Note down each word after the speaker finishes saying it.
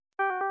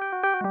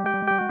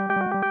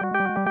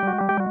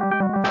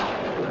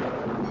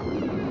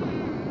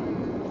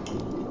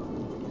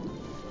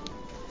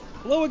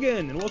Hello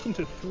again, and welcome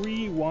to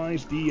Three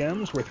Wise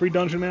DMs, where three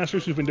dungeon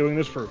masters who've been doing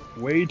this for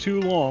way too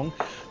long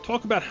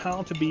talk about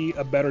how to be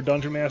a better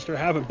dungeon master,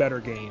 have a better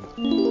game.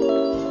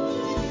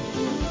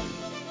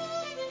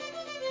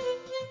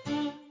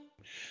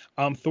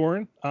 I'm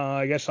Thorin.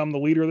 I guess I'm the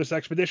leader of this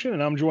expedition,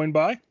 and I'm joined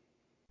by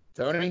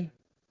Tony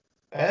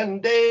and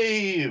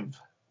Dave.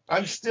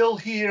 I'm still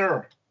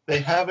here. They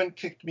haven't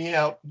kicked me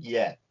out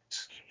yet.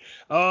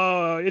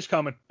 It's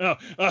coming.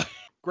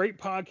 Great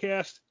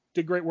podcast.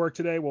 Did great work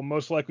today. Will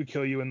most likely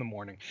kill you in the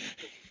morning.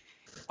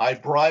 I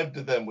bribed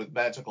them with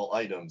magical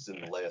items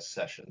in the last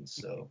session,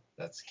 so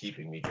that's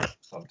keeping me here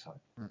sometime.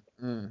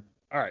 Mm-hmm.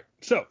 All right,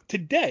 so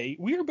today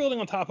we are building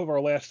on top of our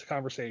last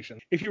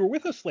conversation. If you were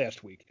with us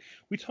last week,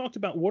 we talked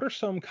about what are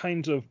some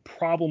kinds of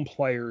problem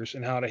players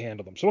and how to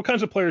handle them. So what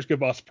kinds of players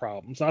give us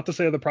problems? Not to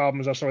say the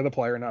problem is us or the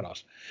player, not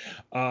us.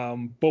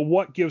 But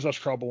what gives us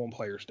trouble when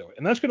players do it?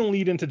 And that's going to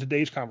lead into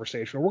today's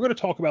conversation, where we're going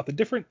to talk about the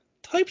different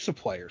types of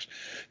players.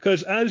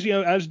 Because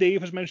as Dave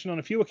has mentioned on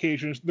a few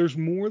occasions, there's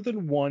more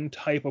than one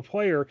type of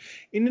player,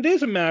 and it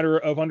is a matter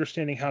of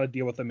understanding how to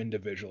deal with them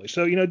individually.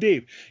 So,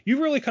 Dave, you've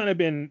really kind of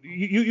been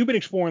you've been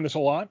exploring this a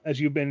lot as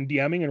you've been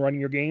DMing and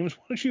running your games.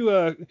 Why don't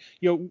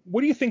you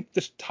what do you think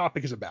this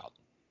topic is about?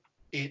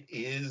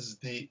 It's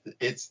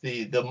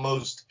the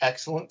most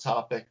excellent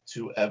topic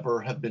to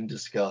ever have been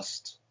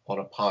discussed on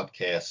a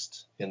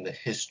podcast in the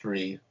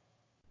history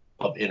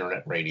of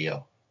internet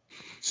radio.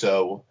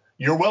 So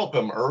you're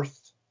welcome,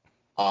 Earth.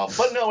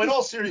 But no, in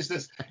all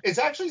seriousness, it's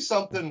actually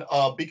something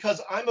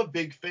because I'm a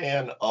big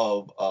fan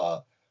of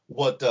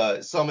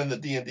what some in the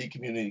D&D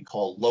community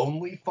call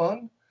lonely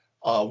fun,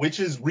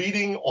 which is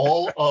reading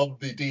all of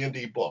the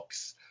D&D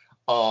books.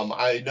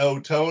 I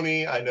know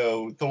Tony, I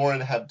know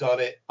Thorin have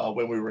done it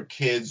when we were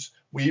kids.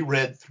 We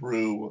read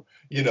through,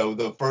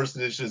 the first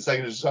edition,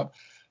 second edition stuff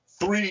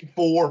 3,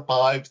 4,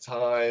 5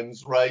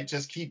 times, right?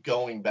 Just keep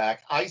going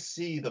back. I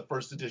see the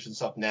first edition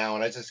stuff now,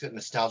 and I just get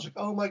nostalgic.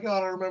 Oh my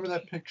God, I remember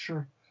that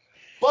picture.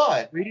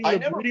 But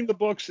reading the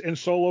books and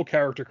solo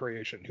character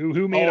creation.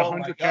 Who made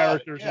 100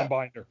 characters in a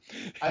binder?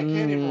 I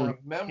can't even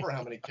remember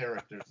how many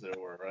characters there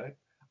were, right?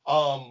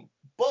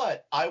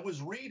 But I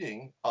was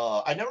reading.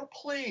 I never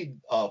played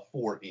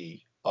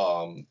 4E.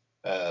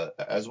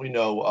 As we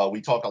know, we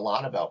talk a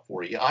lot about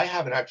 4E. I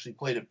haven't actually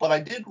played it, but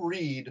I did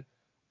read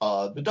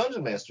the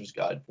Dungeon Master's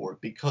Guide for it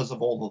because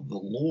of all of the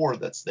lore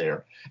that's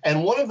there.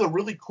 And one of the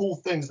really cool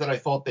things that I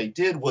thought they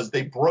did was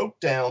they broke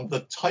down the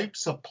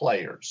types of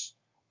players.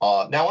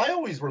 Now, I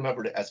always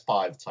remembered it as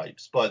 5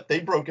 types, but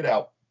they broke it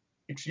out,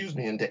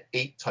 into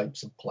 8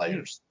 types of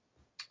players.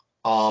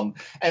 And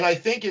I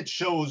think it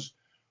shows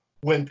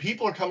when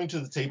people are coming to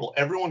the table,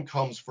 everyone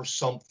comes for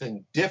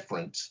something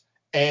different.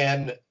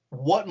 And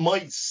what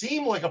might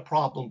seem like a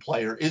problem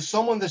player is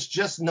someone that's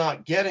just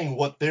not getting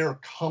what they're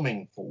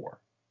coming for.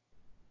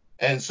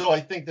 And so I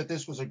think that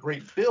this was a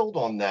great build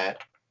on that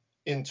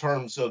in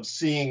terms of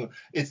seeing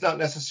it's not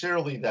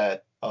necessarily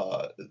that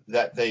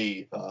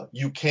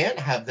you can't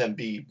have them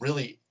be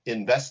really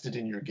invested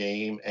in your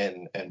game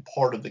and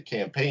part of the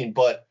campaign,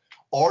 but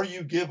are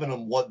you giving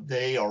them what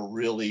they are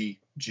really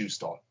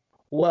juiced on?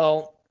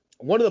 Well,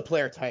 one of the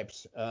player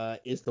types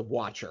is the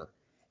Watcher,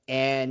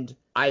 and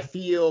I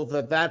feel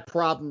that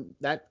problem,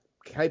 that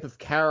type of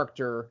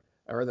character,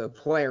 or the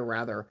player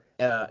rather,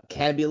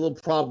 can be a little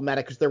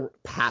problematic because they're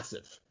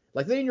passive.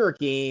 Like, then in your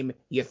game,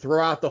 you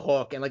throw out the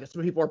hook, and like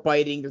some people are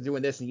biting, they're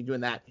doing this and you're doing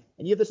that,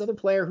 and you have this other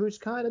player who's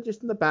kind of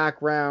just in the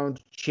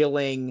background,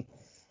 chilling,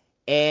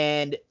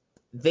 and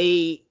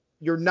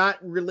you're not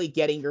really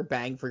getting your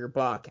bang for your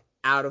buck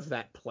out of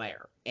that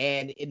player.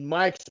 And in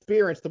my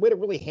experience, the way to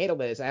really handle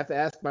this, I have to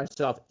ask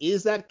myself,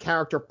 is that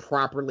character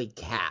properly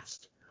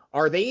cast?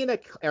 Are they in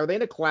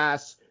a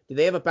class? Do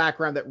they have a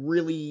background that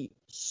really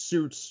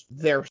suits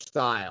their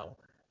style?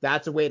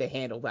 That's a way to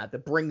handle that, to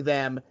bring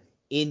them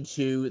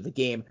into the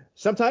game.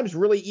 Sometimes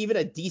really even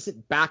a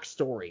decent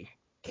backstory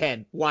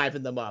can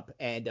liven them up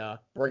and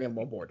bring them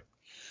on board.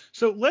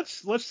 So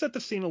let's set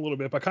the scene a little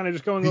bit by kind of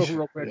just going over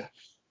real quick. Yeah.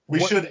 We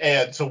should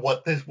add to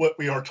what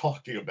we are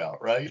talking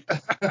about, right?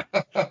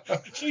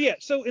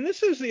 And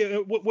this is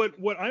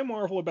what I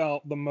marvel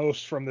about the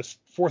most from this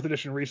 4th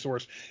edition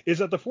resource is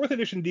that the 4th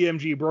edition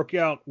DMG broke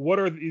out what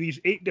are these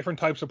 8 different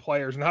types of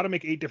players and how to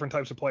make 8 different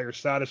types of players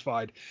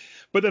satisfied.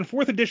 But then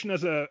 4th edition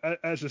as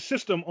a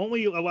system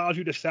only allows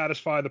you to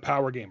satisfy the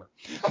power gamer.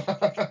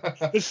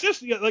 The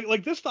system,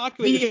 like this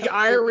document. The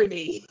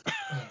irony.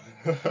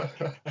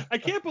 I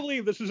can't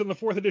believe this is in the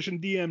 4th edition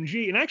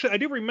DMG, and actually I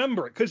do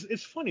remember it because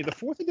it's funny. The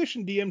 4th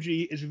edition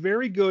DMG is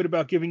very good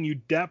about giving you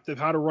depth of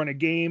how to run a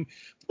game,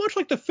 much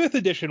like the 5th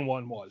edition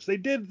one was. They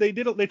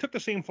took the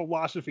same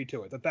philosophy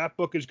to it. That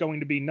book is going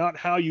to be not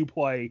how you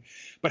play,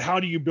 but how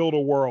do you build a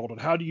world and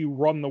how do you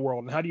run the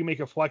world and how do you make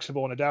it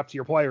flexible and adapt to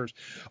your players.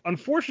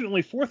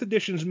 Unfortunately, 4th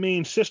edition's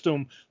main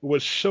system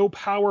was so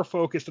power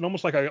focused and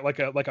almost like a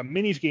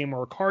minis game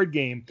or a card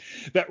game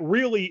that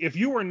really, if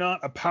you are not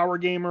a power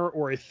gamer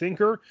or a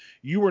thinker,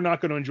 you are not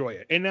going to enjoy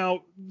it. And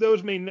now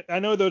I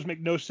know those make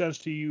no sense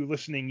to you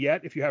listening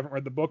yet if you haven't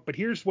read the book, but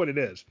here's what it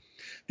is.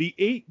 The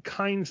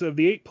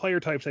 8 player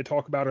types types they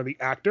talk about are the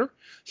actor,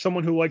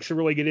 someone who likes to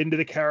really get into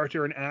the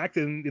character and act,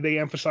 and they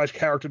emphasize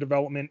character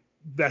development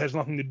that has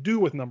nothing to do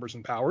with numbers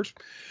and powers.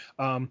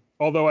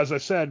 Although, as I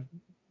said,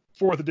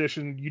 4th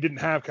edition, you didn't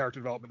have character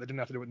development that didn't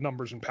have to do with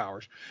numbers and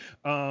powers.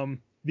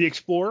 The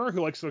explorer,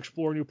 who likes to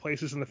explore new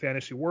places in the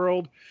fantasy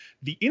world.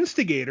 The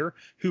instigator,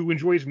 who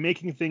enjoys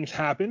making things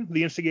happen.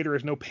 The instigator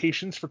has no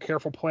patience for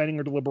careful planning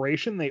or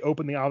deliberation. They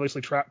open the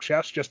obviously trapped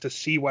chest just to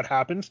see what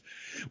happens,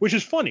 which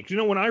is funny,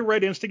 because, when I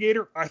read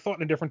instigator, I thought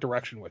in a different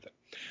direction with it.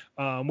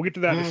 We'll get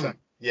to that in a second.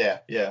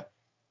 Yeah.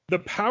 The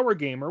power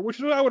gamer, which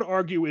is what I would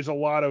argue is a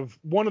lot of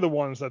one of the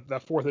ones that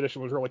 4th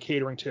edition was really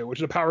catering to, which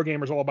is the power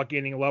gamer is all about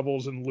gaining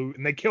levels and loot,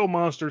 and they kill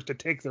monsters to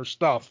take their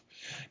stuff,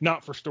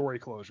 not for story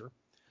closure.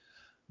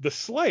 The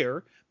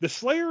Slayer,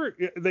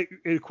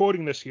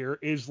 quoting this here,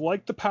 is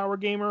like the power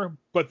gamer,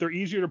 but they're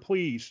easier to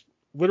please.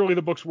 Literally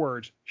the book's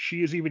words.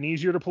 She is even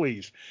easier to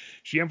please.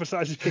 She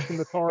emphasizes kicking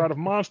the tar out of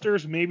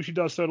monsters. Maybe she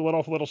does so to let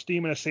off a little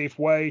steam in a safe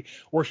way,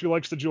 or she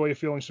likes the joy of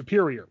feeling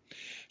superior.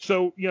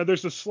 So,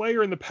 there's the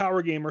Slayer and the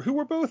power gamer, who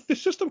were both, the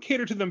system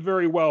catered to them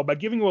very well by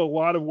giving you a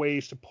lot of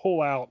ways to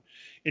pull out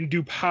and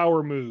do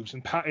power moves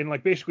and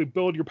like basically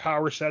build your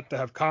power set to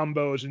have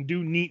combos and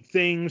do neat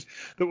things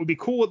that would be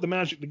cool at the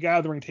Magic the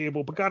Gathering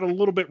table, but got a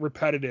little bit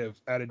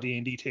repetitive at a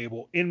D&D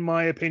table, in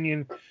my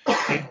opinion.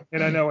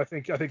 And I know I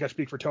think I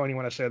speak for Tony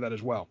when I say that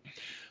as well.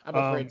 I'm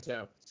afraid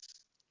so.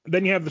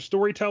 Then you have the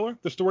storyteller.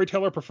 The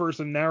storyteller prefers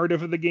the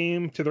narrative of the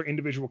game to their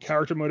individual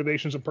character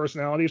motivations and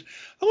personalities.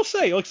 I will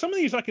say, like, some of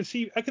these I can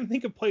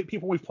think of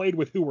people we've played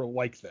with who were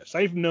like this.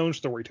 I've known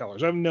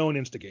storytellers. I've known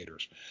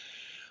instigators.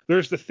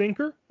 There's the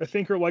thinker. The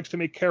thinker likes to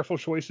make careful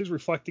choices,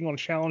 reflecting on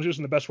challenges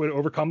and the best way to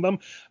overcome them.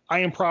 I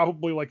am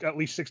probably like at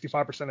least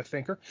 65% a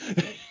thinker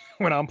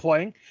when I'm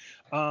playing.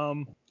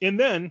 And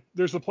then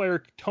there's the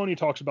player Tony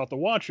talks about, the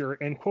watcher,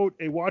 and quote,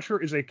 a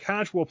watcher is a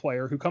casual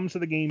player who comes to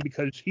the game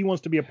because he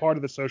wants to be a part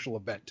of the social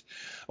event.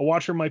 A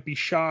watcher might be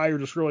shy or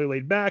just really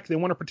laid back. They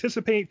want to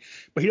participate,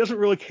 but he doesn't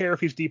really care if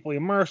he's deeply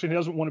immersed, and he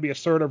doesn't want to be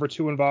assertive or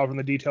too involved in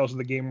the details of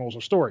the game rules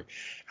or story.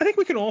 I think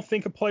we can all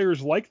think of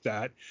players like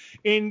that.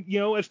 And,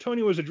 as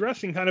Tony was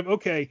addressing, kind of,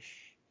 okay,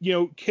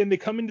 can they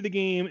come into the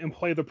game and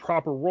play the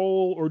proper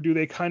role, or do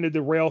they kind of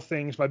derail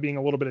things by being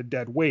a little bit of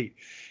dead weight?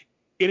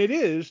 And it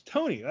is,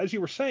 Tony, as you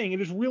were saying, it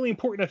is really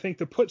important, I think,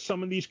 to put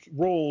some of these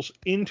roles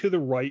into the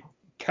right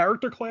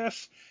character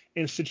class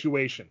and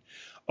situation.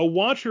 A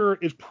watcher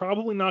is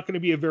probably not going to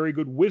be a very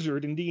good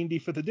wizard in D&D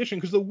 5th edition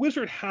because the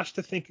wizard has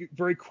to think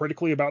very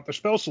critically about their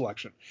spell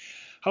selection.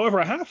 However,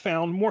 I have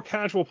found more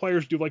casual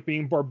players do like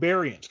being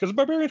barbarians, because a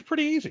barbarian's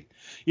pretty easy.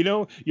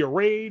 You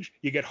rage,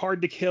 you get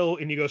hard to kill,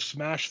 and you go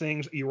smash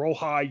things, you roll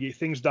high,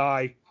 things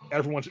die,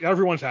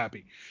 everyone's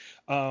happy.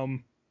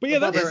 But yeah,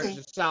 that's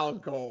just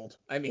solid gold.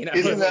 I mean,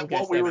 isn't that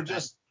what we were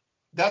just?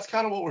 That's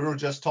kind of what we were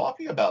just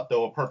talking about,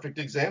 though. A perfect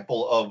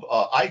example of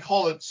I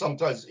call it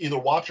sometimes either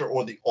watcher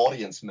or the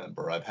audience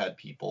member. I've heard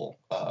people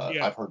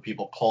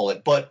call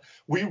it. But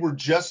we were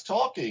just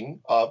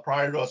talking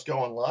prior to us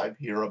going live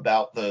here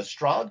about the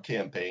Strahd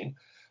campaign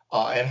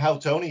and how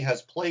Tony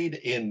has played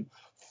in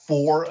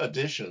 4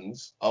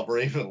 editions of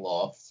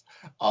Ravenloft.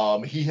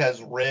 He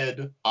has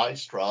read I,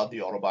 Strahd,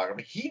 the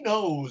autobiography. He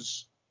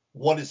knows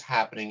what is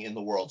happening in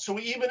the world. So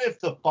even if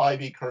the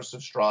 5e Curse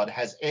of Strahd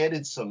has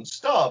added some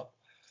stuff,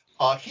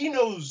 he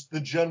knows the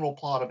general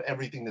plot of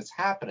everything that's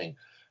happening.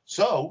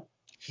 So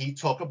he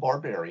took a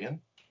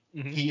barbarian.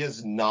 Mm-hmm. He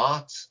is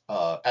not,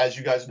 as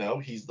you guys know,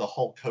 he's the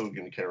Hulk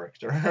Hogan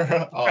character,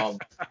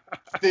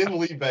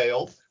 thinly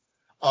veiled.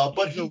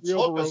 But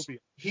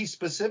he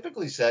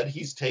specifically said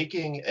he's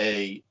taking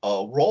a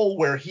role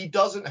where he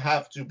doesn't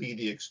have to be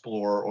the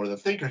explorer or the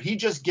thinker. He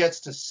just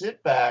gets to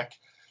sit back,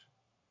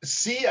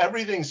 see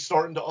everything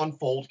starting to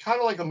unfold, kind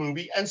of like a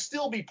movie, and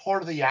still be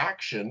part of the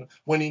action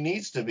when he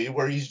needs to be,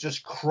 where he's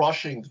just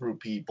crushing through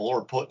people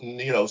or putting,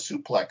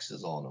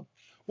 suplexes on them.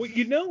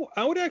 Well,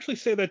 I would actually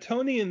say that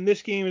Tony in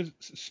this game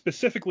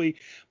specifically,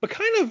 but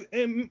kind of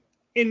in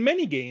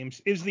many games,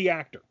 is the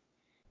actor.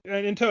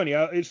 And Tony,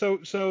 so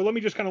let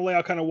me just kind of lay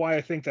out kind of why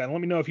I think that, and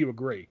let me know if you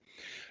agree.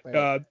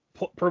 Right.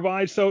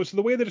 Provides so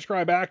the way they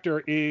describe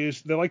actor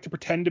is they like to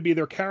pretend to be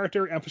their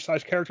character,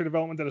 emphasize character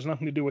development that has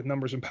nothing to do with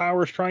numbers and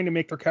powers, trying to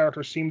make their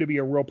character seem to be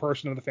a real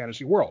person in the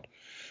fantasy world,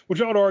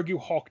 which I would argue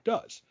Hawk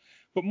does.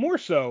 But more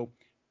so,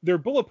 their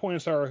bullet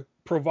points are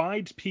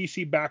provides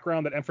PC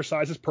background that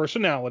emphasizes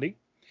personality,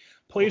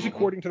 plays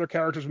according to their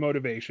character's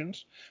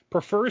motivations,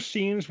 prefers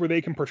scenes where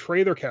they can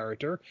portray their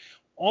character,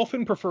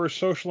 often prefers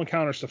social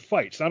encounters to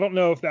fights. I don't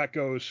know if that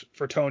goes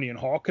for Tony and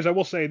Hawk, because I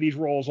will say these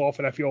roles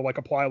often I feel like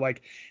apply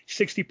like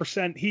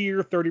 60%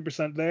 here,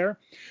 30% there.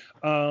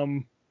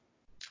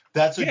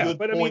 That's a good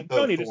point, though,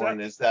 Tony,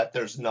 Thorne, is that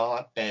there's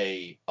not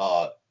a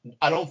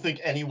I don't think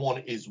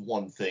anyone is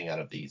one thing out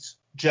of these.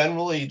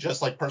 Generally,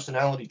 just like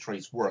personality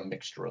traits, we're a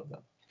mixture of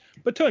them.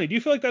 But Tony, do you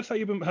feel like that's how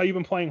you've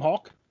been playing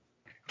Hawk?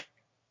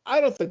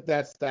 I don't think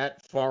that's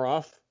that far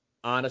off,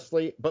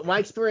 honestly. But my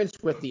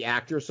experience with the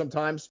actors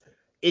sometimes,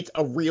 it's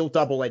a real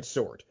double-edged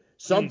sword.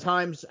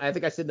 Sometimes, I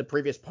think I said in the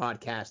previous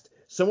podcast,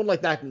 someone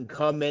like that can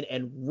come in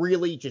and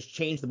really just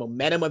change the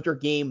momentum of your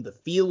game, the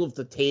feel of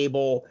the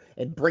table,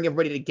 and bring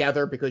everybody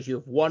together because you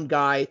have one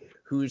guy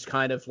who's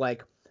kind of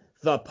like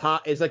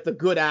is like the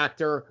good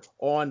actor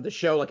on the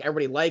show, like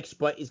everybody likes,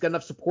 but he's got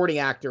enough supporting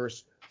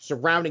actors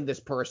surrounding this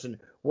person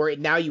where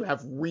now you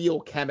have real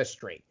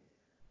chemistry.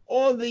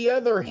 On the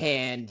other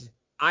hand,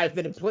 I've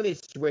been in plenty of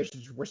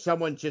situations where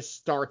someone just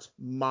starts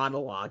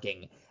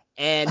monologuing,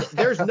 and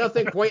there's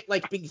nothing quite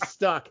like being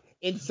stuck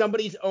in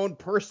somebody's own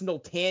personal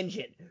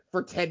tangent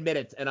for 10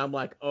 minutes, and I'm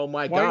like, oh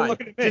my Why are you God,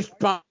 looking at me? just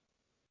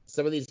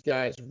some of these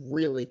guys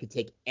really could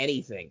take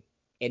anything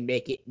and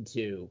make it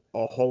into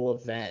a whole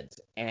event,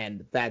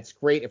 and that's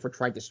great if we're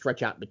trying to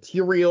stretch out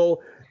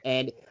material,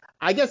 and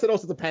I guess it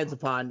also depends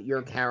upon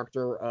your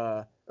character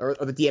or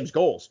the DM's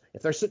goals.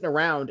 If they're sitting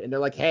around and they're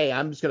like, hey,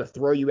 I'm just going to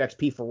throw you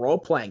XP for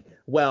role-playing,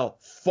 well,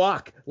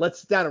 fuck,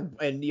 let's sit down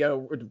and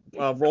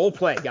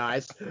role-play,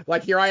 guys.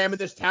 Like, here I am in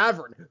this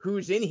tavern.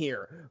 Who's in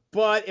here?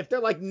 But if they're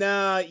like,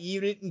 nah,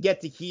 you didn't get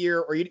to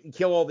hear or you didn't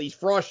kill all these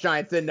frost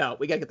giants, then no,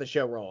 we got to get the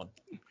show rolling.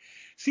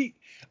 See,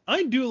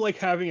 I do like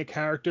having an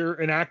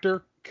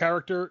actor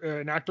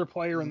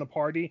player in the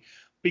party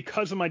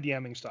because of my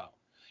DMing style.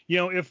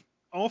 If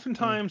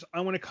oftentimes I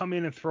want to come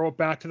in and throw it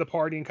back to the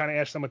party and kind of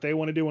ask them what they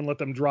want to do and let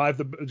them drive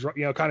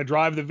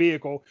the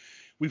vehicle.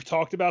 We've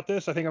talked about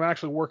this. I think I'm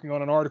actually working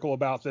on an article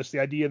about this. The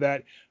idea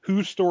that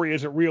whose story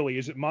is it really?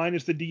 Is it mine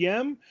as the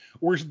DM,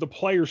 or is it the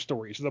player's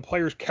story? Is it the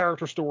player's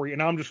character story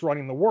and I'm just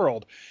running the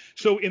world?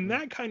 So in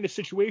that kind of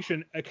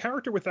situation, a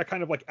character with that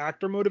kind of like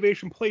actor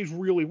motivation plays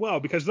really well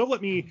because they'll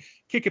let me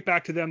kick it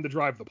back to them to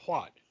drive the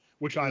plot,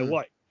 which I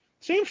like.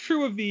 Same's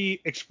true of the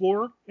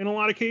Explorer in a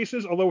lot of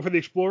cases, although for the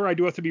Explorer, I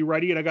do have to be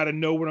ready and I got to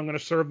know what I'm going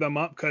to serve them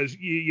up because,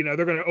 they're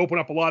going to open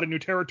up a lot of new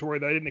territory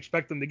that I didn't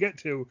expect them to get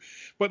to.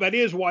 But that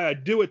is why I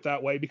do it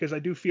that way, because I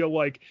do feel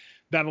like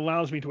that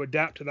allows me to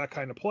adapt to that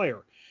kind of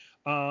player.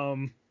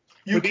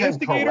 You can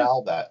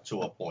corral that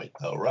to a point,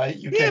 though, right?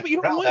 You can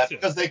corral that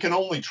because they can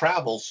only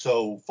travel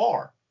so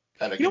far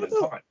at a given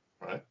time.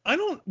 Right. I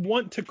don't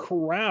want to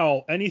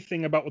corral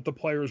anything about what the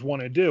players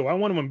want to do. I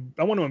want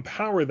to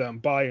empower them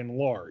by and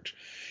large.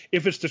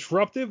 If it's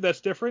disruptive,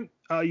 that's different.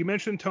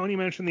 Tony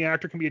mentioned the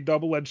actor can be a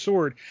double-edged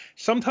sword.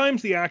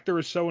 Sometimes the actor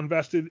is so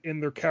invested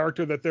in their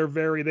character that they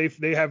feel like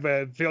they have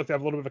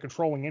a little bit of a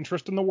controlling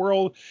interest in the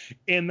world,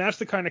 and that's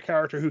the kind of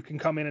character who can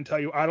come in and tell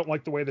you, I don't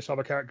like the way this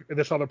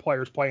other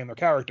player is playing their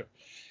character,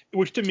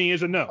 which to me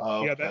is a no.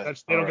 Okay. Yeah,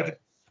 they don't get to.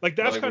 Like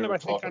that's kind of, I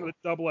think, kind of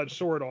the double-edged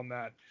sword on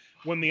that.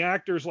 When the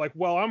actor's like,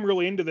 well, I'm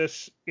really into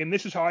this, and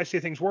this is how I see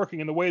things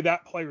working, and the way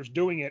that player's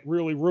doing it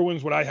really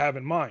ruins what I have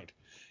in mind.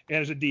 And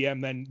as a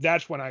DM, then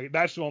that's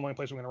the only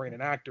place I'm going to rein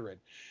an actor in.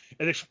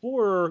 An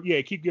Explorer,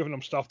 keep giving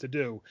them stuff to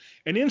do.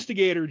 An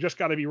Instigator, just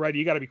got to be ready.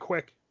 You got to be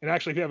quick. And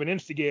actually, if you have an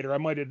Instigator, I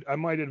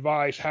might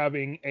advise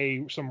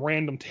having some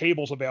random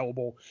tables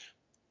available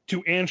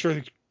to answer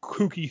the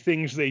kooky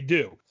things they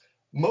do.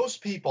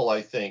 Most people,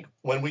 I think,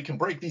 when we can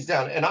break these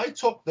down, and I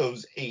took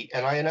those 8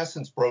 and I, in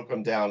essence, broke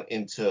them down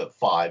into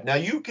 5. Now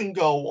you can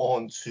go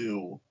on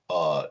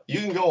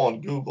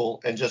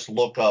Google and just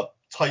look up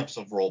types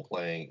of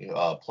role-playing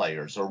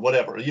players or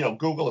whatever.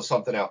 Google is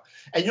something out,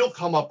 and you'll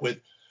come up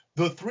with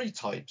the 3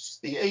 types,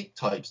 the 8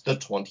 types, the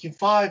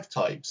 25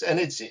 types, and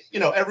it's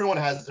everyone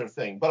has their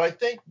thing. But I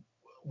think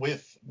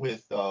with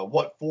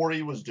what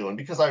 4E was doing,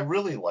 because I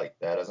really like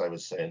that, as I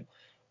was saying.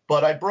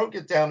 But I broke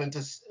it down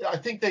into, I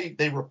think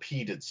they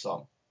repeated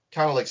some,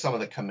 kind of like some of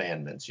the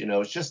commandments,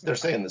 it's just they're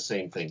saying the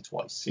same thing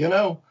twice,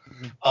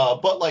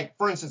 But like,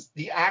 for instance,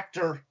 the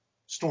actor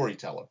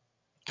storyteller,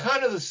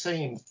 kind of the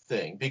same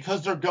thing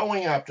because they're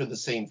going after the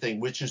same thing,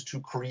 which is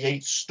to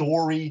create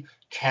story,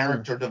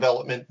 character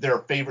development, their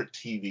favorite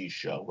TV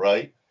show,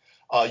 right?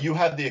 You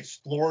have the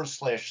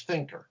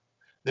explorer/thinker.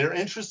 They're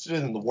interested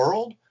in the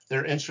world.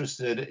 They're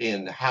interested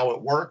in how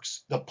it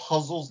works, the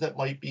puzzles that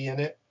might be in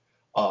it.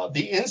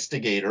 The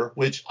instigator,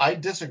 which I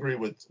disagree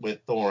with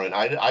Thorin.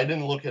 I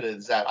didn't look at it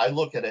as that. I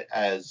look at it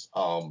as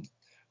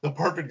the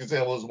perfect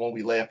example is one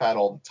we laugh at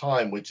all the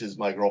time, which is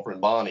my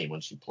girlfriend Bonnie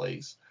when she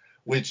plays,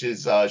 which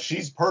is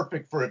she's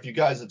perfect for, if you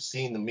guys have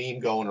seen the meme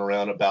going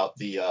around about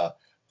the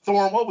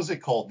Thorin, what was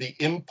it called? The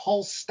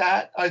impulse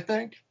stat, I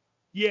think.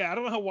 Yeah, I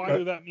don't know how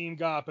wider that meme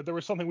got, but there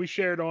was something we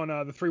shared on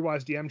the Three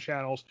Wise DM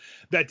channels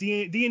that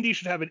D&D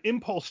should have an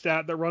impulse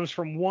stat that runs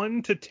from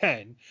 1 to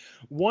 10.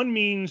 1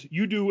 means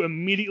you do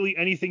immediately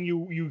anything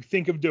you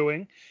think of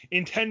doing,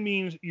 and 10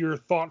 means you're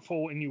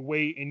thoughtful and you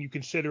wait and you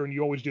consider and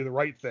you always do the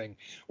right thing.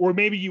 Or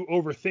maybe you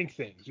overthink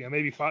things.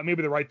 Maybe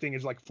the right thing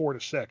is like 4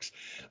 to 6.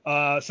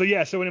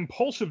 So an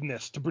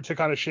impulsiveness to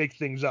kind of shake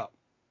things up.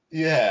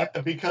 Yeah,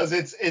 because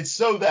it's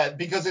so that,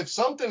 because if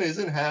something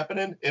isn't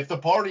happening, if the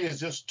party is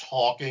just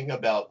talking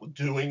about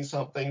doing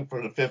something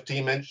for the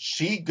 15 minutes,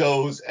 she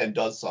goes and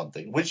does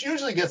something, which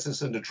usually gets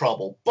us into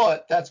trouble,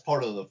 but that's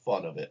part of the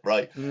fun of it,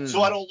 right?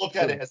 So I don't look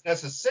at it as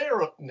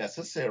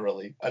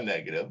necessarily a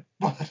negative.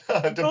 But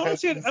I don't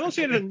see it as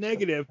a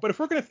negative, but if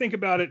we're going to think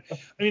about it,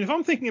 if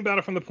I'm thinking about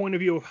it from the point of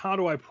view of how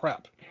do I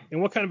prep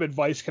and what kind of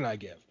advice can I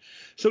give?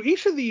 So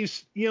each of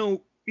these,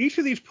 each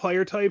of these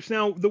player types.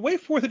 Now, the way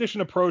 4th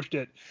edition approached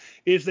it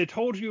is they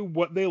told you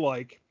what they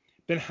like,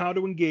 then how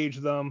to engage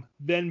them,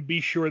 then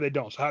be sure they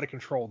don't, so how to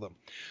control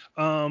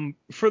them.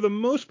 For the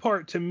most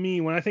part, to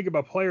me, when I think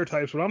about player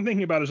types, what I'm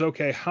thinking about is,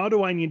 okay, how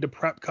do I need to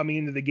prep coming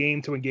into the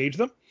game to engage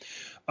them?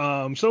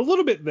 So a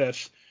little bit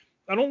this.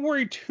 I don't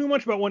worry too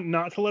much about what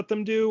not to let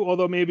them do,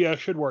 although maybe I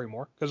should worry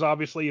more, because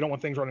obviously you don't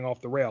want things running off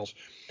the rails.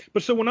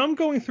 But so when I'm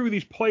going through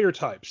these player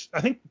types,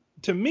 I think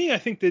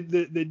that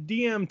the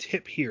DM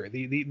tip here,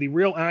 the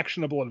real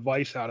actionable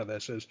advice out of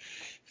this is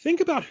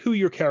think about who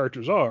your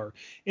characters are,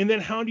 and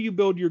then how do you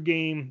build your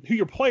game, who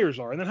your players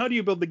are, and then how do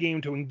you build the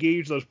game to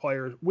engage those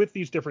players with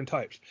these different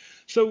types.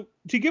 So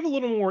to give a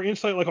little more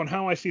insight, like on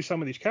how I see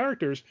some of these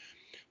characters,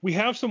 we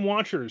have some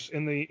watchers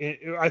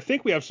I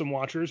think we have some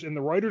watchers in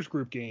the writers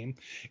group game,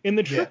 and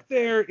the trick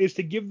there is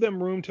to give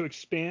them room to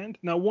expand.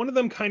 Now, one of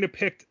them kind of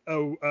picked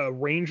a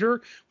ranger,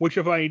 which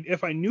if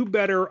I knew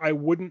better, I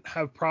wouldn't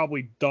have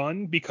probably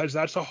done, because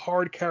that's a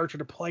hard character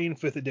to play in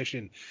 5th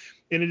edition.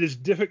 And it is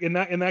difficult,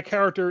 and that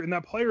character and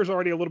that player is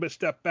already a little bit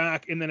stepped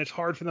back, and then it's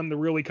hard for them to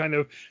really kind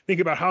of think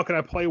about how can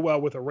I play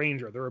well with a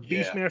ranger. They're a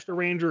Beastmaster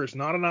Ranger. It's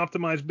not an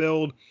optimized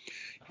build.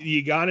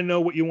 You got to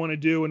know what you want to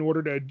do in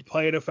order to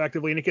play it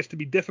effectively, and it gets to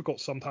be difficult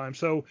sometimes.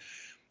 So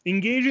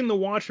engaging the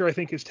watcher, I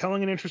think, is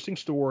telling an interesting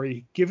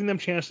story, giving them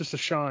chances to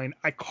shine.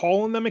 I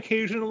call on them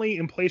occasionally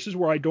in places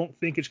where I don't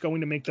think it's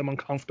going to make them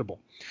uncomfortable,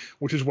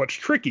 which is what's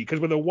tricky,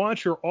 because with a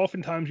watcher,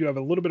 oftentimes you have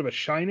a little bit of a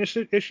shyness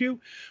issue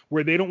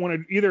where they don't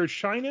want to, either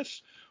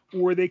shyness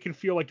or they can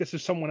feel like this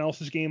is someone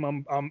else's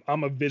game.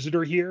 I'm a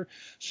visitor here.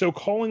 So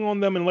calling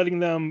on them and letting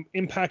them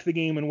impact the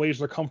game in ways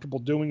they're comfortable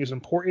doing is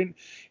important.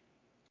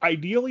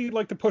 Ideally, you'd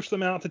like to push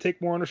them out to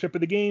take more ownership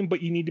of the game,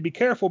 but you need to be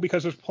careful,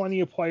 because there's plenty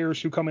of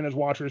players who come in as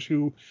watchers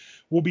who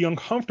will be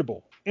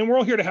uncomfortable. And we're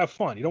all here to have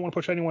fun. You don't want to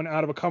push anyone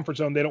out of a comfort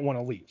zone they don't want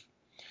to leave.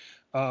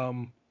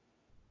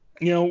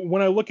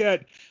 When I look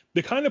at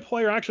the kind of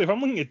player, actually, if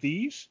I'm looking at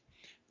these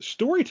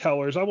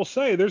storytellers, I will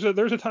say there's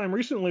a time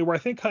recently where I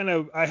think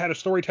I had a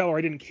storyteller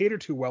I didn't cater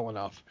to well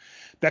enough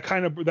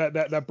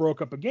that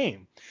broke up a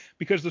game,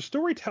 because the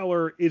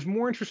storyteller is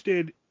more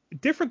interested,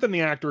 different than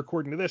the actor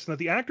according to this, and that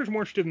the actor's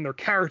more interested in their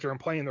character and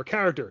playing their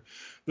character.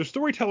 The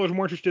storyteller's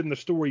more interested in the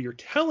story you're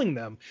telling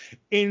them.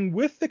 And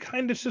with the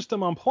kind of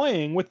system I'm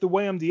playing, with the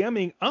way I'm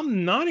DMing,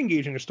 I'm not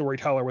engaging a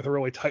storyteller with a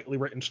really tightly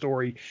written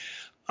story.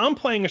 I'm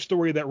playing a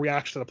story that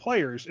reacts to the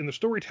players, and the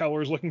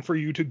storyteller is looking for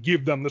you to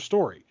give them the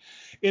story.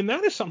 And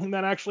that is something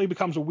that actually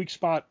becomes a weak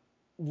spot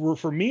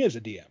for me as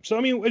a DM. So,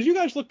 I mean, as you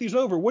guys look these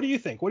over, what do you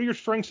think? What are your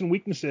strengths and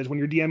weaknesses when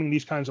you're DMing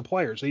these kinds of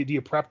players? Do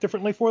you prep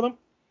differently for them?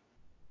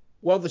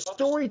 Well, the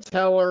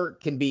storyteller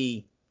can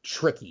be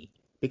tricky,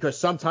 because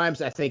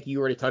sometimes, I think you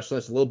already touched on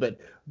this a little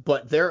bit,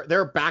 but their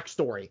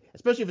backstory,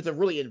 especially if it's a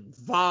really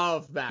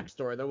involved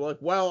backstory, they're like,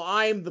 well,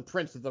 I'm the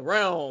prince of the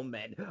realm,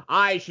 and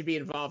I should be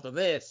involved in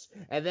this.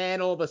 And then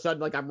all of a sudden,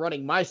 like, I'm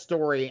running my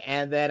story,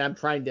 and then I'm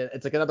trying to,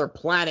 it's like another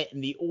planet in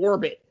the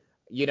orbit,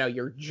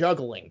 you're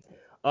juggling.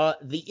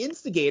 The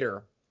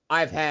instigator,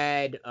 I've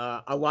had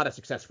a lot of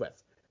success with,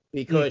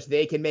 because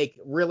they can make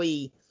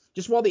really...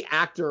 Just while the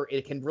actor,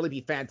 it can really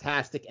be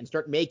fantastic and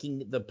start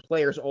making the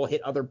players all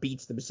hit other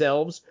beats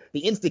themselves, the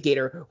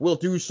instigator will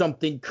do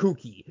something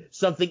kooky,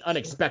 something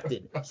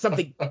unexpected,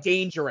 something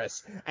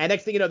dangerous. And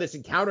next thing you know, this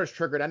encounter's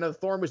triggered. I know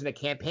Thorn was in a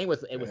campaign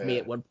with me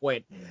at one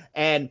point,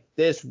 and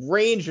this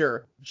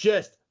ranger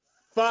just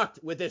fucked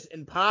with this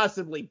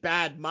impossibly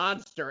bad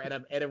monster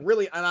at a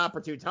really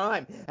inopportune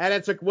time. And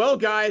it's like, well,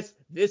 guys,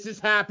 this is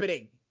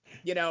happening.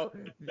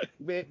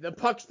 The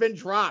puck's been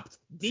dropped.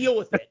 Deal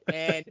with it.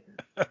 And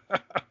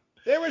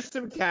there were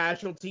some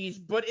casualties,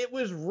 but it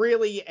was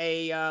really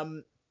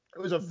a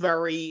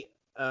very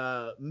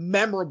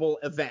memorable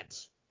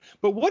event.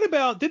 But what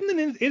about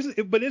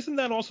isn't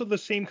that also the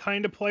same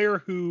kind of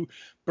player who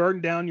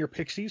burned down your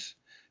pixies?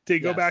 To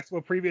go back to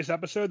a previous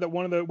episode, that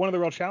one of the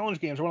real challenge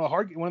games, one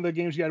of the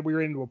games we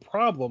were into a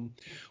problem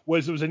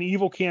was it was an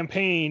evil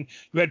campaign.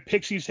 You had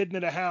pixies hidden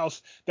in a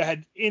house that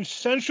had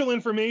essential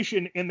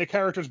information, and the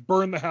characters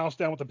burned the house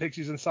down with the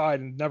pixies inside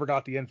and never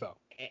got the info.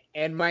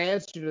 And my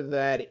answer to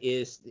that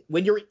is,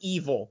 when you're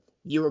evil,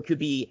 you could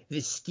be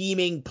the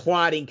scheming,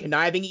 plotting,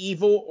 conniving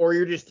evil, or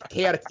you're just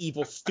chaotic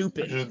evil,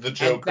 stupid. You're the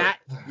Joker.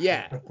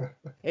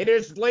 It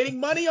is lighting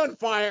money on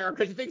fire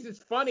because he thinks it's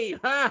funny.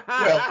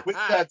 Well, with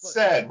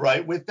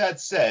that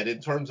said,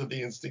 in terms of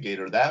the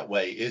instigator that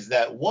way, is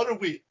that what are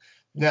we...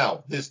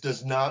 Now, this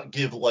does not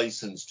give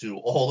license to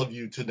all of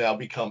you to now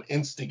become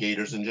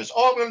instigators and just,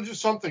 I'm going to do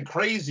something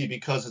crazy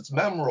because it's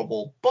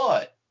memorable,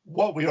 but...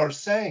 What we are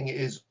saying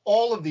is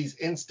all of these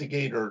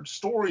instigator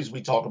stories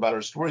we talk about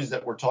are stories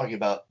that we're talking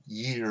about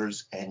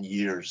years and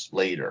years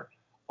later.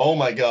 Oh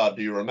my God,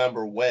 do you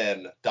remember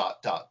when ...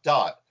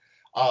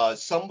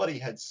 Somebody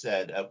had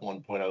said at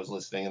one point, I was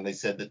listening, and they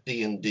said that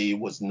D&D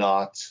was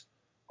not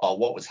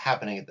what was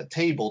happening at the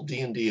table.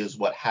 D&D is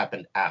what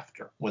happened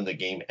after, when the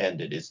game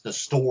ended. It's the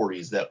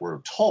stories that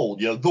were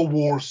told, the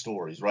war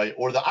stories, right?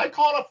 Or I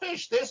caught a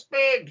fish this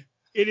big.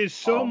 It is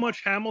so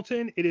much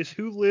Hamilton. It is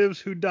who lives,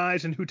 who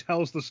dies, and who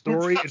tells the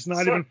story. It's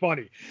not even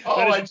funny. Oh,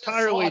 That is I just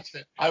entirely watched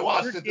it. I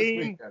watched your it this game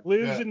weekend.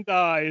 lives Yeah. and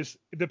dies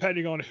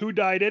depending on who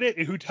died in it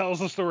and who tells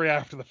the story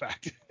after the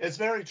fact. It's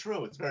very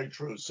true. It's very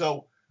true.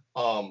 So,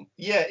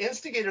 yeah,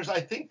 instigators,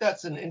 I think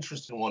that's an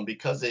interesting one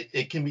because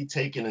it can be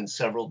taken in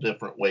several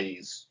different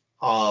ways.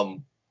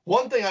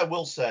 One thing I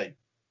will say,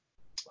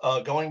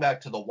 going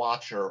back to the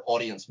watcher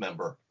audience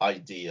member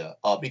idea,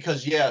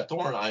 because yeah,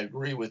 Thorne, I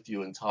agree with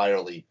you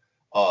entirely.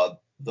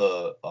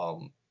 The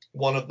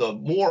One of the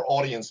more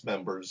audience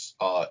members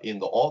in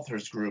the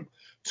authors group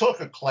took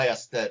a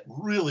class that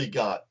really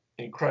got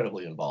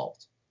incredibly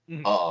involved.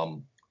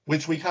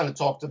 Which we kind of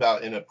talked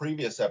about in a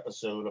previous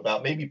episode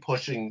about maybe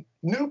pushing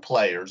new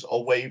players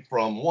away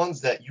from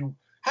ones that you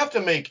have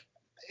to make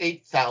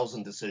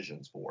 8,000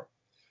 decisions for.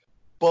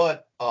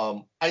 But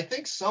I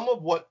think some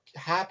of what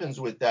happens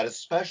with that,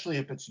 especially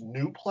if it's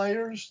new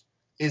players,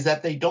 is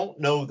that they don't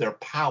know their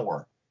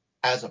power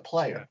as a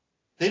player.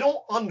 They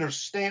don't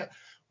understand.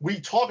 We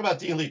talk about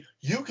D&D,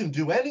 you can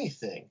do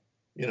anything.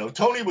 You know,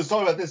 Tony was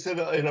talking about this in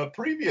a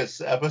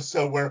previous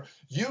episode where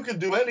you can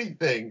do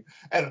anything.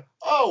 And,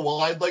 oh,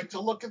 well, I'd like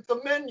to look at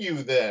the menu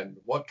then.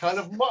 What kind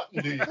of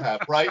mutton do you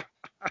have, right?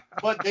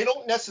 But they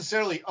don't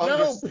necessarily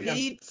understand. No,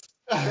 Pete.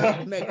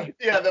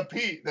 Yeah, the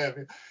Pete.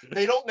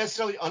 They don't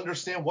necessarily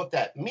understand what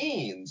that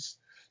means.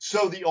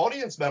 So the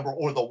audience member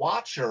or the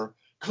watcher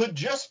could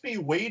just be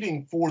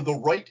waiting for the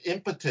right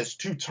impetus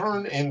to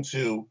turn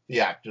into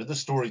the actor, the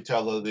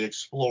storyteller, the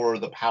explorer,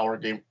 the power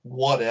game,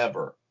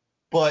 whatever.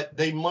 But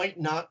they might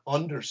not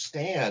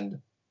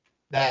understand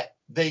that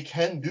they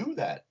can do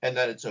that and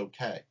that it's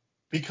okay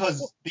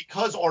because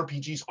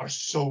RPGs are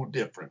so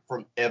different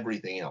from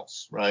everything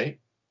else, right?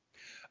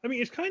 I mean,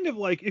 it's kind of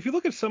like if you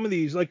look at some of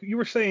these, like you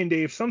were saying,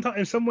 Dave. Sometimes,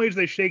 in some ways,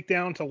 they shake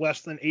down to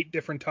less than 8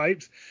 different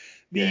types.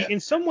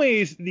 In some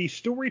ways, the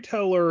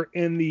storyteller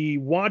and the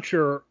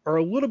watcher are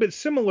a little bit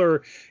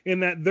similar in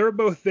that they're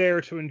both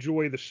there to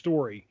enjoy the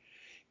story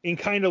and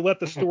kind of let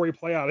the story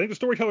play out. I think the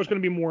storyteller is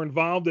going to be more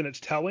involved in its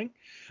telling,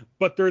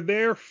 but they're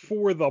there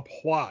for the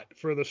plot,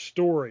 for the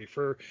story,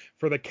 for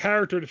the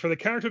character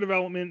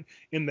development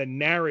in the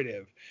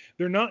narrative.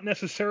 They're not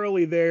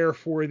necessarily there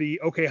for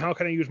the, okay, how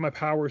can I use my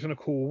powers in a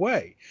cool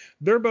way?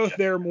 They're both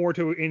there more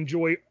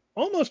to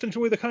almost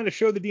enjoy the kind of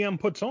show the DM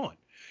puts on,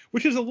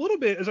 which is a little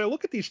bit, as I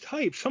look at these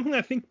types, something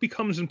I think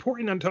becomes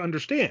important to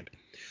understand.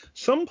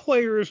 Some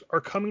players are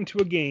coming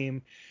to a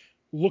game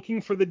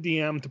looking for the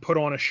DM to put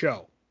on a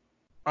show.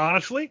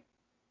 Honestly,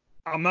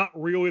 I'm not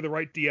really the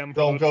right DM for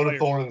Don't go players.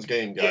 to Thorne's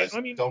game, guys. Yeah,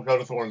 I mean, don't go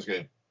to Thorne's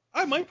game.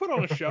 I might put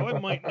on a show. I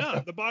might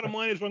not. The bottom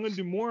line is what I'm going to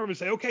do more of is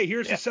say, okay,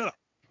 here's the setup.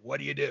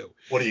 What do you do?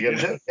 What are you going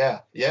to do?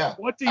 Yeah, yeah.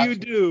 What do you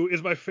do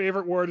is my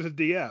favorite word as a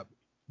DM.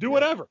 Do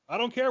whatever. I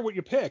don't care what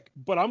you pick,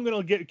 but I'm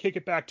going to kick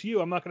it back to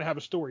you. I'm not going to have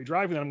a story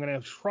driving that. I'm going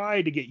to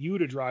try to get you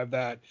to drive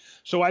that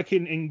so I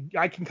can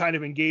kind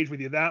of engage with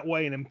you that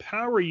way and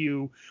empower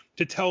you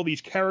to tell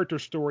these character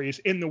stories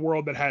in the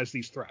world that has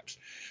these threats.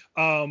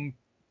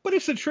 But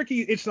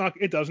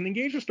it doesn't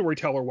engage the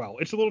storyteller well.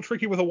 It's a little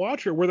tricky with a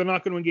watcher where they're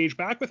not going to engage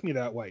back with me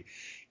that way.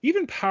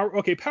 Even power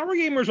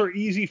gamers are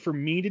easy for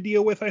me to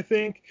deal with, I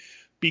think,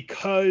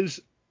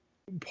 because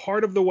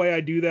part of the way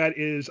I do that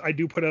is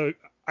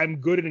I'm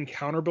good at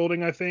encounter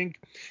building, I think,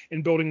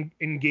 and building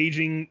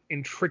engaging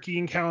in tricky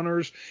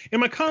encounters.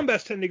 And my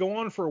combats tend to go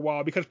on for a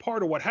while because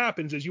part of what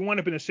happens is you wind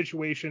up in a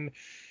situation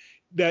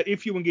that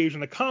if you engage in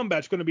the combat,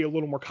 it's going to be a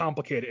little more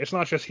complicated. It's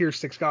not just here's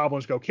 6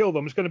 goblins, go kill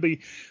them. It's going to be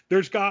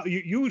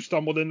you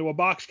stumbled into a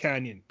box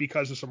canyon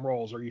because of some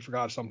rolls or you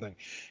forgot something.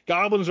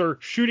 Goblins are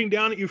shooting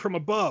down at you from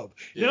above.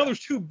 Yeah. Now there's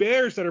 2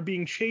 bears that are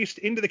being chased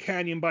into the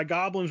canyon by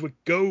goblins with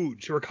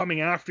goads who are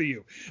coming after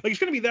you. Like it's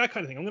going to be that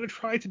kind of thing. I'm going to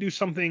try to do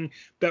something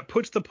that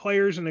puts the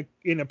players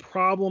in a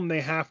problem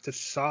they have to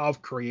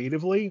solve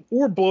creatively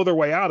or blow their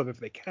way out of if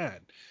they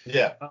can.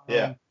 Yeah,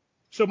 yeah.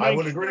 So I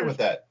would agree with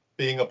that.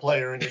 Being a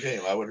player in your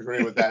game, I would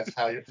agree with that.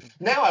 How you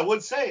now? I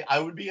would say I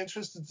would be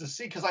interested to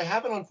see because I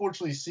haven't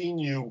unfortunately seen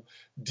you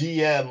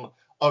DM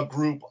a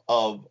group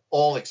of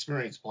all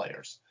experienced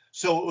players.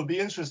 So it would be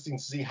interesting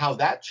to see how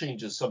that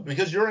changes some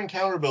because your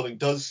encounter building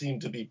does seem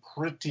to be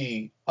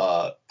pretty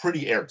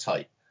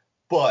airtight.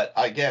 But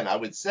again, I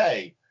would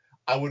say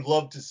I would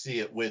love to see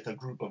it with a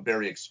group of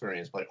very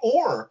experienced players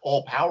or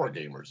all power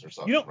gamers or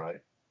something, right?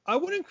 I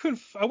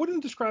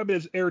wouldn't describe it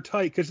as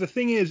airtight because the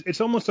thing is,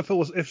 it's almost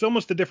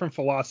a different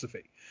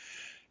philosophy.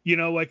 You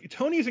know, like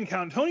Tony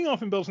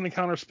often builds an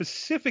encounter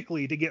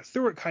specifically to get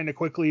through it kind of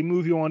quickly and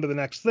move you on to the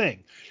next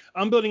thing.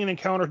 I'm building an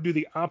encounter to do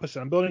the opposite.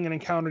 I'm building an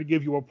encounter to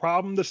give you a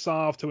problem to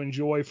solve to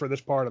enjoy for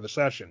this part of the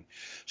session.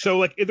 So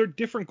like there are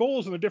different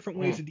goals and there are different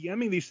ways of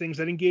DMing these things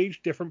that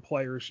engage different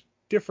players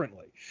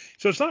differently.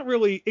 So it's not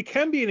really, it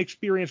can be an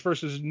experience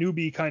versus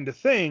newbie kind of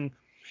thing,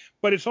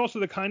 but it's also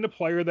the kind of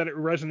player that it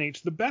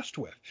resonates the best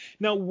with.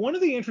 Now, one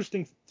of the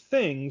interesting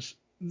things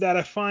that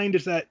I find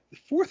is that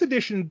 4th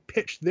edition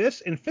pitched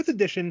this and 5th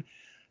edition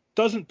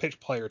doesn't pitch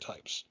player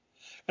types.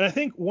 And I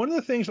think one of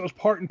the things that was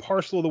part and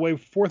parcel of the way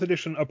 4th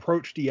edition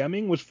approached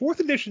DMing was 4th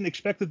edition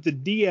expected the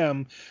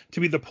DM to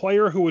be the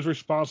player who was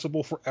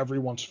responsible for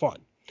everyone's fun.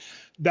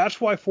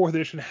 That's why 4th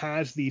edition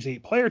has these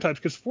 8 player types,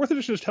 because 4th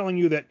edition is telling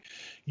you that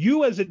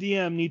you as a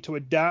DM need to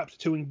adapt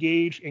to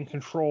engage and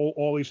control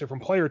all these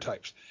different player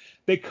types.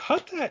 They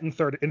cut that in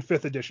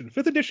 5th edition.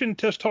 5th edition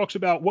just talks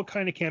about what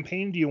kind of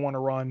campaign do you want to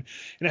run,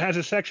 and it has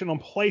a section on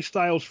play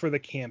styles for the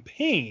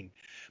campaign.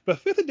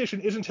 But 5th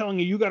edition isn't telling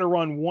you got to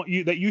run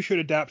that you should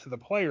adapt to the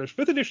players.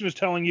 5th edition is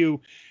telling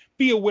you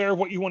be aware of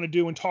what you want to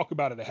do and talk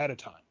about it ahead of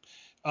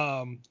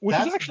time, which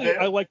is actually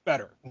I like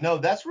better. No,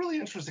 that's really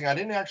interesting. I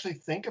didn't actually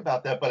think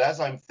about that, but as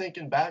I'm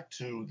thinking back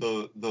to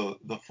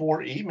the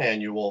 4E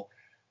manual,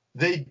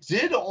 they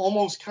did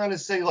almost kind of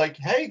say like,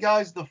 hey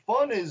guys, the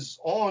fun is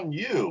on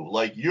you.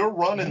 Like you're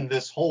running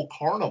this whole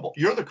carnival.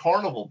 You're the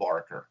carnival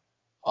barker.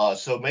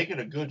 So make it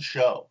a good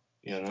show,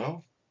 you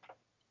know?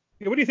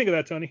 Yeah, what do you think of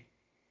that, Tony?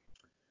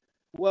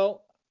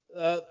 Well,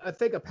 I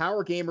think a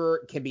power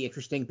gamer can be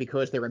interesting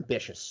because they're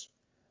ambitious.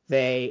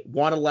 They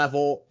want to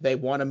level. They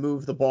want to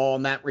move the ball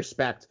in that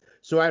respect.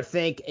 So I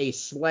think a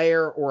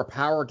Slayer or a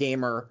power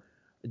gamer,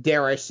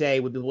 dare I say,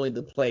 would be willing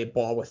to play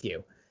ball with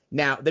you.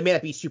 Now, they may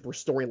not be super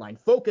storyline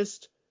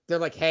focused. They're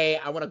like, hey,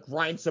 I want to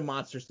grind some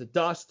monsters to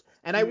dust.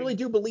 And I really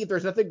do believe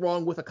there's nothing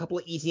wrong with a couple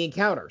of easy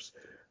encounters.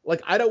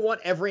 Like, I don't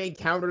want every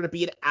encounter to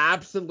be an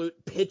absolute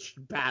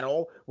pitched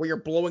battle where you're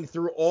blowing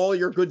through all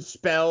your good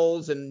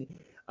spells and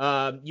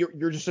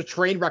you're just a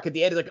train wreck at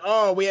the end. It's like,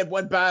 oh, we had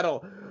one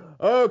battle.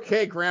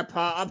 Okay,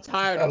 Grandpa, I'm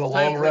tired. It's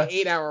time for an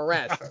 8-hour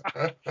rest.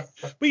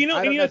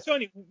 But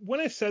Tony, when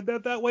I said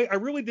that way, I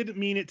really didn't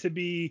mean it to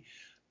be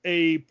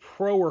a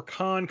pro or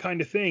con kind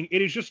of thing.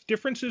 It is just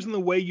differences in the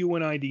way you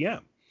and I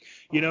DM.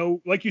 You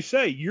know, like you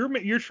say,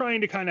 you're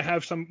trying to kind of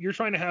have some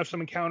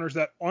encounters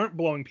that aren't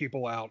blowing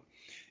people out,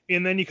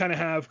 and then you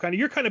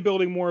you're kind of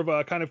building more of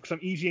a kind of some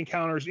easy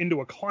encounters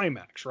into a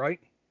climax, right?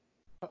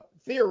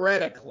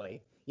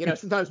 Theoretically. You know,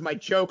 sometimes my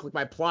joke, like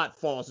my plot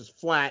falls as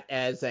flat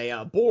as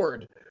a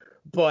board,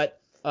 but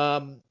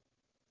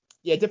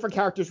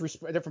different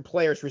different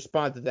players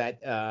respond to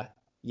that,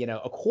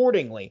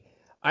 accordingly.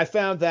 I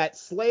found that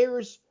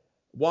Slayers,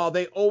 while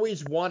they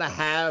always want to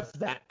have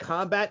that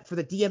combat, for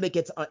the DM,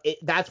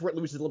 that's where it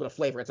loses a little bit of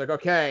flavor. It's like,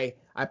 okay,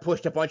 I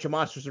pushed a bunch of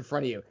monsters in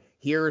front of you.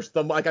 Here's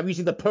I'm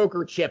using the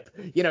poker chip,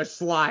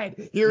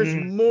 slide. Here's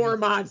more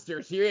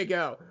monsters. Here you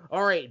go.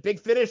 All right, big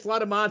finish, a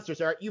lot of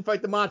monsters. All right, you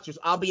fight the monsters.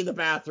 I'll be in the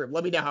bathroom.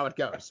 Let me know how it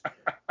goes.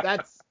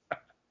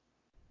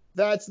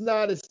 That's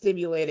not as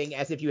stimulating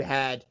as if you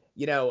had,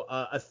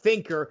 a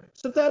thinker.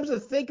 Sometimes a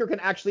thinker can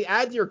actually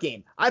add to your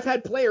game. I've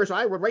had players,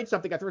 I would write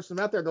something, I throw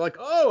something out there, they're like,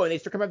 oh, and they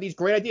start coming up with these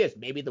great ideas.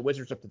 Maybe the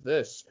wizard's up to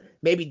this.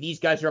 Maybe these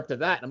guys are up to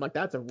that. And I'm like,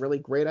 that's a really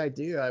great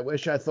idea. I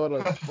wish I thought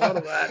of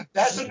that.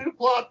 That's a new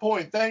plot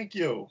point. Thank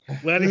you.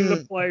 Letting the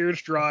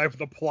players drive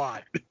the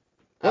plot.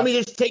 Let me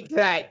just take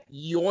that.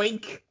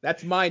 Yoink.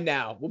 That's mine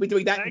now. We'll be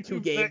doing that in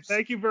 2 games.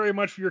 Thank you very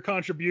much for your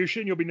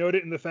contribution. You'll be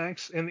noted in the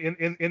thanks in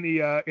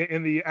the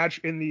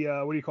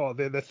what do you call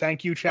it? The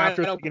thank you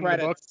chapter at the beginning of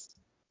the book.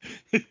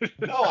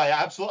 No,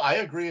 I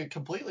agree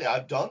completely.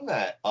 I've done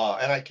that,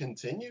 and I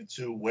continue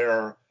to,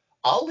 where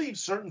I'll leave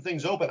certain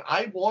things open.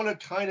 I want to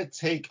kind of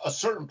take a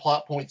certain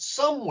plot point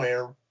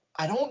somewhere.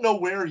 I don't know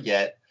where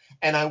yet,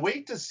 and I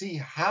wait to see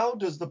how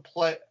do the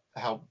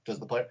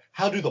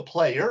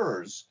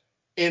players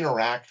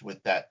interact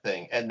with that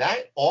thing, and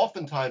that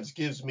oftentimes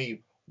gives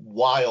me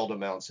wild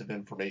amounts of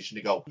information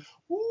to go,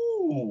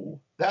 ooh,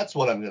 that's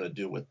what I'm going to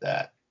do with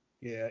that.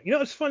 Yeah,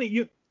 it's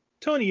funny,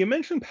 Tony, you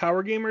mentioned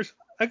power gamers.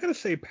 I gotta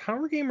say,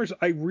 power gamers,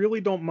 I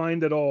really don't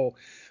mind at all.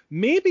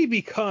 Maybe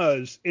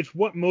because it's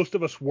what most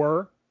of us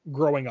were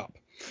growing up.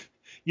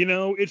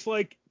 It's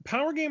like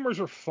power gamers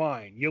are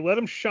fine. You let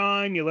them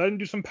shine, you let them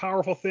do some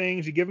powerful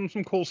things, you give them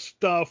some cool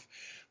stuff.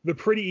 They're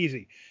pretty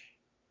easy.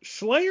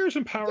 Slayers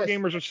and power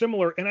gamers are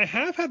similar, and I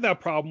have had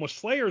that problem with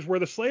Slayers, where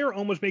the Slayer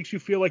almost makes you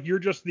feel like you're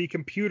just the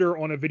computer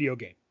on a video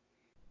game.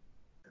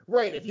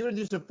 Right, if you want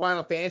to do some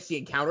Final Fantasy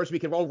encounters, we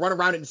can all run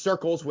around in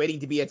circles waiting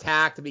to be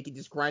attacked, and we can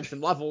just grind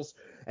some levels,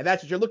 and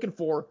that's what you're looking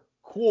for.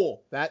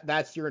 Cool,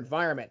 that's your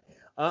environment.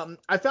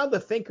 I found the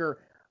Thinker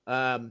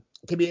can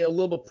be a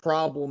little bit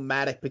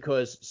problematic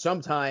because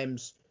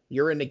sometimes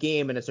you're in the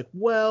game and it's like,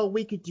 well,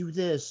 we could do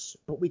this,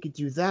 but we could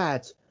do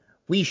that.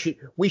 We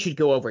should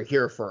go over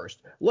here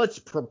first. Let's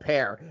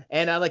prepare.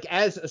 And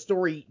as a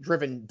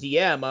story-driven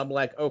DM, I'm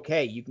like,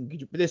 okay,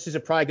 this is a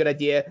probably good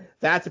idea.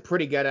 That's a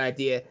pretty good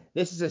idea.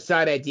 This is a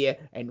side idea.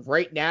 And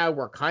right now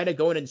we're kind of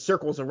going in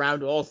circles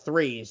around all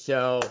 3.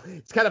 So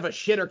it's kind of a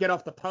shit or get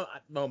off the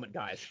moment,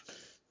 guys.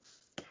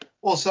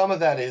 Well, some of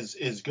that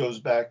goes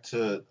back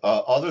to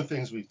other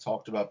things we've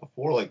talked about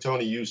before. Like,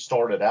 Tony, you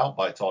started out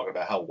by talking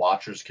about how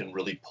watchers can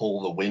really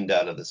pull the wind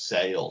out of the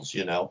sails,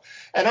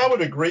 And I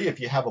would agree, if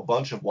you have a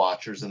bunch of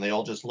watchers and they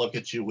all just look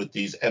at you with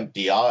these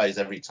empty eyes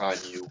every time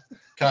you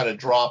kind of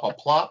drop a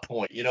plot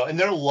point, and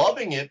they're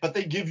loving it, but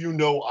they give you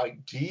no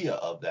idea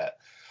of that.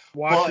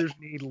 Watchers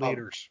need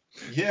leaders.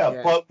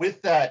 Yeah, but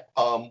with that,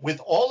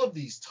 with all of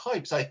these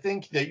types, I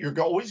think that you're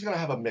always going to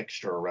have a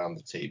mixture around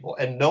the table,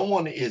 and no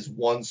one is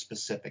one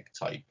specific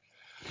type.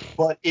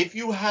 But if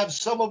you have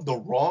some of the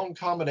wrong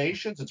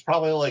combinations, it's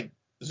probably like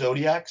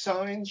zodiac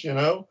signs, you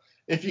know?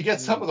 If you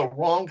get some of the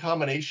wrong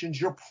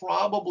combinations, you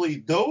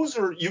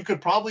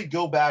could probably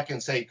go back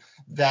and say,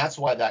 that's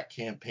why that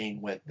campaign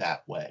went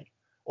that way.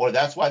 Or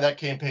that's why that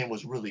campaign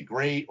was really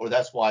great, or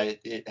that's why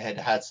it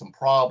had some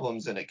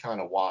problems and it kind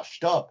of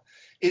washed up,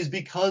 is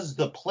because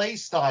the play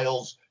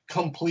styles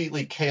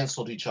completely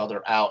canceled each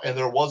other out and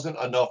there wasn't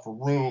enough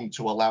room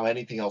to allow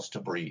anything else to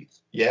breathe.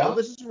 Yeah? Well,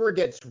 this is where it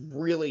gets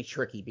really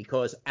tricky,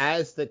 because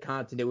as the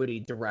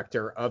continuity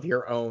director of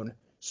your own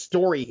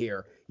story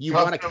here, you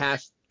want to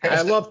cast.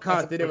 I love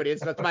continuity.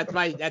 That's my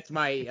thing that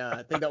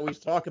I always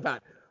talk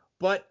about.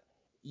 But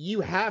you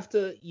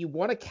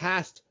want to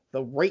cast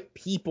the right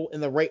people in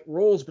the right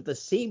roles, but at the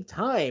same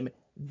time,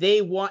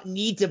 they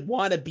need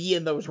to be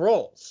in those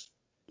roles.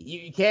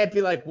 You can't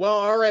be like, well,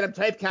 all right, I'm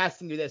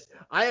typecasting you this.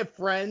 I have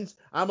friends.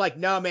 I'm like,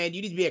 no, man,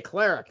 you need to be a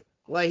cleric.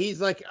 Like, he's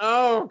like,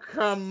 oh,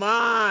 come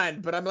on.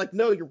 But I'm like,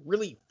 no, you're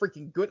really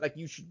freaking good. Like,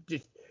 you should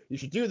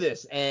do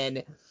this.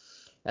 And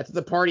that's what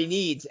the party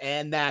needs.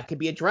 And that could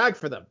be a drag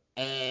for them.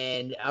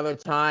 And other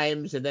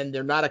times, and then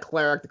they're not a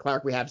cleric. The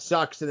cleric we have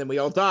sucks, and then we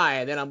all die.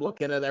 And then I'm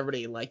looking at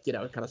everybody like,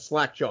 kind of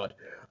slack-jawed.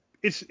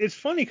 It's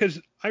funny because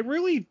I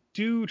really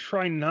do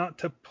try not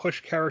to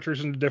push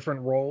characters into different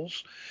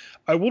roles.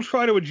 I will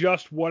try to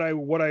adjust what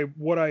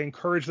I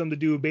encourage them to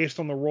do based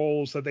on the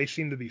roles that they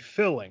seem to be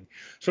filling.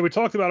 So we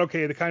talked about,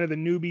 okay, the kind of the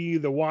newbie,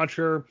 the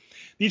watcher,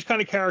 these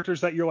kind of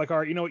characters that you're like, all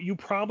right, you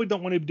probably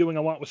don't want to be doing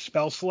a lot with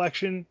spell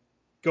selection.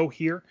 Go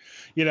here,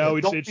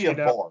 don't be a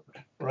bard,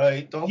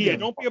 right? Don't be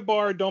a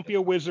bard, don't be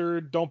a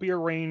wizard, don't be a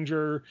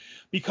ranger,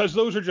 because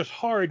those are just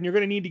hard, and you're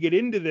going to need to get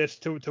into this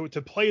to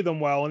play them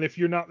well. And if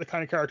you're not the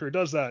kind of character who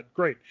does that,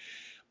 great.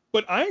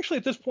 But I actually,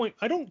 at this point,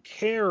 I don't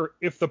care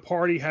if the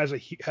party has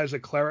a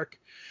cleric,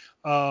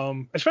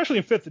 especially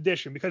in 5th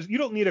edition, because you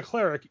don't need a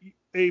cleric.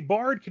 A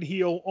bard can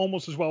heal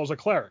almost as well as a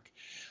cleric.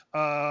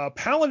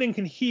 Paladin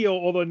can heal,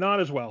 although not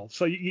as well.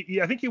 So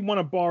I think you want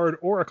a bard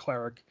or a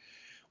cleric.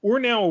 Or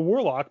now a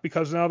warlock,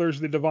 because now there's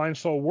the Divine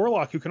Soul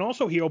warlock who can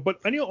also heal. But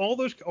I know all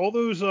those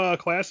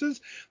classes,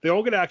 they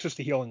all get access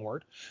to Healing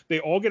Word. They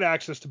all get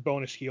access to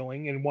bonus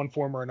healing in one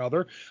form or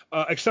another,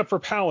 except for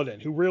Paladin,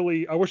 who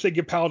really, I wish they'd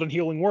give Paladin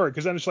Healing Word,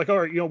 because then it's like,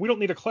 all right, we don't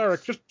need a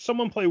cleric. Just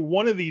someone play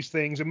one of these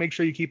things and make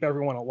sure you keep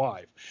everyone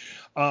alive.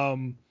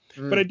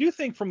 But I do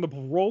think from the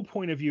role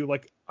point of view,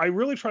 like, I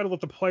really try to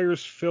let the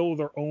players fill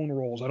their own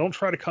roles. I don't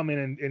try to come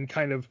in and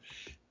kind of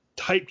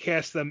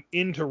typecast them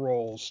into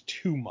roles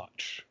too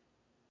much.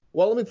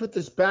 Well, let me put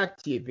this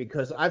back to you,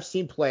 because I've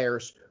seen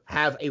players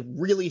have a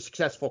really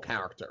successful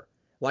character.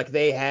 Like,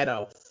 they had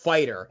a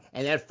fighter,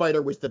 and that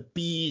fighter was the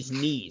bee's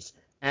knees.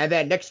 And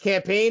then next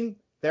campaign,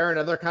 they're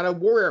another kind of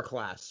warrior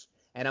class.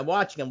 And I'm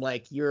watching them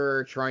like,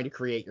 you're trying to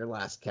create your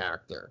last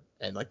character.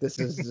 And, like, this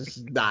is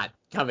just not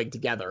coming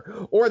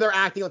together. Or they're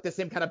acting like the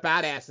same kind of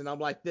badass, and I'm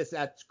like,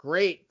 that's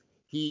great.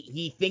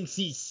 He thinks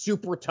he's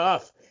super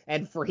tough.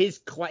 And for his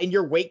in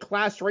your weight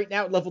class right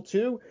now at level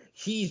 2,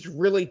 he's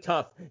really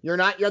tough. You're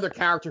not your other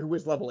character who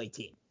is level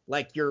 18.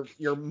 Like, you're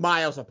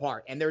miles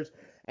apart. And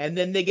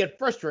then they get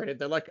frustrated.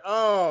 They're like,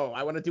 oh,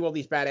 I want to do all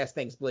these badass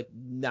things. But, like,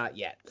 not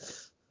yet.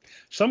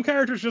 Some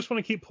characters just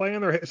want to keep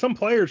playing their hits. Some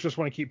players just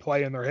want to keep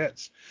playing their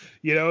hits.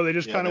 They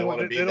just kind of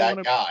want to be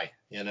that guy.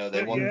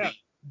 They want to be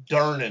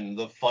Durnan,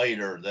 the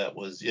fighter that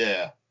was,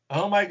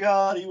 oh my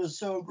God, he was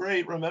so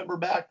great. Remember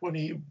back when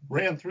he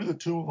ran through the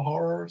Tomb of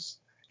Horrors?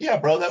 Yeah,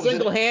 bro, that was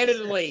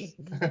single-handedly.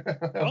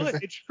 Well,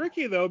 it's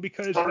tricky though,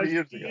 because as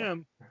a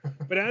DM,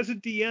 but as a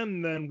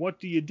DM, then what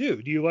do you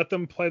do? Do you let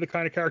them play the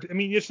kind of character? I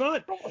mean, it's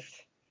not.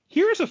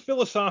 Here's a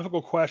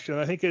philosophical question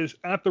I think is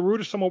at the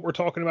root of some of what we're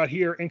talking about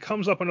here, and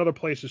comes up in other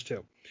places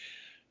too.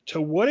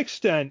 To what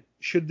extent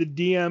should the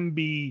DM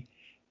be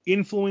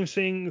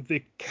influencing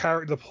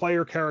the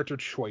player character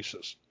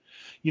choices?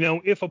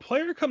 If a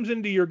player comes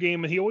into your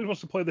game and he always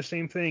wants to play the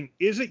same thing,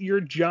 is it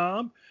your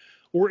job,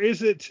 or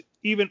is it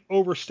even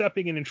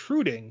overstepping and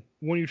intruding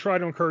when you try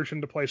to encourage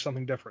him to play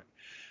something different?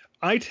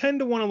 I tend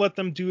to want to let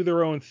them do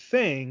their own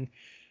thing,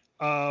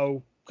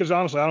 because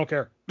honestly, I don't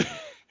care.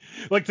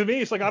 Like, to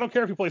me, it's like, I don't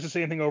care if he plays the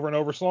same thing over and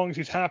over, as long as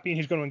he's happy and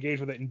he's going to engage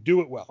with it and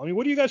do it well. I mean,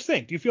 what do you guys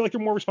think? Do you feel like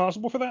you're more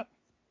responsible for that?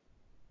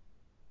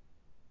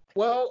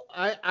 Well,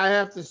 I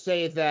have to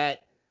say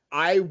that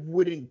I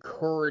would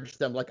encourage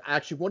them. Like,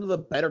 actually, one of the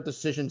better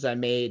decisions I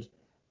made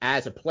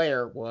as a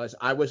player was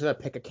I was going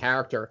to pick a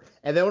character.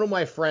 And then one of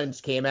my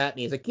friends came at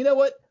me. He's like, you know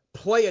what?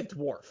 Play a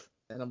dwarf.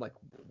 And I'm like,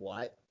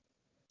 what?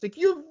 It's like,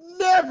 you've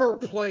never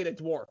played a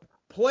dwarf.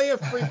 Play a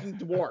freaking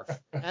dwarf.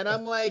 And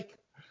I'm like,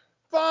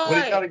 fine. What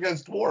do you got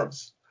against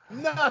dwarves?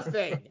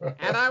 Nothing.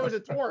 And I was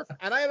a dwarf.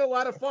 And I had a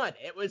lot of fun.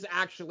 It was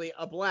actually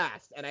a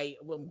blast. And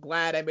I'm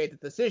glad I made the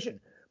decision.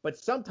 But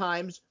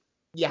sometimes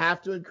you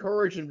have to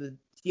encourage them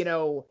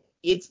to,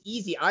 it's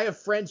easy. I have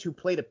friends who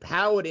played a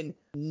paladin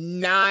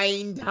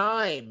 9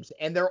 times,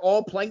 and they're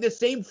all playing the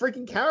same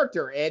freaking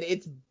character, and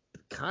it's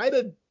kind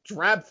of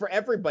drab for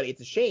everybody.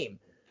 It's a shame.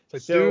 It's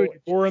like, dude,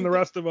 you're boring the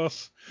rest of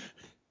us.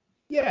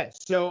 Yeah,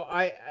 so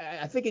I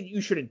think you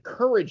should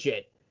encourage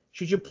it.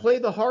 Should you play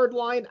the hard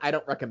line? I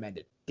don't recommend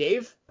it.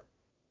 Dave?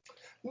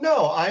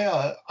 No,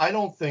 I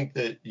don't think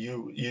that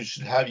you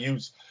should have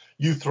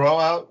you throw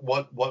out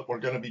what we're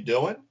going to be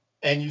doing,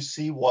 and you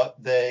see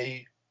what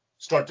they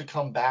start to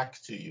come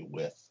back to you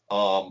with.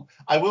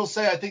 I will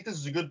say I think this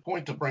is a good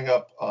point to bring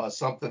up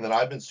something that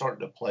I've been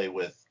starting to play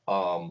with.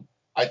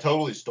 I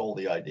totally stole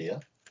the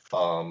idea,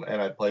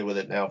 and I play with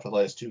it now for the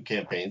last 2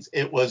 campaigns.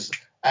 It was,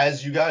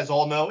 as you guys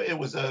all know, it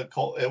was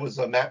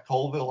a Matt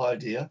Colville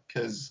idea,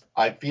 because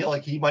I feel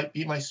like he might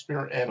be my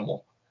spirit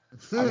animal.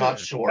 I'm not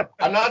sure.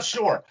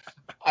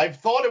 I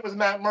thought it was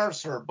Matt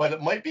Mercer, but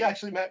it might be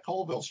actually Matt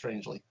Colville,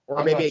 strangely.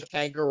 Or maybe a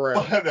kangaroo.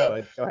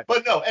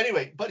 But no,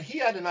 anyway, but he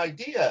had an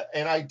idea,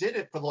 and I did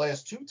it for the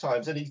last 2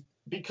 times, and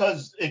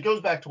because it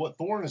goes back to what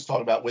Thorne is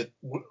talking about with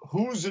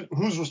who's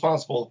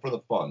responsible for the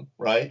fun,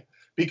 right?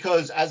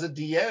 Because as a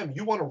DM,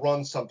 you want to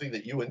run something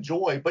that you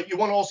enjoy, but you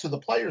want also the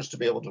players to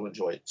be able to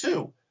enjoy it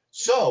too.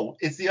 So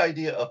it's the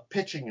idea of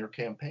pitching your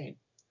campaign,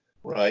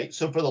 right?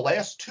 So for the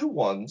last 2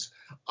 ones,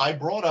 I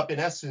brought up, in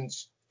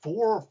essence,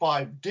 4 or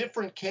 5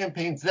 different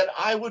campaigns that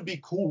I would be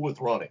cool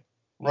with running,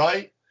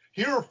 right?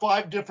 Here are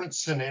 5 different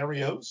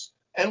scenarios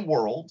and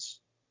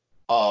worlds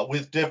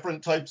with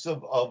different types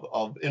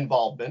of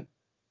involvement.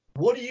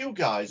 What do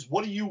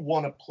you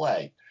want to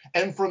play?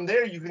 And from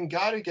there, you can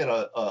kind of get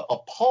a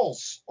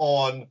pulse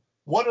on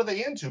what are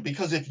they into.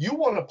 Because if you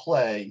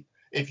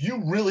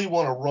really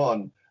want to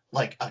run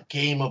like a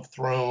Game of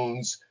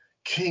Thrones,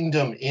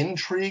 Kingdom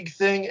intrigue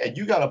thing, and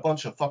you got a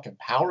bunch of fucking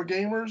power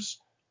gamers,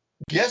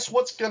 guess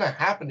what's going to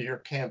happen to your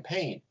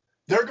campaign?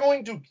 They're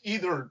going to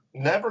either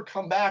never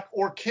come back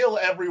or kill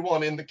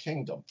everyone in the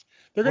kingdom.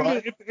 They're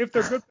going to, if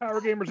they're good power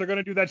gamers, they're going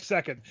to do that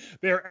second.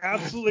 They're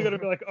absolutely going to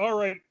be like, all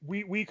right,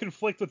 we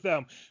conflict with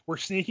them. We're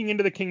sneaking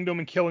into the kingdom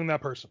and killing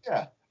that person.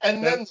 Yeah.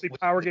 And that's the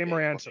power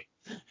gamer answer.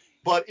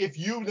 But if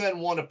you then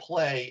want to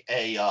play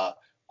a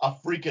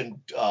freaking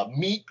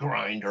meat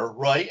grinder,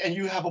 right, and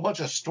you have a bunch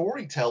of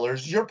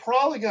storytellers, you're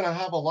probably going to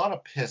have a lot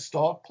of pissed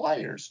off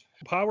players.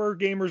 Power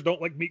gamers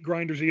don't like meat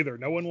grinders either.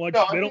 No one likes.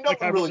 They don't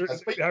like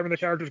having the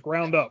characters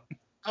ground up.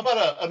 How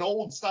about an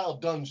old style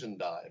dungeon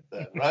dive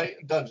then, right?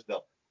 Dungeon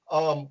delve.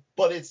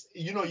 But it's,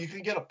 you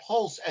can get a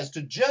pulse as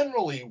to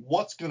generally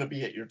what's going to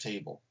be at your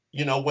table.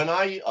 When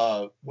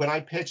I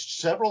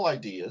pitched several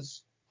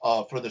ideas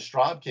for the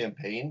Strahd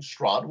campaign,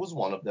 Strahd was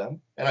one of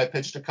them, and I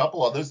pitched a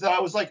couple others that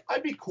I was like,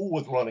 I'd be cool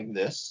with running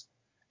this,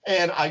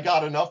 and I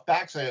got enough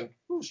back saying,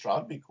 ooh,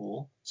 Strahd'd be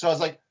cool. So I was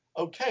like,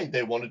 okay,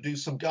 they want to do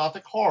some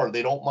gothic horror.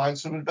 They don't mind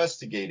some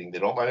investigating. They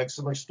don't mind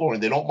some exploring.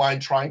 They don't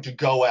mind trying to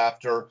go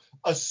after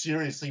a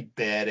seriously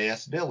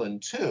badass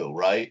villain too,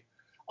 right?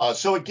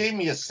 So it gave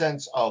me a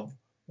sense of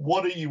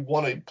what do you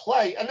want to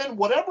play, and then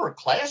whatever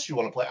class you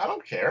want to play, I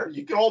don't care.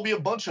 You can all be a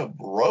bunch of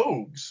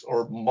rogues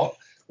or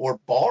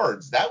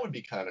bards. That would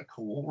be kind of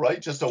cool,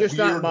 right? Just weird,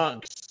 not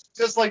monks.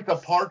 Just like the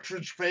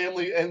Partridge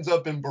Family ends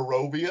up in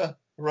Barovia,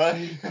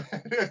 right?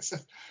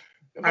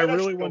 I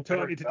really want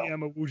Tony to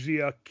DM a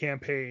Wujia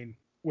campaign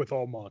with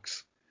all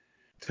monks.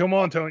 Come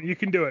on, Tony, you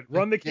can do it.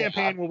 Run the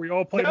campaign where we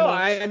all play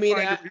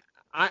monks.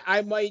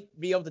 I might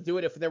be able to do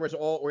it if there was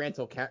all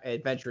Oriental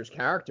Adventures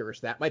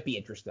characters. That might be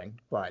interesting,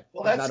 but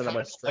that's not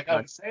like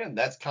I'm saying.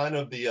 That's kind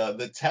of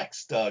the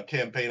text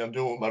campaign I'm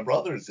doing with my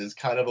brothers is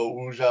kind of a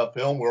wuxia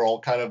film. We're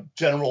all kind of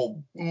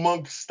general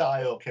monk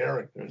style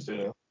characters,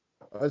 It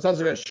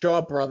sounds like a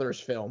Shaw Brothers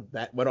film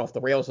that went off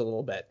the rails a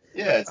little bit.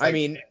 Yeah,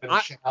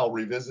 it's Chow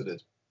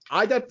revisited.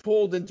 I got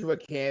pulled into a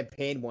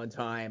campaign one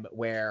time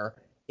where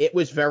it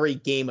was very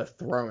Game of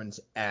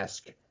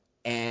Thrones-esque,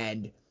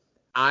 and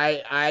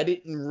I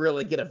didn't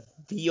really get a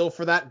feel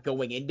for that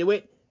going into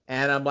it,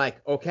 and I'm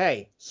like,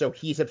 okay, so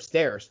he's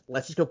upstairs.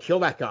 Let's just go kill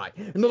that guy.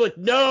 And they're like,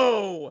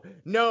 no,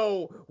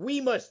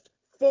 we must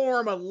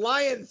form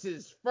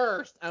alliances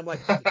first. I'm like,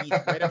 he's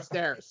right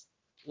upstairs.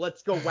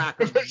 Let's go whack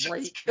him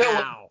right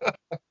now.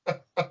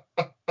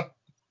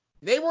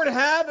 They weren't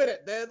having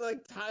it. They're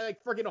like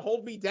freaking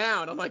hold me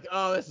down. I'm like,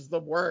 oh, this is the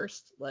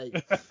worst. Like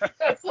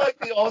that's like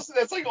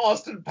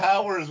Austin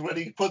Powers when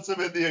he puts him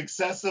in the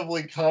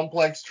excessively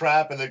complex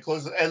trap and then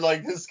closes. And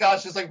like his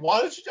Scott's just like, why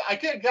don't you? I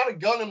can't got a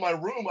gun in my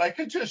room. I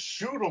could just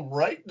shoot him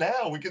right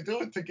now. We could do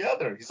it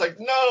together. He's like,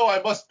 no,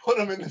 I must put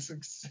him in this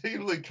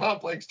exceedingly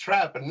complex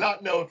trap and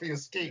not know if he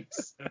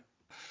escapes.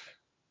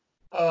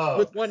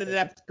 With one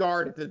inept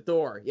guard at the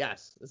door.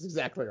 Yes, that's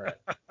exactly right.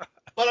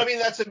 But I mean,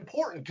 that's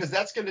important because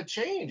that's going to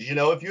change.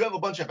 If you have a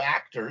bunch of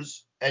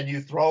actors and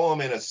you throw them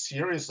in a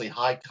seriously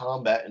high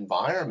combat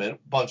environment,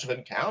 bunch of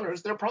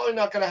encounters, they're probably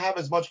not going to have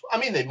as much. I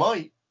mean, they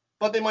might,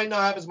 but they might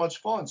not have as much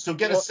fun. So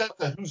get a sense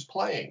of who's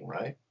playing,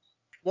 right?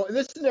 Well, in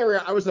this scenario,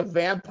 I was a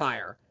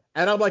vampire,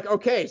 and I'm like,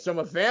 okay, so I'm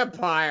a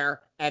vampire,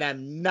 and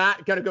I'm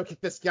not going to go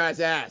kick this guy's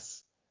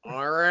ass.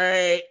 All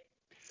right.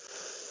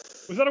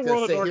 Was that a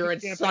World of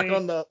Darkness campaign? Suck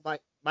on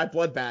my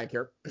blood bag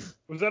here.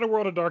 Was that a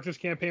World of Darkness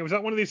campaign? Was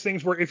that one of these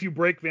things where if you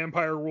break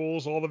vampire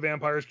rules, all the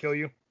vampires kill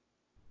you?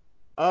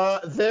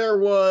 There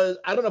was,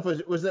 I don't know if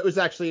it was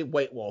actually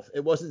White Wolf.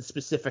 It wasn't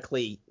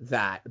specifically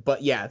that,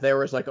 but yeah, there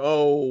was like,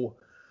 oh,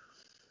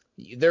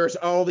 there's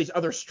all these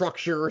other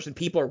structures and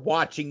people are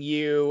watching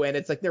you, and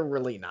it's like they're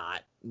really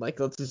not. Like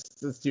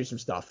let's do some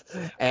stuff.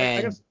 And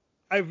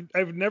I guess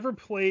I've never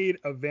played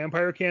a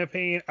vampire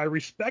campaign. I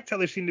respect how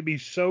they seem to be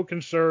so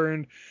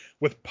concerned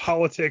with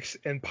politics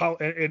and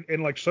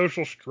like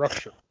social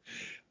structure.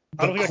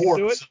 I don't think I can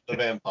do it. Courts of the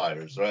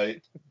vampires,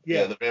 right?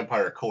 Yeah, the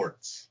vampire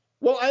courts.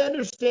 well, I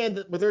understand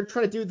that what they're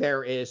trying to do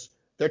there is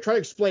they're trying to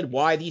explain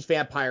why these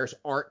vampires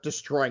aren't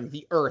destroying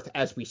the earth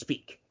as we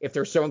speak. If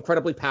they're so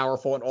incredibly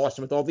powerful and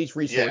awesome with all these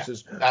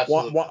resources,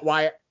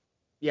 why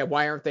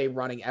aren't they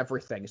running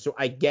everything? So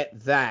I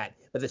get that.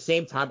 But at the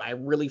same time, I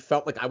really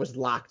felt like I was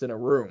locked in a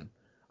room.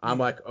 I'm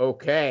like,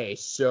 okay,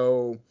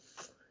 so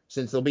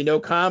since there'll be no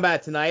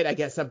combat tonight, I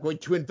guess I'm going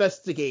to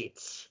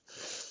investigate.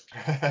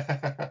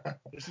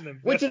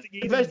 Which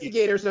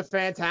investigators are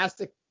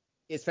fantastic.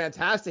 Is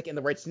fantastic in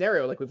the right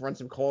scenario. Like we've run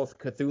some Call of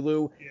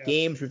Cthulhu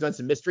games, we've done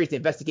some mysteries. The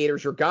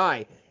investigator's your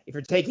guy. If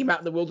you're taking him out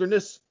in the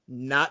wilderness,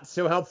 not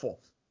so helpful.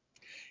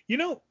 You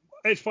know,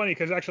 it's funny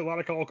because actually a lot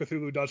of Call of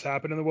Cthulhu does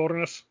happen in the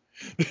wilderness.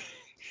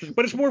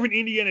 But it's more of an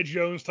Indiana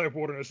Jones type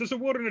wilderness. It's a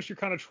wilderness you're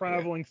kind of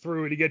traveling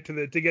through to get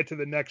to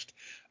the next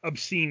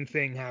obscene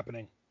thing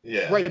happening.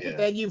 Yeah. Right, but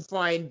then you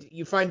find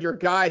your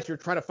guys. You're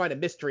trying to find a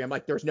mystery. I'm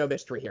like, there's no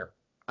mystery here.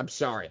 I'm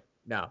sorry.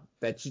 No,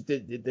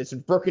 there's some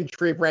broken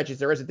tree branches.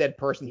 There is a dead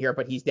person here,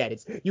 but he's dead.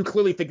 You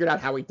clearly figured out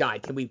how he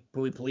died. Can we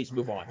please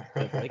move on?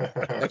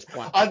 Next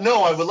plot.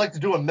 No, I would like to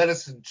do a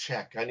medicine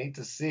check. I need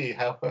to see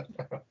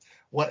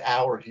what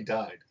hour he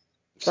died.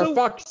 For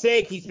fuck's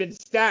sake, he's been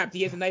stabbed.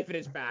 He has a knife in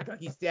his back.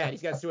 He's dead.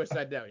 He's got a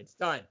suicide note. It's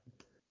done.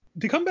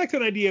 To come back to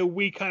an idea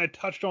we kind of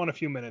touched on a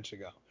few minutes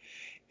ago,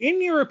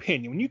 in your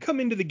opinion, when you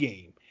come into the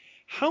game,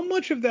 how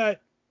much of the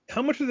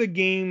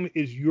game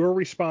is your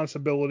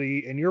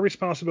responsibility and your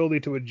responsibility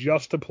to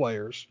adjust to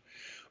players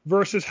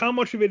versus how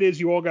much of it is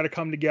you all got to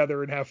come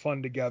together and have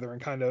fun together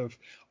and kind of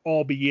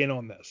all be in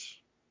on this?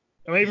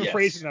 Am I even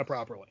phrasing that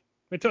properly? I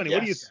mean, Tony, what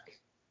do you think?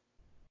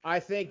 I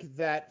think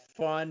that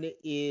fun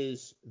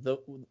is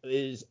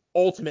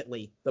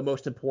ultimately the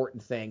most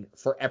important thing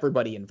for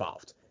everybody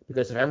involved.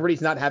 Because if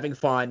everybody's not having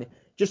fun,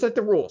 just like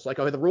the rules, like,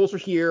 okay, the rules are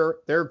here,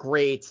 they're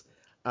great.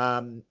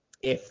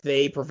 If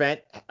they prevent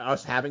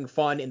us having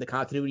fun in the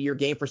continuity of your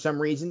game for some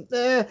reason,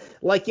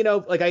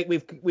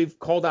 we've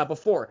called out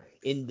before.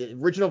 In the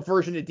original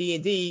version of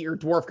D&D, your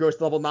dwarf goes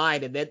to level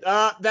 9, and then,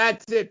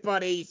 that's it,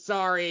 buddy.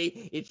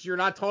 Sorry, you're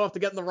not tall enough to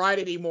get in the ride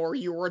anymore.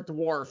 You were a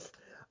dwarf.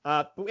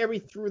 But we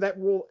threw that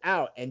rule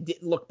out and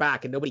didn't look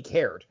back, and nobody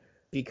cared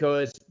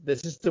because the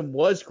system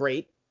was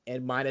great,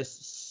 and minus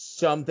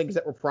some things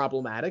that were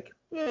problematic,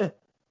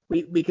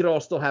 we could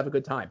all still have a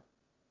good time.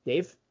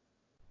 Dave?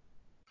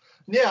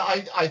 Yeah,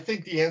 I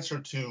think the answer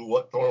to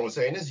what Thorne was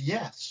saying is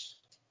yes.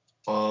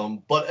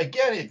 But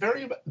again,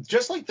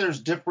 just like there's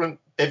different.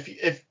 If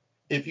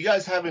you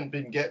guys haven't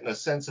been getting a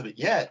sense of it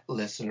yet,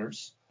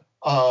 listeners,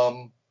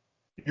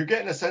 you're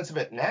getting a sense of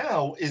it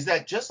now. Is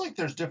that just like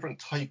there's different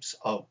types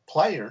of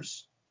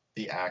players,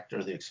 the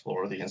actor, the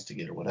explorer, the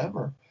instigator,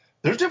 whatever.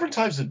 There's different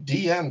types of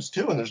DMs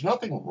too, and there's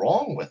nothing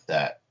wrong with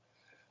that.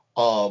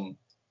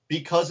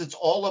 Because it's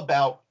all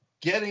about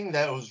getting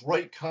those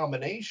right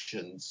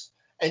combinations.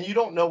 And you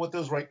don't know what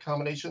those right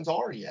combinations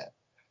are yet.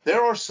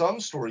 There are some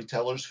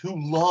storytellers who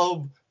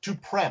love to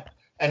prep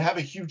and have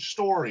a huge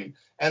story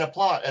and a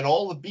plot and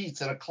all the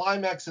beats and a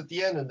climax at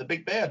the end and the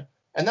big bad.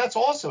 And that's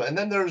awesome. And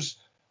then there's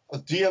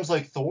DMs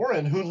like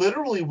Thorin who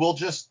literally will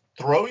just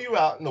throw you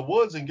out in the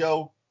woods and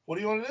go, what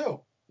do you want to do?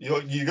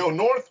 You go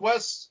north,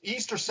 west,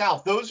 east, or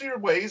south. Those are your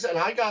ways, and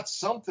I got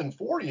something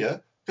for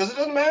you because it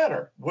doesn't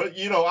matter.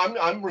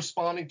 I'm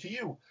responding to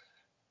you.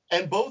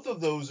 And both of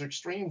those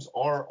extremes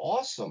are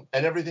awesome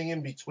and everything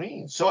in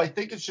between. So I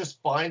think it's just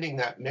finding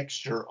that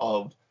mixture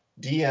of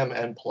DM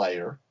and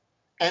player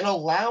and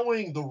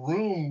allowing the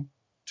room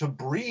to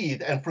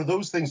breathe and for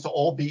those things to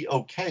all be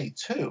okay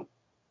too.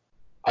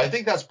 I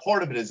think that's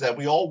part of it, is that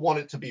we all want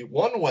it to be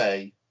one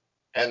way,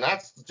 and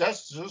that's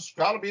just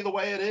got to be the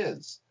way it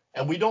is.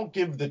 And we don't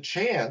give the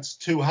chance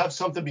to have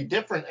something be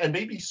different and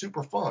maybe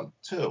super fun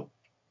too.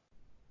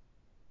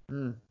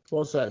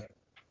 Well said.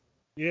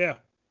 Yeah.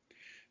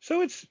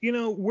 So it's,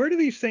 where do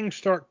these things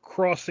start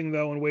crossing,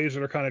 though, in ways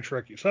that are kind of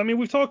tricky? So, I mean,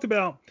 we've talked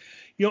about,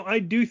 I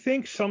do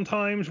think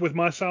sometimes with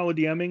my style of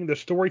DMing, the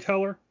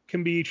storyteller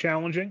can be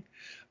challenging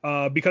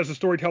because the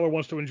storyteller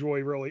wants to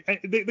enjoy really.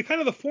 The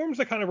kind of the forms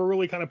that kind of are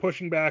really kind of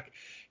pushing back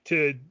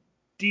to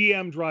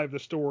DM drive the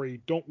story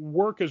don't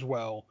work as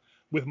well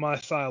with my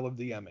style of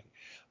DMing.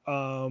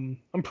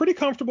 I'm pretty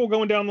comfortable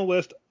going down the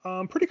list.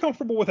 I'm pretty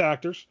comfortable with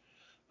actors.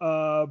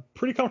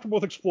 Pretty comfortable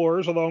with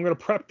explorers, although I'm going to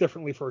prep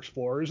differently for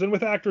explorers. And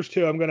with actors,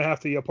 too, I'm going to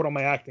have to put on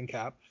my acting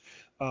cap,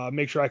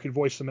 make sure I can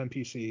voice some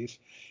NPCs.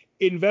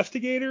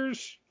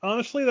 Investigators,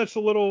 honestly, that's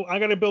a little – I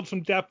got to build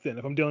some depth in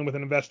if I'm dealing with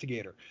an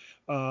investigator.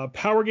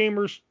 Power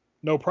gamers,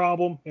 no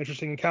problem.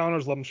 Interesting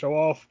encounters, let them show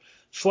off.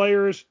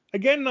 Slayers,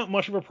 again, not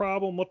much of a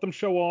problem. Let them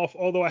show off,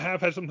 although I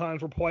have had some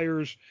times where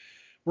players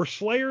where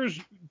Slayers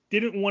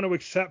didn't want to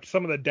accept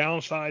some of the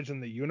downsides in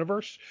the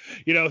universe.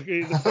 The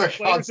The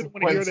Slayers didn't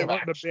want to hear consequence they of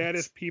weren't the actions.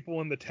 baddest people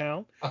in the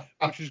town,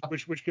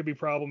 which could be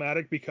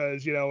problematic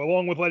because,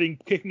 along with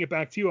kicking it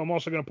back to you, I'm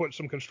also going to put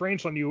some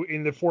constraints on you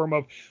in the form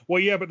of,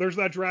 well, yeah, but there's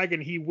that dragon.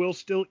 He will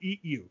still eat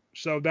you.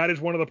 So that is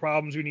one of the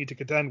problems you need to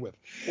contend with.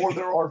 Or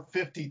there are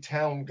 50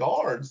 town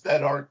guards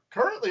that are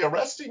currently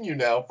arresting you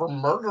now for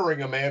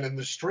murdering a man in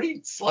the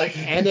streets.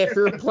 And if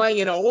you're playing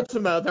in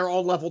Ultima, they're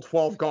all level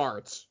 12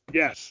 guards.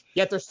 Yes.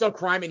 Yet there's still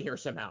crime in here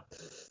somehow.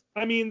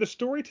 I mean, the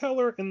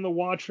Storyteller and the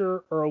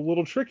Watcher are a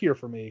little trickier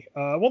for me.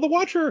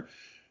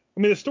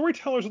 The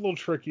Storyteller's a little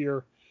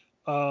trickier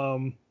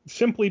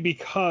simply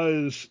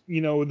because,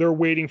 they're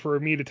waiting for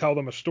me to tell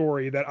them a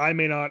story that I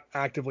may not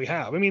actively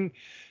have. I mean,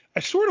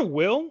 I sort of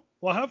will.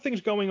 I'll have things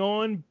going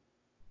on,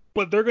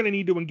 but they're going to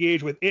need to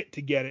engage with it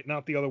to get it,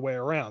 not the other way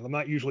around. I'm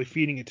not usually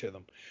feeding it to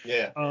them.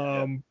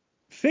 Yeah.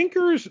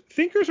 Thinkers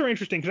are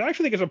interesting because I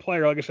actually think as a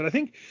player, like I said, I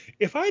think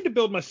if I had to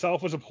build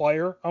myself as a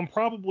player, I'm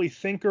probably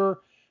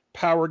thinker,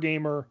 power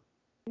gamer,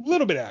 a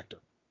little bit actor,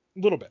 a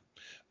little bit.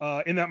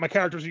 In that my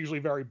characters are usually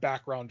very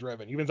background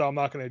driven, even though I'm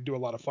not going to do a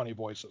lot of funny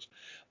voices.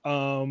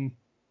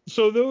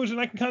 So those, and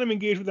I can kind of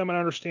engage with them and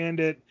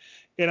understand it,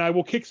 and I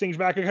will kick things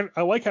back.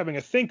 I like having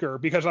a thinker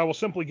because I will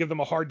simply give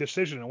them a hard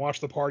decision and watch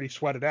the party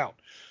sweat it out.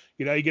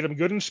 You get them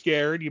good and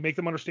scared. You make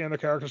them understand their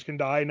characters can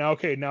die. Now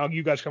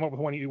you guys come up with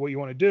what you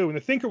want to do. And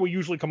the thinker will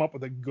usually come up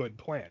with a good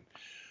plan.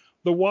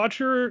 The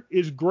Watcher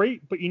is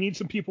great, but you need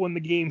some people in the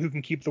game who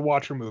can keep the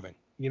Watcher moving.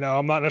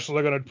 I'm not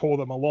necessarily going to pull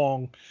them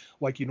along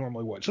like you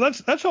normally would. So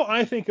that's how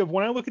I think of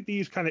when I look at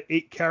these kind of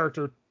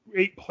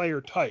 8 player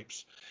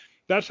types.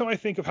 That's how I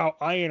think of how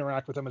I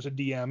interact with them as a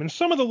DM. And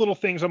some of the little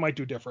things I might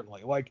do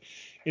differently, like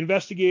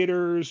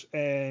investigators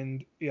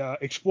and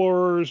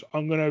explorers.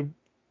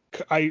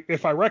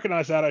 If I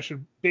recognize that, I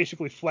should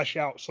basically flesh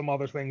out some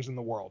other things in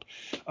the world.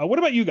 What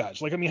about you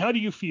guys? How do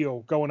you feel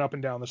going up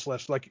and down this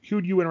list?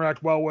 Who do you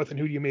interact well with and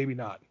who do you maybe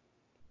not?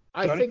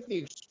 I think the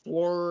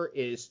Explorer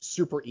is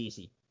super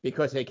easy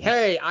because,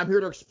 hey, I'm here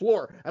to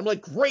explore. I'm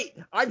like, great,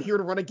 I'm here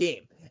to run a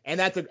game. And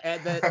that's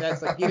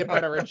like peanut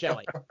butter and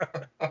jelly.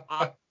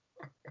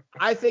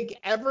 I think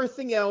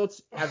everything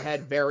else I've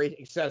had very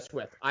success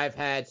with. I've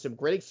had some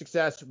great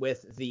success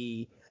with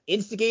the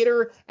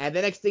Instigator, and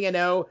the next thing I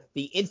know,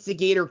 the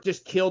Instigator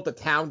just killed the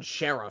town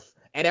sheriff.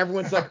 And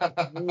everyone's like,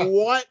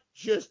 what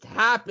just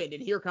happened?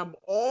 And here come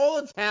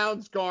all the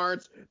town's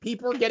guards.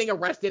 People are getting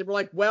arrested. We're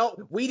like, well,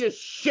 we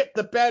just shit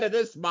the bed of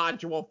this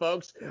module,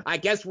 folks. I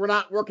guess we're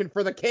not working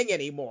for the king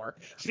anymore.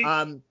 See,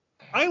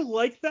 I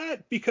like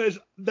that because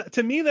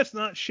to me, that's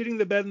not shitting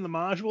the bed in the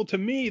module. To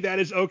me, that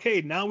is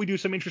okay. Now we do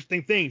some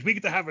interesting things. We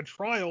get to have a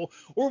trial,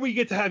 or we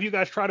get to have you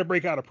guys try to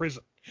break out of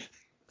prison.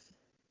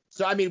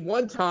 So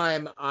one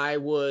time I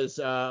was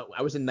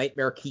in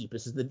Nightmare Keep.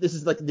 This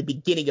is like the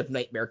beginning of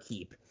Nightmare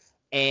Keep,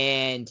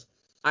 and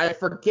I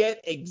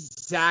forget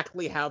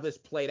exactly how this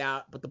played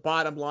out, but the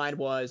bottom line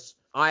was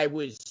my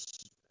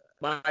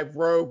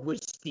rogue was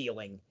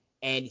stealing,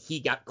 and he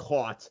got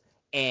caught,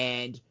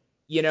 and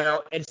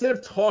instead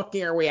of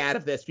talking our way out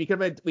of this, we could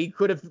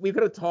have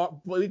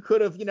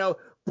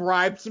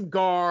bribed some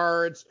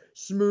guards,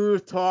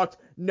 smooth talked.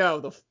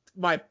 No,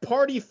 my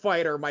party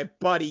fighter, my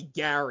buddy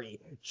Gary,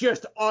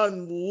 just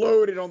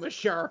unloaded on the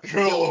sheriff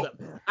and killed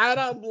him. And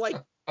I'm like,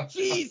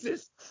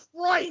 Jesus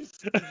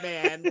Christ,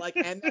 man.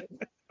 And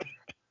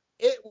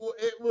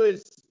it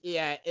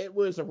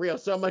was a real.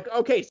 So I'm like,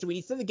 okay, so we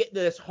need something to get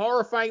into this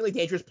horrifyingly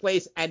dangerous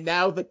place, and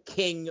now the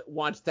king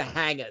wants to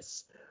hang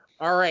us.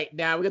 All right,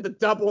 now we got the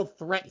double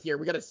threat here.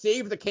 We got to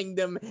save the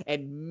kingdom,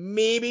 and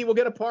maybe we'll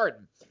get a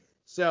pardon.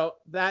 So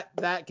that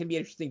can be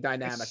an interesting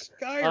dynamic.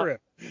 Skyrim.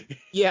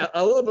 Yeah,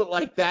 a little bit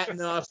like that, and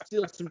then I'll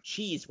steal some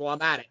cheese while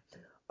I'm at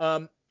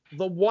it.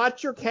 The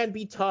Watcher can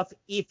be tough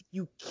if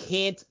you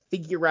can't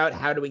figure out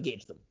how to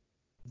engage them.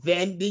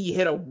 Then you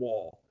hit a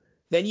wall.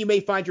 Then you may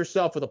find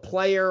yourself with a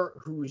player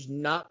who's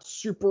not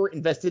super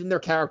invested in their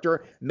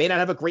character, may not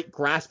have a great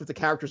grasp of the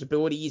character's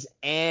abilities,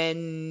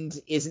 and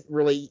isn't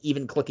really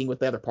even clicking with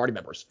the other party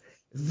members.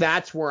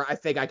 That's where I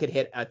think I could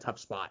hit a tough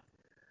spot.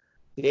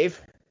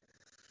 Dave?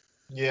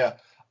 Yeah.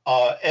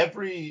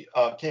 Every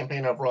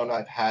campaign I've run,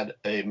 I've had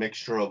a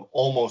mixture of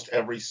almost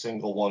every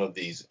single one of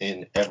these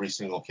in every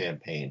single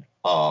campaign.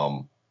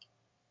 And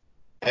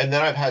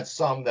then I've had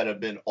some that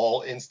have been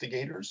all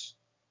instigators.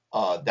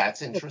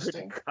 That's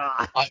interesting.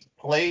 I've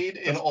played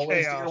in all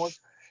instigator ones.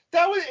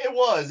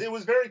 It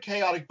was very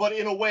chaotic, but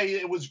in a way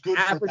it was good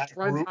for that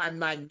group. Runtime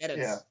 9 minutes.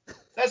 Yeah,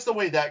 that's the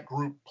way that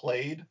group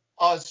played.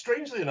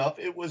 Strangely enough,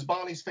 it was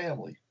Bonnie's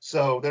family.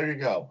 So there you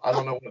go. I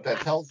don't know what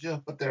that tells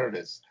you, but there it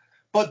is.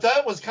 But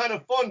that was kind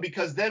of fun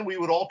because then we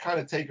would all kind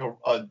of take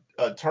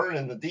a turn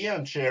in the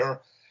DM chair,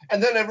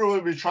 and then everyone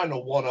would be trying to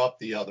one up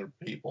the other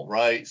people,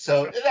 right?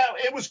 So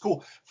it was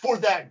cool for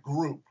that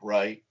group,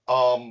 right?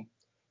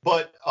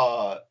 But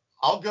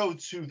I'll go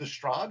to the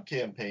Strahd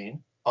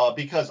campaign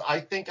because I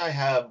think I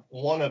have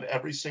one of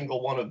every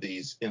single one of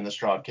these in the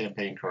Strahd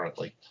campaign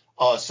currently.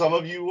 Some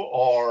of you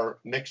are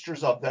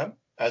mixtures of them,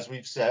 as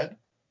we've said.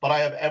 but I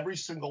have every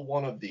single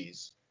one of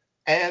these.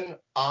 And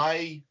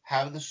I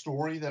have the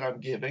story that I'm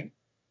giving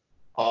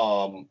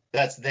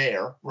that's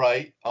there,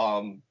 right?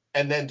 And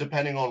then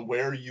depending on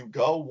where you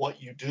go,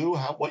 what you do,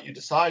 what you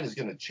decide is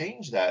going to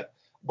change that.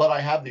 But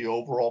I have the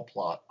overall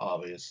plot,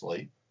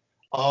 obviously.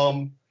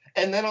 And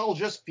then I'll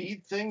just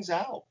feed things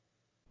out.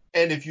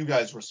 And if you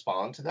guys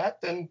respond to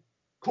that, then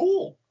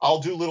cool. I'll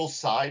do little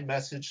side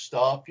message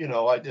stuff.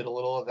 I did a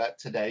little of that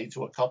today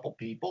to a couple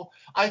people.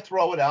 I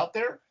throw it out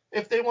there.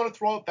 If they want to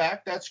throw it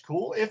back, that's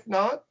cool. If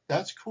not,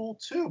 that's cool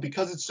too,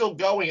 because it's still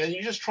going. And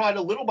you just try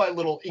to little by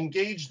little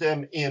engage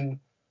them in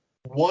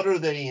what are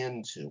they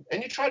into.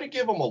 And you try to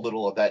give them a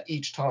little of that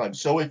each time.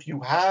 So if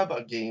you have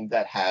a game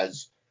that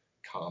has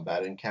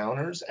combat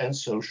encounters and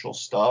social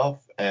stuff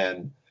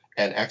and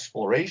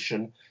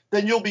exploration,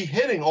 then you'll be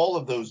hitting all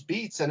of those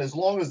beats. And as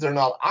long as they're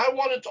not, I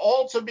want it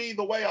all to be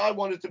the way I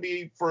want it to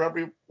be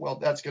well,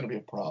 that's going to be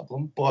a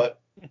problem. But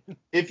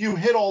if you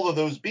hit all of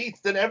those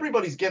beats, then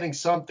everybody's getting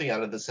something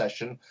out of the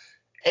session.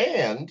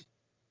 And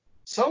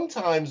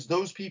sometimes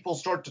those people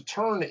start to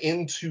turn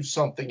into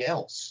something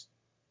else.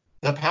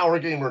 The power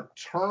gamer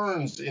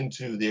turns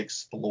into the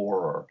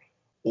explorer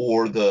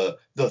or the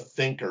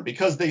thinker,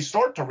 because they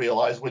start to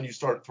realize when you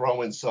start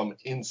throwing some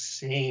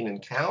insane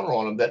encounter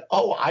on them that,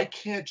 oh, I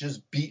can't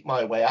just beat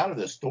my way out of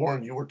this.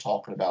 Thorn, you were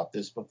talking about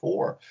this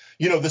before.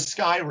 The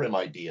Skyrim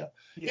idea.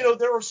 Yeah.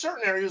 There are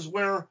certain areas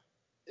where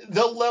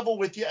they'll level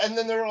with you, and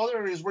then there are other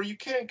areas where you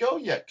can't go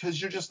yet because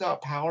you're just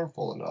not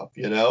powerful enough,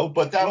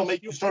 but that'll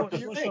make you start to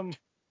think.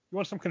 You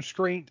want some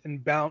constraint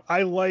and bound.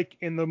 I like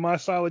in my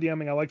style of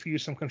DMing, I like to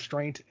use some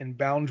constraint and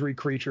boundary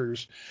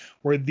creatures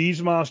where these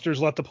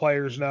monsters let the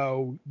players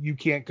know you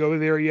can't go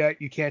there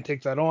yet, you can't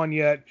take that on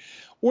yet.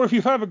 Or if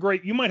you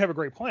might have a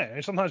great plan.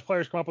 And sometimes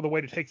players come up with a way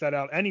to take that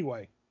out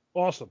anyway.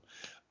 Awesome.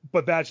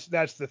 But that's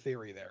the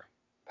theory there.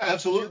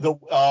 Absolutely.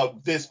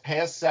 This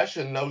past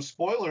session, no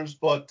spoilers,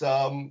 but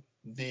the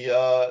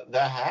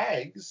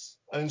hags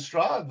in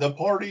Strahd, the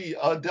party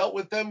dealt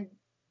with them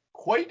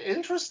quite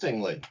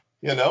interestingly.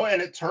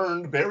 And it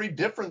turned very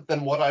different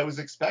than what I was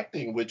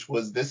expecting, which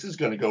was this is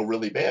going to go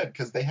really bad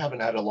because they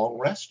haven't had a long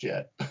rest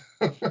yet.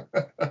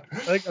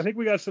 I think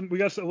we got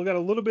a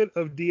little bit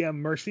of DM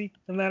mercy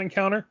in that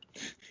encounter.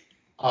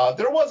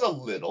 There was a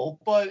little,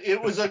 but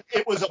it was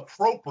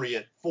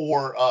appropriate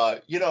for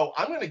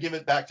I'm going to give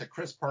it back to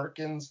Chris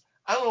Perkins.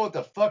 I don't know what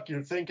the fuck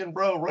you're thinking,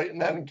 bro, right in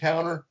that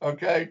encounter,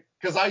 okay?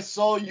 Because I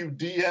saw you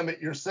DM it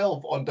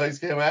yourself on Dice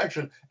Game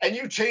Action, and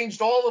you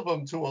changed all of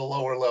them to a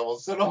lower level.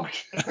 So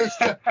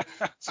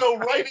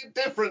write it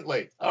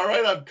differently, all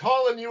right? I'm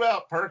calling you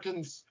out,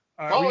 Perkins.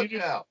 Calling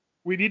you out.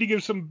 We need to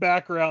give some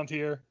background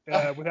here,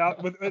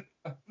 without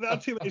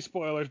too many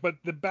spoilers. But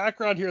the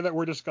background here that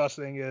we're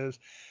discussing is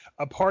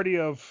a party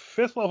of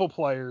 5th level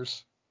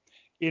players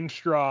in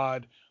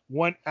Strahd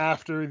went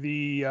after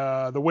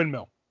the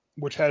windmill,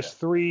 which has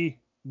 3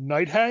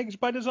 night hags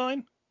by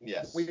design.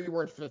 Yes. We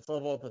weren't 5th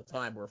level at the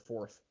time. We're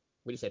 4th.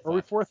 We just said 5th. Are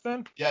we 4th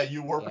then? Yeah,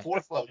 you were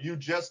 4th level. You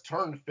just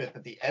turned 5th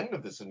at the end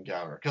of this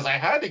encounter because I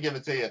had to give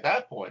it to you at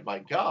that point. My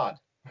God.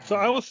 So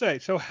I will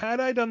say, had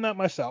I done that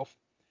myself,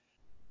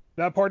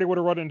 that party would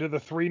have run into the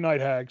 3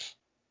 night hags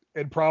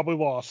and probably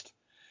lost.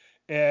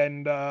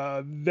 And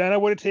then I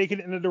would have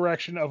taken it in the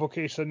direction of,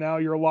 okay, so now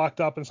you're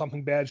locked up and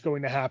something bad's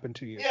going to happen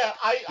to you. Yeah,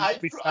 I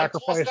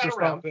tossed that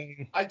around.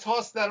 I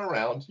tossed that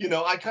around.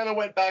 I kind of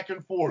went back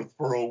and forth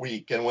for a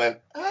week and went,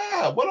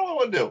 what do I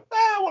want to do?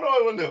 What do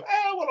I want to do?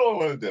 What do I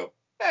want to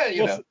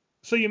do?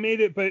 So you made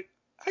it, but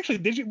actually,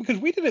 did you? Because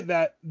we did it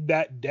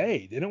that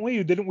day, didn't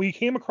we? We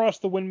came across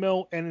the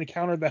windmill and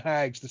encountered the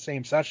hags the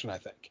same session, I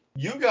think.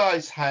 You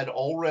guys had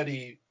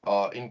already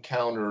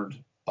encountered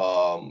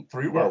 3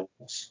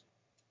 werewolves.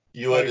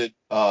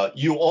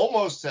 You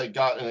almost had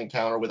got an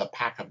encounter with a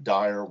pack of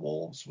dire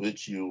wolves,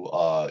 which you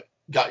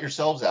got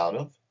yourselves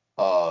out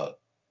of,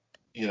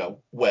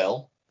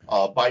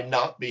 by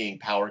not being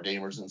power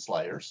gamers and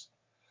slayers.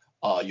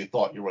 You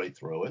thought your way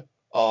through it.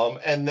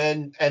 And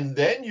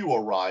then you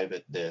arrive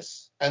at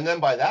this, and then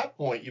by that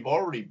point you've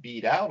already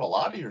beat out a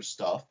lot of your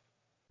stuff,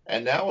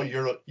 and now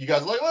you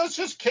guys are like, let's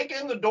just kick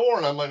in the door,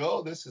 and I'm like,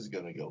 oh, this is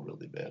gonna go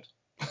really bad.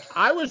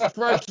 I was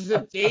fresh as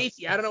a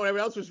daisy. I don't know what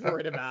everyone else was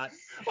worried about.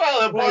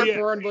 Well,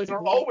 Burned was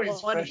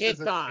always one hit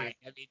die.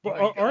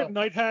 Aren't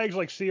night hags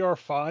like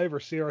CR5 or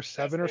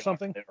CR7 or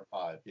something? They're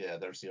 5. Yeah,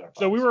 they're CR5.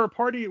 So we were a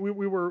party.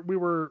 We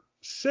were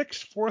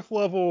 6 4th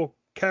level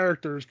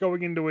characters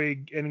going into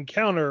an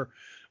encounter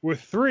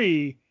with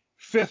 3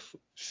 5th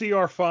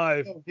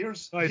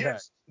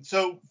CR5.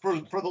 So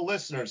for the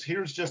listeners,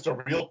 here's just a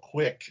real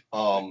quick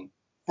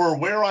for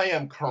where I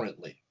am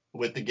currently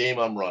with the game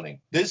I'm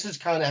running. This is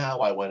kind of how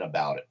I went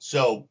about it.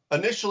 So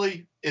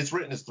initially, it's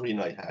written as 3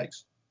 night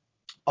hags.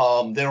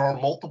 There are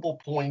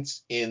multiple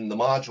points in the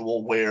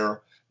module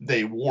where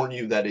they warn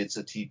you that it's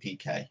a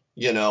TPK,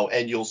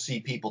 and you'll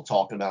see people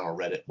talking about on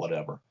Reddit,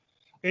 whatever.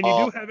 And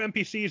you do have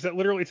NPCs that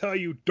literally tell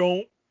you,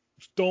 don't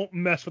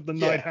mess with the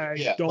night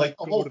hags. Yeah, like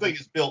the whole thing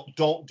is built,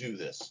 don't do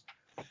this.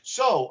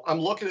 So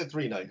I'm looking at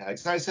 3 night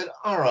hags, and I said,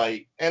 all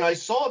right. And I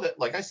saw that,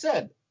 like I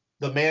said,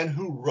 the man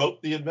who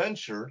wrote the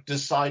adventure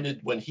decided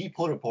when he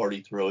put a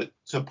party through it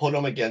to put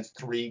them against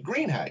 3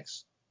 green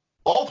hags.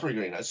 All 3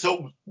 green hags.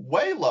 So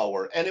way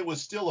lower, and it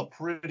was still a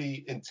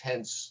pretty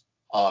intense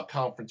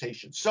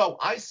confrontation. So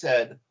I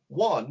said,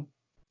 1,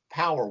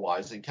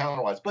 power-wise and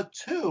counter-wise, but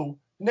 2,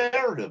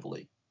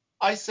 narratively.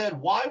 I said,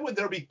 why would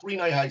there be 3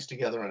 night hags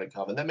together in a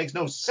coven? That makes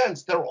no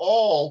sense. They're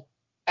all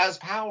as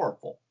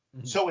powerful.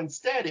 Mm-hmm. So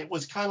instead, it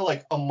was kind of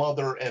like a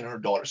mother and her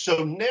daughter.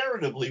 So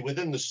narratively,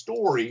 within the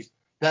story,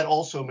 that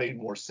also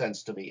made more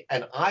sense to me.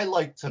 And I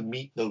like to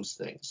meet those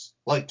things.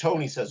 Like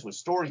Tony says with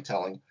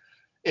storytelling,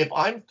 if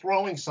I'm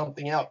throwing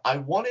something out, I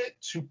want it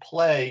to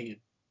play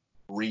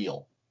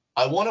real.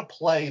 I want to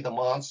play the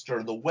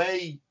monster the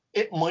way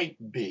it might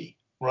be,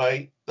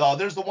 right?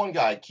 There's the one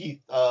guy,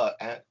 Keith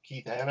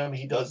Annam.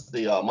 He does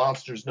the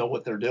Monsters Know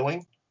What They're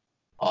Doing,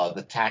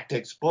 the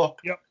tactics book.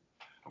 Yep.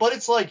 But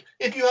it's like,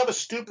 if you have a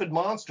stupid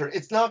monster,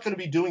 it's not going to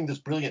be doing this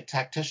brilliant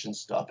tactician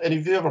stuff. And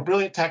if you have a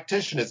brilliant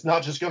tactician, it's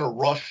not just going to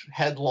rush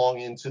headlong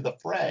into the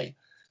fray.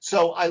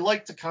 So I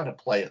like to kind of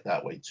play it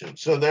that way too.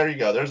 So there you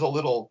go. There's a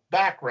little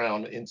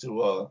background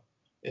into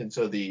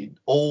the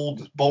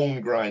old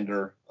Bone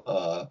Grinder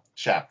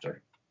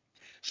chapter.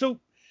 So,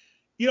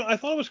 I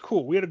thought it was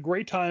cool. We had a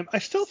great time. I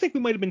still think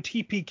we might have been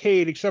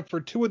TPK'd, except for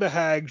 2 of the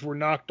hags were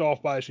knocked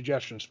off by a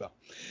suggestion spell.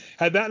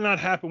 Had that not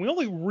happened, we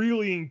only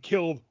really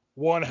killed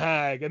 1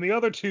 hag, and the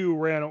other 2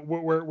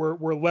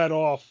 were led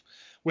off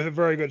with a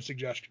very good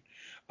suggestion.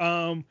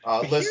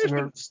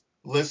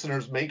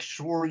 Listeners, make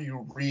sure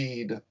you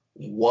read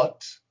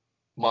what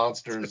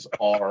monsters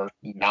are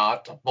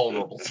not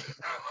vulnerable to.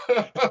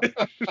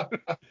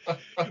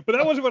 But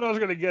that wasn't what I was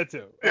going to get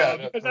to. Yeah,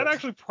 because that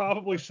actually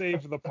probably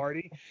saved the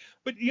party.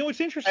 But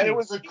it's interesting. And it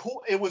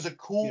was a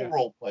cool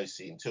role play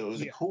scene too. It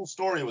was a cool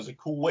story. It was a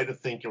cool way to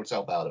think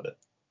yourself out of it.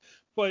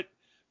 But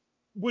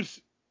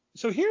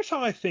so here's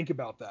how I think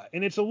about that,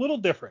 and it's a little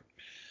different.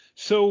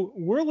 So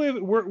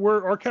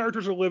our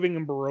characters are living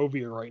in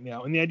Barovia right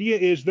now, and the idea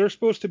is they're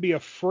supposed to be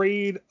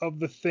afraid of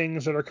the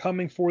things that are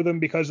coming for them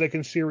because they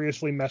can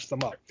seriously mess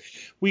them up.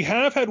 We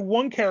have had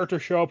 1 character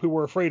show up who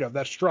we're afraid of,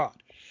 that's Strahd.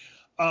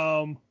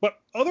 But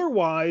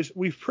otherwise,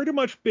 we've pretty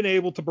much been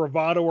able to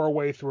bravado our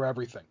way through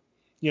everything.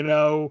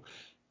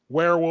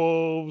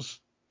 Werewolves,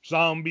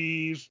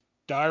 zombies,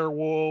 dire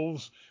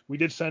wolves. We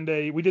did send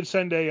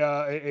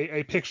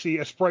a pixie,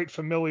 a sprite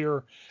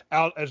familiar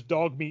out as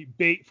dog meat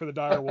bait for the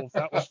dire wolves.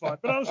 That was fun.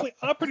 But honestly,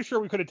 I'm pretty sure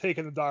we could have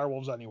taken the dire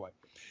wolves anyway.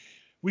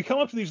 We come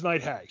up to these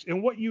night hags,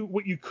 and what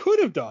you could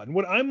have done,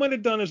 what I might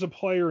have done as a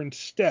player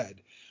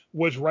instead,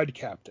 was red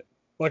capped it.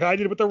 Like I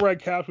did with the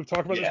red caps. We've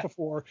talked about this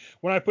before.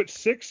 When I put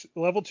 6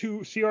 level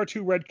 2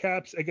 CR2 red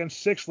caps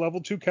against 6 level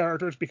 2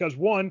 characters, because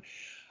 1,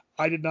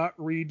 I did not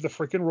read the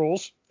freaking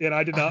rules, and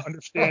I did not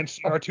understand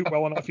CR2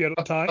 well enough yet at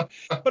the time.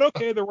 But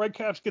okay, the red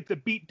caps get the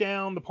beat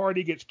down, the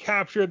party gets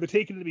captured, they're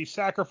taken to be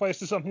sacrificed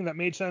to something that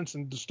made sense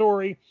in the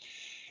story.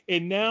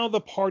 And now the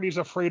party's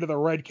afraid of the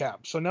red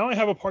caps. So now I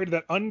have a party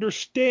that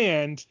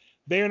understands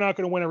they are not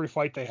going to win every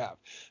fight they have.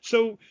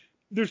 So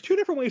there's 2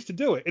 different ways to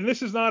do it. And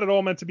this is not at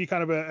all meant to be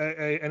kind of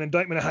an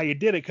indictment of how you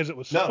did it, because it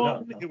was fun.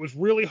 No. It was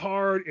really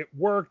hard. It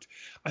worked.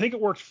 I think it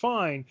worked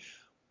fine.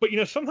 But,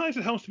 sometimes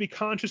it helps to be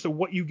conscious of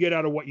what you get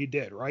out of what you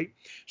did, right?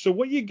 So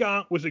what you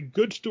got was a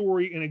good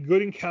story and a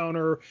good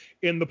encounter,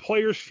 and the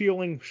players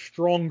feeling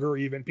stronger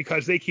even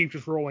because they keep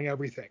just rolling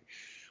everything.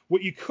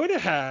 What you could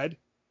have had,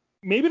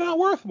 maybe not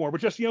worth more, but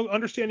just,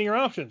 understanding your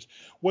options,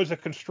 was a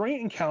constraint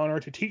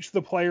encounter to teach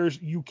the players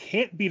you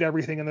can't beat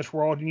everything in this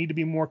world. You need to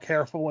be more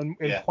careful and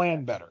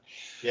plan better.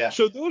 Yeah.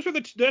 So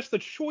that's the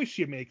choice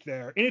you make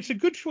there. And it's a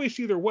good choice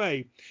either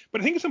way.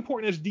 But I think it's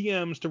important as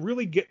DMs to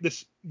really get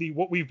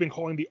what we've been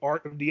calling the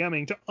art of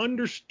DMing, to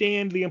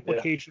understand the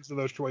implications of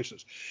those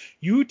choices.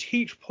 You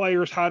teach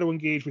players how to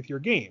engage with your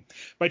game.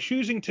 By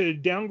choosing to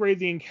downgrade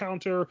the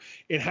encounter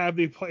and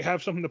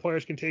have something the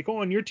players can take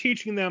on, you're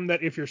teaching them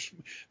that if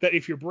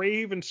you're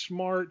brave and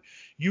smart,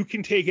 you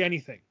can take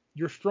anything.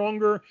 You're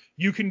stronger,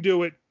 you can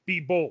do it, be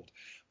bold.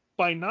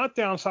 By not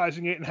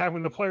downsizing it and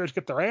having the players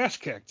get their ass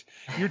kicked,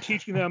 you're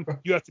teaching them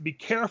you have to be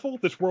careful.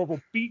 This world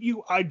will beat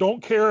you. I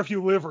don't care if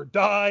you live or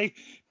die.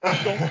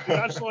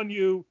 That's on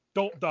you.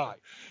 Don't die.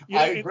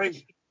 I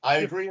agree. I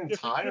agree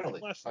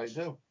entirely.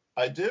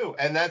 I do.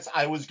 And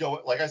I was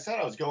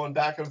going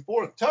back and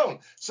forth. Tone.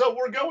 So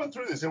we're going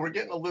through this and we're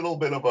getting a little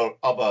bit of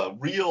a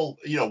real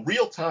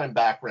time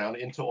background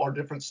into our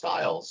different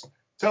styles.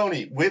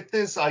 Tony, with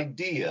this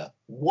idea,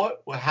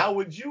 how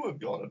would you have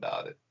gone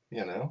about it?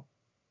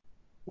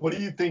 What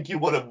do you think you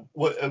would have?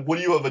 Would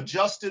you have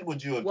adjusted?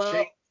 Would you have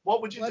changed?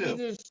 What would you do? Let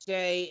me just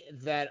say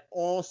that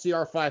all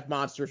CR5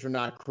 monsters are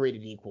not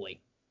created equally.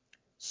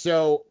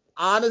 So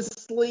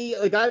honestly,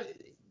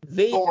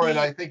 Thorin,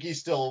 I think he's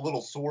still a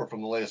little sore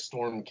from the last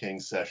Storm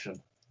King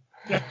session.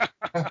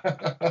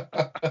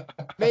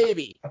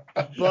 Maybe,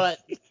 but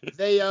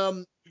they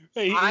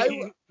Hey,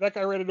 that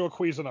guy ran into a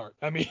Cuisinart.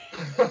 I mean,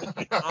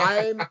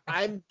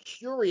 I'm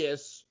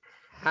curious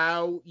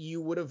how you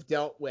would have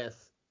dealt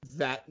with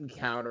that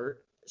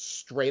encounter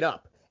straight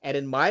up. And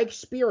in my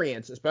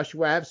experience, especially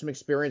where I have some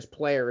experienced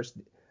players,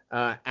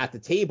 at the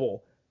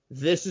table,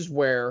 this is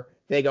where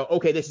they go,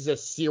 okay, this is a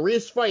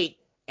serious fight,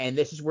 and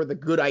this is where the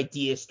good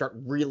ideas start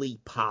really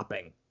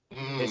popping.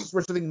 This is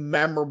where something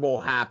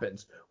memorable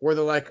happens, where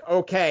they're like,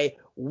 okay,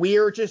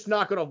 we're just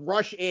not going to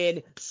rush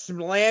in,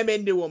 slam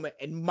into them,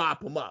 and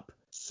mop them up.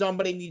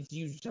 Somebody needs to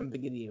use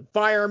something in the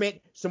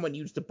environment. Someone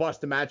needs to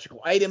bust a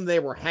magical item they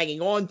were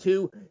hanging on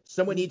to.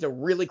 Someone needs a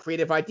really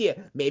creative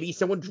idea. Maybe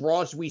someone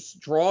draws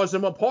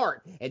them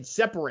apart and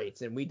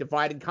separates, and we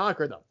divide and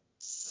conquer them.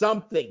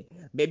 Something.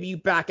 Maybe you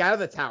back out of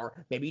the tower.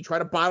 Maybe you try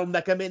to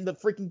bottleneck them in the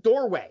freaking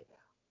doorway.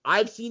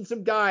 I've seen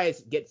some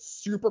guys get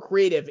super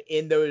creative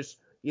in those,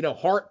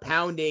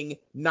 heart-pounding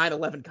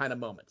 9/11 kind of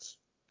moments.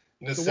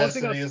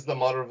 Necessity is the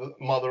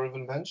mother of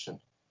invention.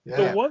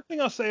 Yeah. The one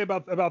thing I'll say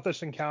about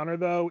this encounter,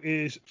 though,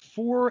 is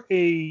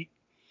it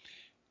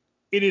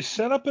is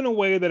set up in a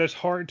way that is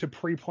hard to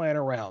pre-plan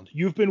around.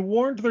 You've been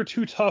warned they're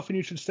too tough and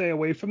you should stay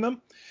away from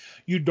them.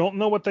 You don't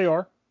know what they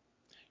are.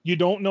 You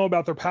don't know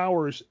about their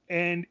powers.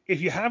 And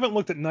if you haven't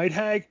looked at Night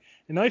Hag,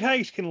 the Night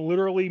Hags can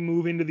literally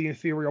move into the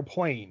ethereal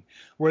plane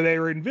where they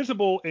are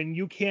invisible and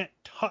you can't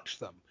touch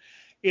them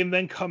and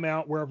then come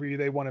out wherever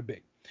they want to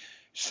be.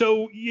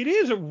 So it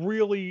is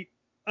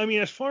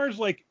as far as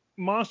like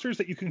monsters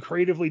that you can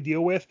creatively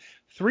deal with,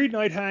 3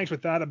 Night Hags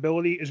with that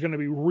ability is going to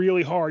be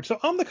really hard. So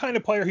I'm the kind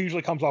of player who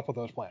usually comes up with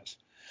those plans.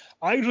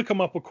 I usually come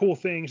up with cool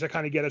things that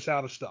kind of get us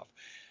out of stuff.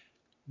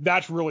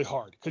 That's really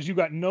hard because you've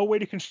got no way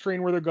to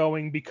constrain where they're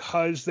going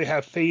because they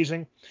have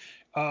phasing.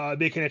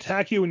 They can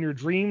attack you in your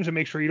dreams and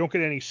make sure you don't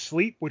get any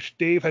sleep, which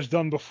Dave has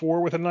done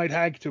before with a Night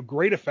Hag to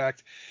great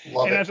effect.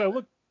 Love it. As I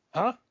look,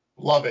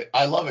 Love it.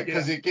 I love it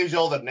because it gives you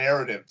all the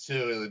narrative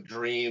too, the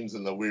dreams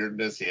and the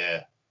weirdness.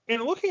 Yeah.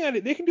 And looking at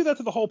it, they can do that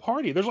to the whole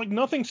party. There's like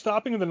nothing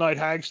stopping the Night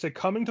Hags to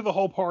coming to the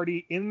whole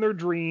party in their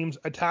dreams,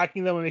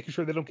 attacking them and making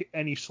sure they don't get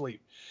any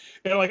sleep.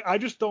 And I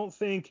just don't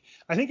think.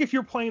 I think if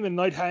you're playing the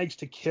Night Hags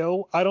to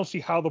kill, I don't see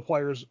how the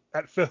players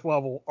at 5th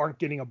level aren't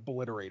getting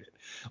obliterated.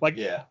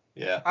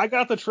 Yeah. I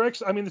got the tricks.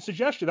 The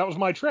suggestion, that was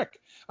my trick.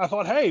 I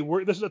thought, hey,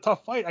 this is a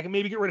tough fight. I can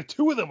maybe get rid of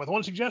 2 of them with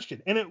one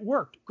suggestion, and it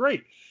worked.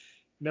 Great.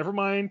 Never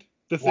mind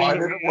the thing. Why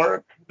did it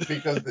work?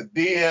 Because the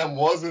DM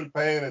wasn't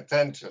paying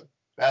attention.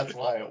 That's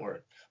why it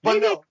worked. But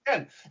no,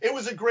 again, it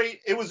was a great.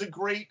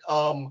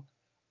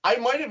 I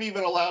might have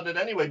even allowed it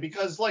anyway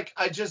because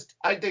I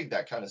dig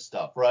that kind of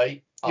stuff,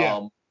 right?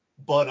 Yeah.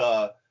 But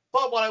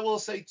what I will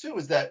say too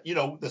is that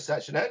the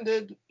session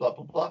ended, blah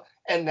blah blah,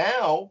 and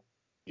now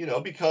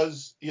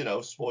because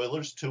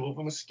spoilers, 2 of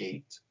them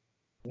escaped.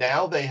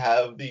 Now they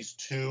have these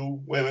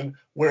 2 women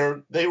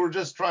where they were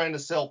just trying to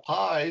sell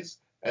pies,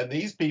 and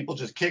these people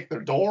just kicked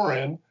their door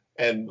in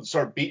and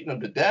start beating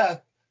them to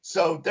death.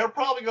 So they're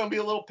probably going to be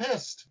a little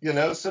pissed,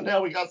 So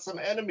now we got some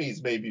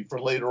enemies maybe for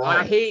later on.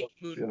 I hate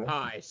food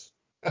pies.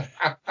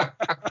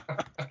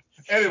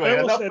 Anyway,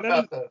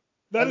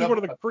 that is one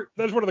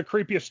of the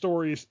creepiest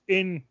stories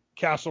in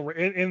Castle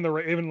in the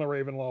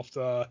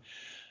Ravenloft.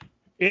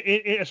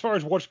 As far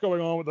as what's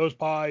going on with those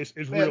pies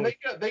is really.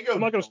 They go. I'm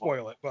not going to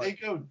spoil it, but they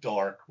go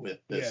dark with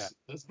this.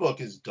 Yeah. This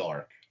book is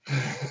dark.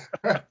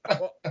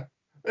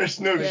 There's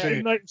no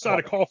shade. Inside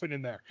a coffin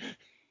in there.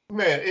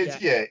 Man,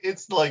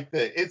 it's like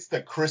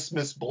the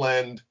Christmas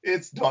blend.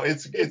 It's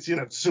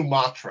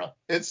Sumatra.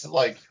 It's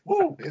like,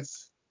 woo,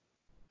 it's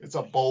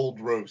a bold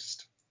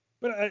roast.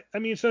 But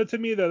so to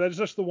me though, that's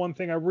just the one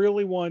thing I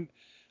really want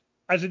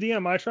as a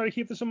DM. I try to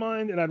keep this in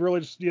mind, and I'd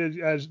really just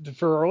as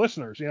for our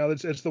listeners,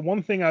 it's the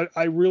one thing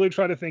I really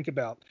try to think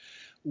about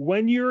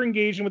when you're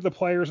engaging with the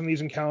players in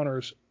these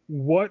encounters.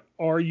 What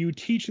are you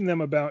teaching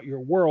them about your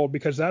world?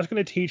 Because that's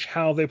going to teach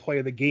how they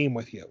play the game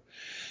with you.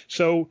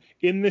 So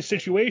in this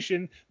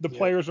situation, the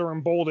players are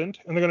emboldened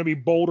and they're going to be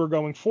bolder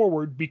going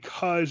forward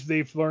because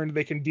they've learned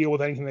they can deal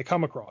with anything they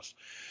come across,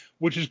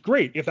 which is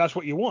great if that's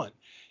what you want.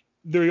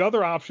 The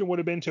other option would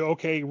have been to,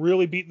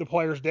 really beat the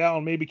players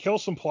down, maybe kill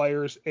some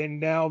players, and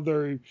now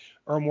they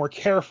are more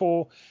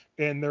careful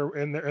and they're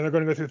going to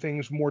go through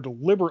things more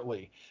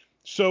deliberately.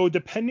 So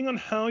depending on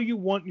how you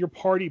want your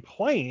party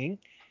playing,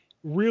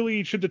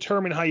 really should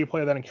determine how you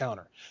play that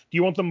encounter. Do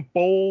you want them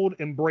bold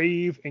and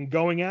brave and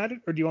going at it,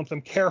 or do you want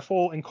them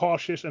careful and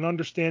cautious and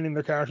understanding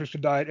their characters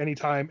could die at any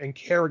time and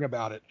caring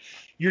about it?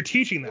 You're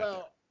teaching that.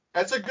 Well,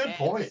 that's a good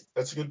point.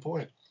 That's a good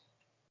point.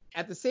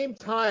 At the same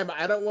time,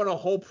 I don't want a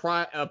whole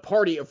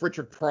party of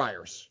Richard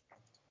Pryors.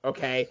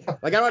 Okay,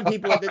 I don't want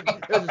people like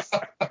there's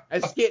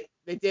a skit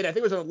they did. I think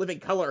it was on Living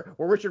Color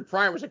where Richard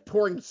Pryor was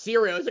pouring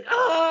cereal. It's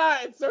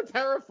it's so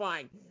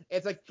terrifying.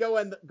 It's like go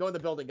in the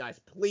building, guys,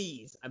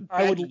 please.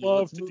 I would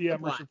love to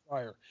DM Richard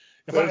Pryor.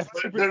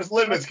 There's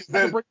limits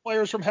because bring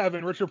players from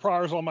heaven. Richard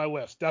Pryor's on my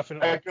list,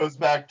 definitely. That goes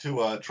back to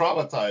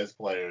traumatized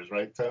players,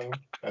 right, Tony?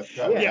 That's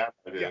kind of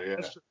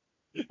That's true.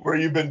 Where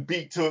you've been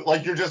beat to it,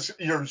 like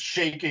you're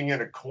shaking in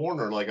a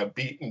corner like a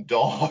beaten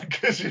dog.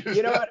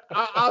 You know what?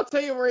 I'll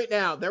tell you right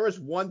now. There was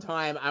one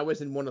time I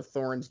was in one of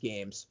Thorne's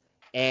games,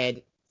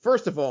 and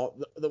first of all,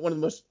 one of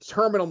the most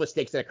terminal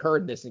mistakes that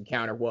occurred in this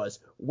encounter was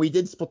we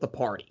did split the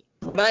party,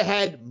 but I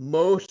had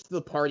most of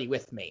the party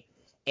with me,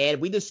 and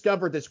we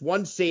discovered this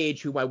one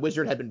sage who my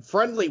wizard had been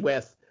friendly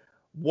with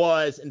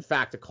was in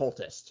fact a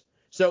cultist.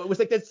 So it was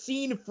like that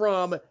scene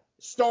from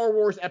Star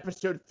Wars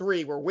Episode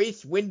 3 where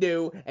Mace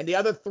Windu and the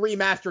other 3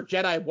 Master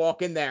Jedi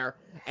walk in there,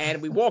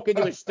 and we walk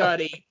into his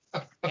study,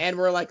 and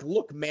we're like,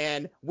 look,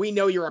 man, we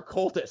know you're a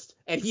cultist.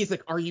 And he's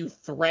like, are you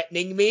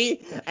threatening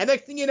me? And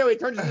next thing you know, he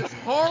turns into this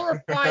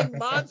horrifying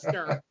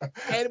monster.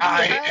 And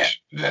am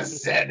the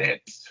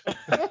Senate.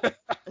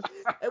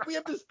 And we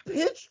have this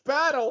pitched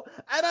battle,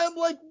 and I'm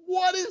like,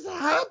 what is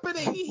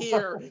happening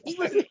here? He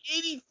was an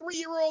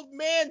 83-year-old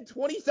man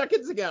 20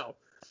 seconds ago.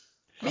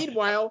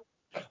 Meanwhile,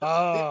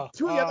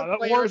 two of the other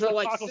players are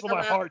like sitting around.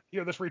 My heart to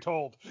hear this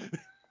retold.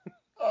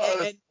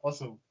 That's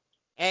awesome.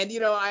 And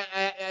I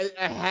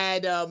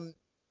had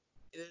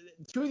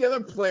two of the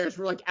other players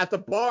were like at the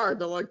bar.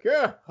 They're like,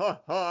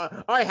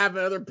 I have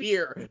another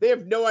beer. They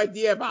have no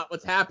idea about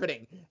what's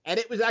happening, and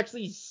it was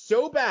actually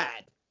so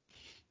bad,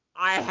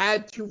 I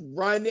had to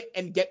run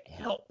and get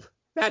help.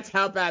 That's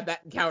how bad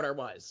that encounter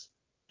was.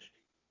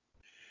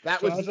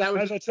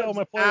 As I tell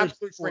my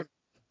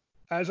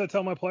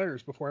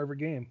players before every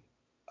game,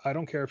 I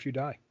don't care if you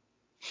die.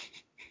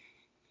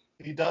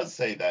 He does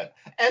say that.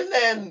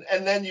 And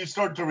then you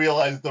start to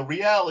realize the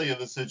reality of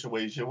the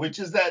situation, which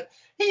is that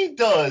he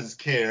does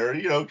care,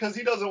 because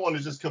he doesn't want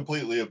to just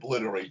completely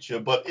obliterate you.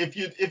 But if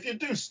you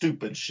do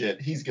stupid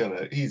shit, he's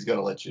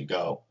gonna let you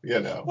go.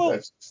 Well,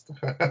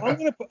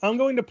 I'm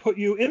going to put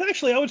you, and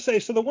actually I would say,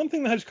 so the one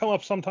thing that has come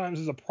up sometimes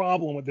as a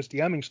problem with this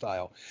DMing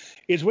style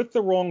is with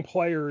the wrong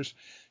players.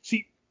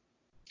 See,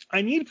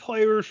 I need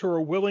players who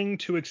are willing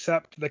to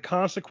accept the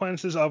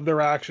consequences of their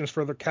actions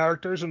for their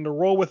characters and to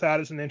roll with that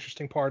as an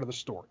interesting part of the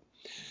story.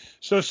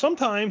 So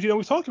sometimes,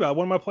 we talked about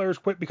one of my players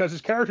quit because his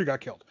character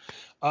got killed.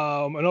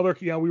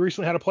 We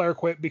recently had a player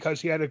quit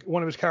because he had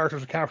one of his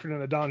characters was captured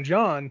in a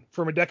donjon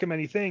from a deck of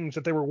many things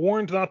that they were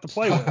warned not to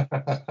play with.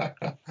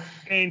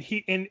 And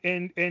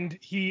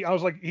I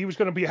was like, he was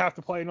going to have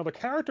to play another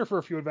character for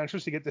a few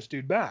adventures to get this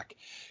dude back.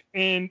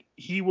 And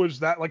he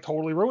was that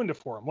totally ruined it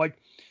for him.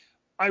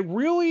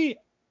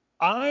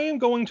 I am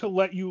going to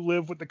let you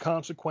live with the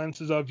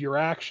consequences of your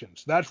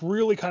actions. That's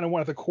really kind of one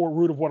of the core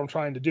root of what I'm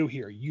trying to do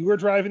here. You are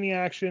driving the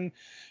action.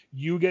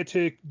 You get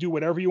to do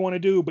whatever you want to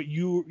do, but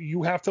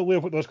you have to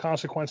live with those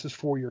consequences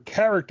for your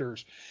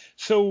characters.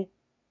 So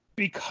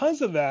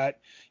because of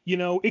that,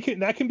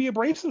 that can be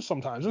abrasive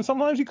sometimes. And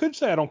sometimes you could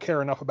say, I don't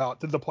care enough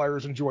about did the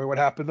players enjoy what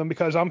happened to them,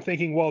 because I'm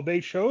thinking, well,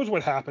 they chose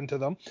what happened to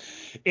them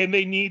and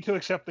they need to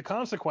accept the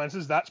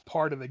consequences. That's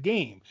part of the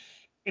game.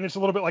 And it's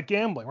a little bit like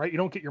gambling, right? You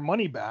don't get your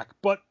money back,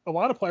 but a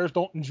lot of players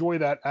don't enjoy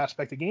that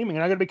aspect of gaming,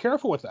 and I got to be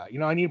careful with that.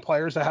 I need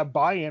players that have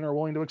buy-in or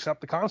willing to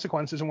accept the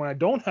consequences, and when I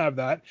don't have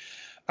that,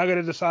 I got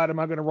to decide, am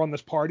I going to run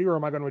this party or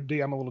am I going to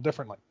DM a little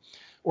differently?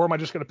 Or am I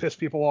just going to piss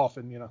people off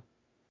and,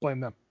 blame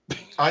them?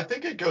 I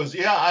think it goes,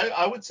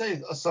 I would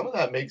say some of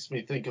that makes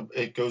me think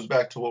it goes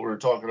back to what we were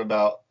talking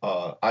about.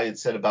 I had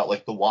said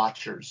about the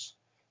watchers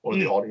or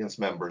the audience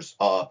members.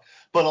 But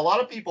a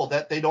lot of people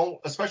that they don't,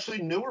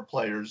 especially newer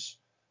players,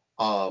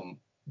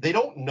 they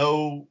don't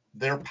know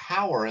their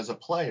power as a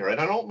player.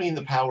 And I don't mean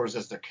the powers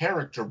as their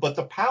character, but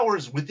the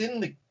powers within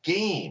the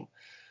game.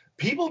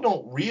 People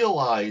don't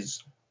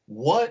realize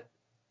what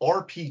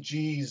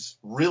RPGs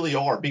really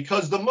are,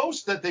 because the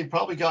most that they've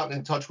probably gotten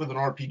in touch with an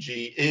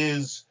RPG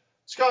is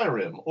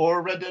Skyrim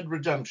or Red Dead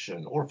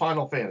Redemption or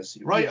Final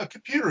Fantasy, right? Yeah. A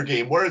computer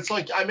game where it's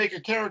like I make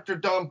a character,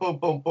 done, boom,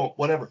 boom, boom,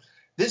 whatever.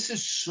 This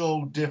is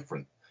so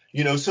different,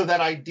 so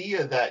that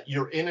idea that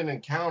you're in an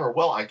encounter,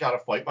 well, I got to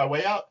fight my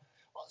way out.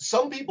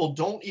 Some people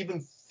don't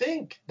even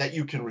think that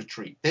you can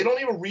retreat. They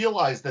don't even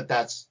realize that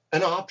that's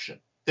an option.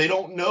 They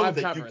don't know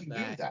that you can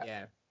do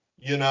that.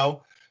 Yeah.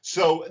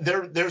 So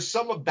there's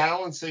some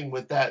balancing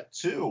with that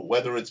too,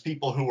 whether it's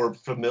people who are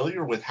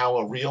familiar with how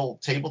a real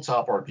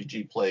tabletop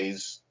RPG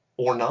plays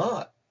or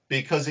not,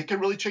 because it can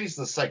really change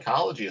the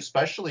psychology,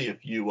 especially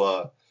if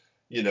you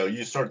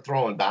start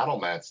throwing battle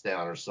mats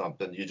down or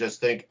something. You just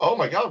think, oh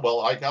my God,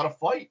 well, I got to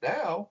fight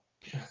now.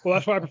 Well,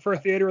 that's why I prefer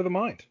theater of the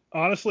mind.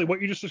 Honestly, what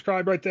you just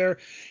described right there.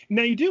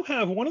 Now, you do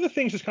have one of the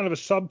things that's kind of a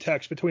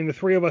subtext between the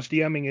three of us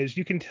DMing is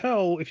you can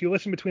tell if you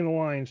listen between the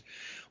lines,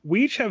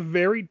 we each have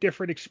very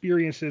different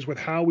experiences with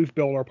how we've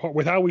built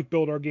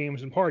our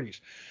games and parties.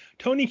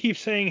 Tony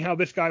keeps saying how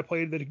this guy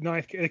played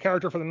the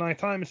character for the 9th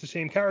time. It's the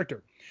same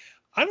character.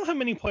 I don't have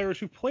many players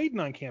who've played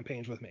 9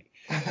 campaigns with me.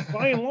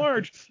 By and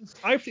large,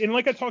 and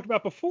like I talked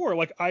about before,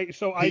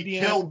 he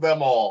killed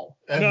them all.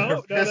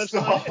 No, that's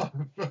not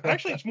it.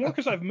 Actually, it's more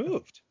because I've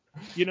moved.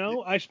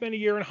 I spent a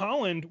year in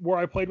Holland where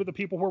I played with the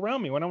people who were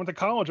around me. When I went to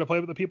college, I played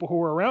with the people who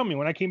were around me.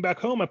 When I came back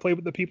home, I played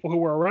with the people who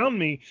were around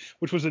me,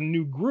 which was a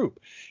new group.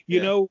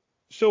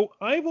 So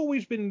I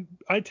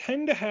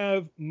tend to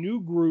have new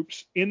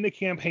groups in the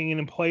campaign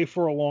and play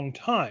for a long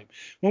time.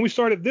 When we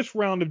started this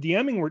round of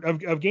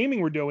DMing, of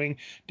gaming we're doing,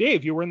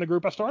 Dave, you were in the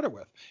group I started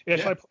with.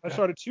 I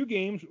started 2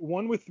 games,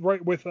 one with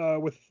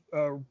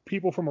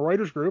people from a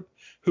writers group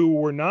who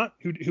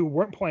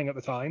weren't playing at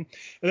the time,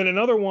 and then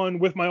another one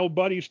with my old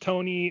buddies,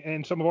 Tony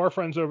and some of our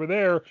friends over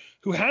there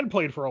who had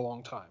played for a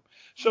long time.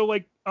 So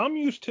like I'm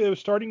used to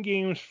starting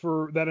games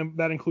for that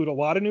include a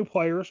lot of new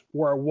players,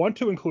 where I want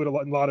to include a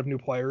lot of new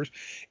players,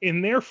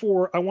 and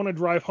therefore I want to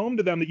drive home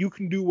to them that you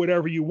can do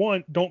whatever you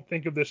want. Don't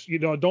think of this,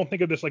 don't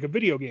think of this like a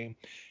video game.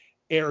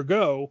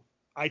 Ergo,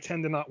 I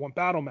tend to not want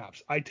battle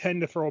maps. I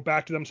tend to throw it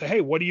back to them and say, hey,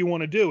 what do you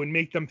want to do? And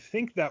make them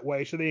think that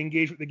way so they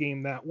engage with the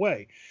game that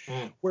way.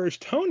 Whereas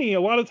Tony,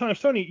 a lot of times,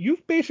 Tony,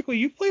 you've played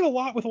a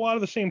lot with a lot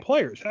of the same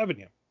players, haven't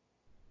you?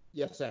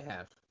 Yes, I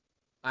have.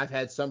 I've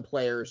had some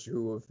players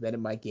who have been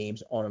in my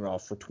games on and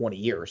off for 20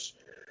 years.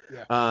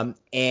 Yeah.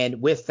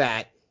 And with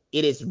that,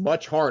 it is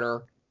much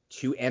harder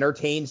to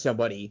entertain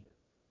somebody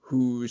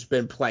who's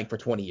been playing for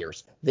 20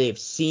 years. They've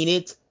seen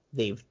it.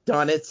 They've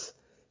done it.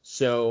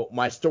 So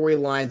my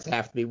storylines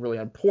have to be really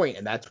on point,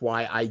 and that's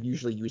why I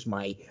usually use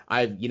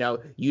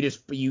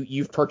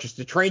you've purchased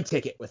a train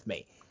ticket with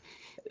me.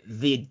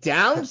 The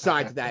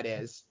downside to that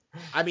is,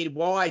 I mean,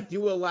 while I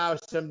do allow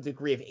some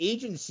degree of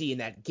agency in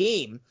that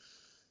game,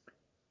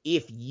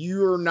 if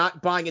you're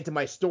not buying into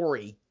my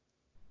story,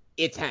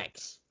 it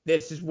tanks.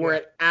 This is where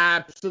it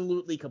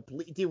absolutely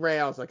completely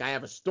derails. Like, I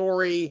have a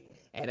story,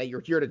 and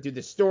you're here to do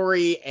the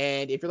story,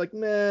 and if you're like,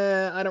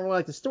 nah, I don't really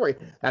like the story,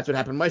 that's what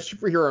happened in my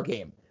superhero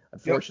game.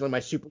 Unfortunately, my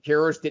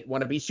superheroes didn't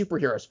want to be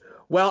superheroes.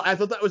 Well, I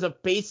thought that was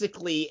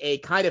basically a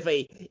kind of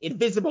a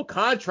invisible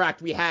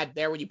contract we had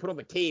there when you put on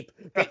the cape.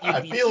 That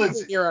I feel like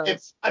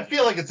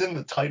it's in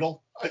the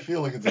title. I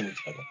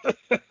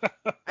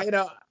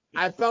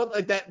felt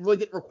like that really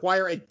didn't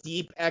require a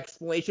deep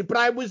explanation, but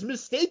I was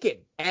mistaken.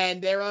 And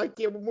they're like,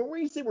 when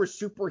we say we're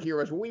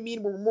superheroes, what we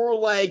mean we're more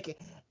like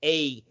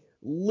a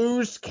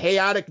loose,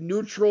 chaotic,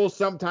 neutral,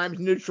 sometimes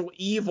neutral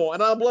evil.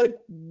 And I'm like,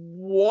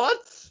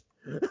 what?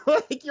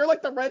 Like, you're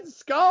like the Red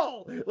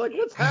Skull. Like,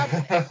 what's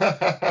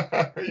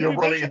happening? You're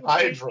running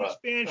Hydra.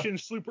 Expansion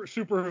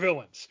super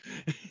villains.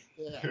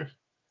 Yeah.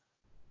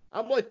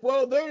 I'm like,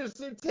 well, they're just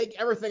going to take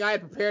everything I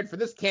had prepared for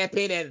this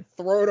campaign and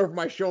throw it over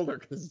my shoulder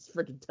because it's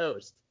freaking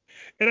toast.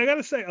 And I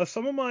gotta say,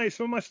 some of my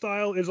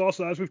style is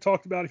also, as we've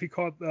talked about, if you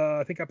caught,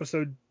 I think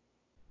episode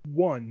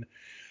 1,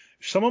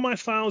 some of my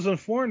style is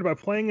informed by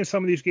playing in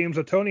some of these games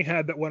that Tony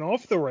had that went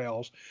off the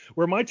rails,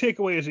 where my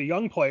takeaway as a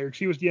young player, because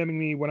he was DMing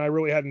me when I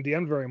really hadn't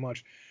DM'd very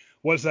much,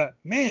 was that,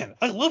 man,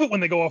 I love it when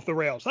they go off the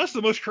rails. That's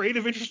the most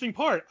creative, interesting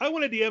part. I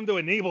want a DM to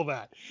enable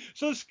that.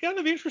 So it's kind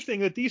of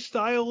interesting that these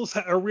styles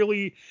are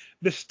really,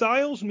 the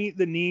styles meet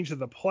the needs of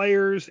the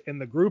players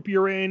and the group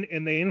you're in,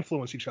 and they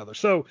influence each other.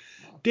 So,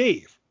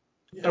 Dave,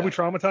 have we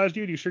traumatized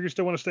you? Do you sure you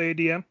still want to stay a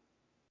DM?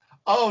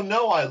 Oh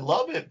no, I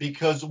love it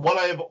because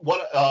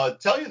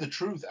tell you the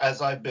truth,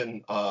 as I've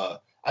been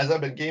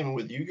gaming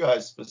with you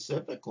guys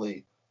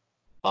specifically,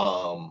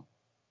 I've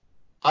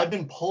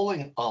been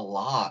pulling a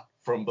lot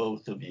from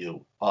both of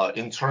you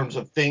in terms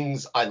of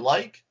things I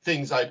like,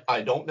 things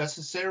I don't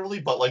necessarily,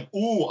 but like,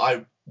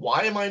 why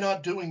am I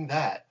not doing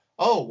that?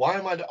 I'm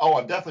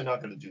definitely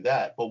not going to do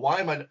that, but why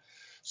am I?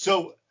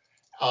 So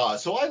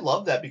I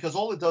love that because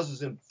all it does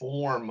is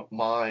inform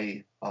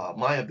my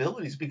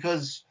abilities,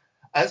 because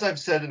as I've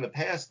said in the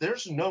past,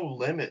 there's no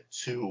limit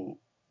to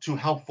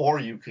how far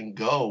you can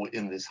go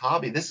in this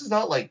hobby. This is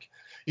not like,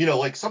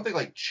 like something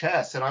like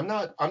chess, and I'm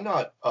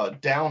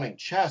not downing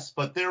chess,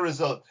 but there is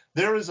a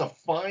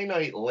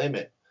finite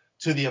limit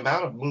to the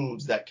amount of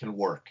moves that can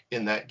work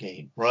in that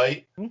game,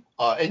 right?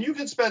 Mm-hmm. And you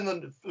can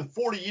spend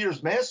 40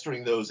 years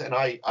mastering those, and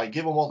I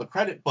give them all the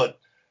credit, but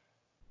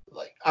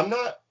like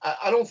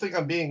I don't think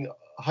I'm being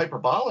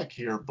hyperbolic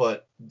here,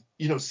 but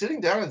sitting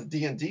down at the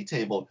D&D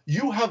table,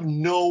 you have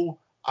no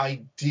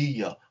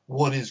idea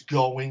what is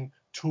going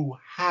to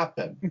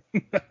happen.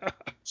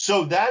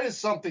 So that is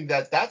something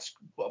that's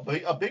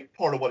a big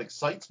part of what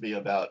excites me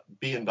about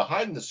being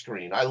behind the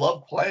screen. I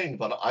love playing,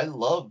 but I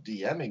love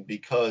DMing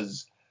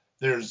because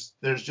there's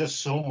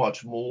just so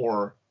much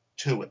more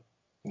to it.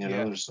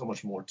 There's so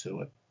much more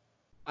to it.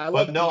 I'm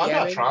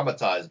not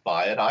traumatized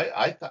by it.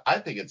 I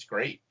think it's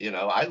great.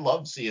 I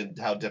love seeing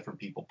how different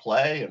people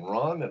play and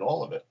run and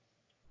all of it.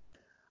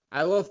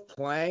 I love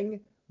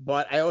playing,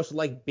 but I also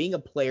like being a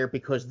player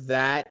because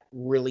that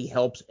really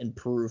helps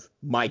improve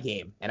my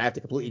game. And I have to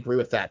completely agree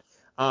with that.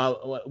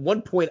 At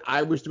one point,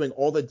 I was doing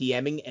all the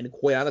DMing, and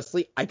quite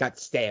honestly, I got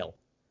stale.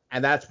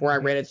 And that's where I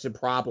ran into some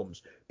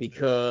problems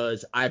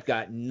because I've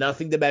got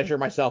nothing to measure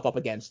myself up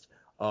against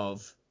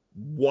of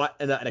what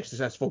a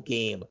successful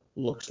game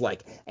looks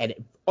like. And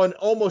on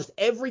almost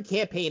every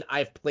campaign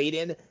I've played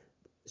in,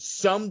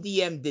 some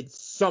DM did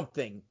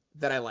something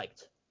that I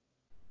liked.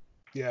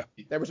 Yeah,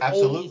 there was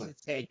always a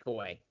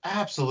takeaway.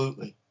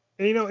 Absolutely.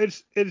 And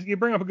it's you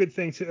bring up a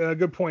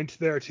good point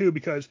there too,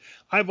 because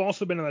I've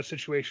also been in that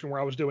situation where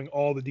I was doing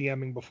all the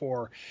DMing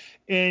before,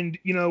 and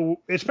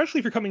especially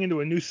if you're coming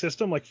into a new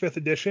system like 5th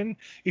edition,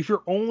 if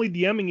you're only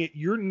DMing it,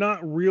 you're not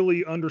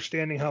really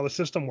understanding how the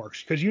system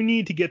works, because you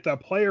need to get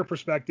that player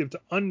perspective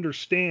to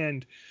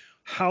understand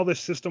how the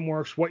system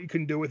works, what you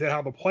can do with it,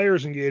 how the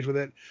players engage with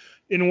it,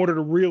 in order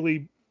to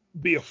really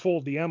be a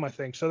full DM, I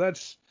think. So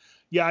that's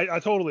Yeah, I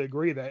totally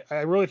agree that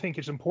I really think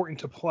it's important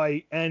to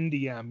play and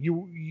DM.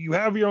 You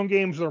have your own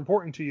games that are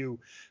important to you,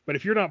 but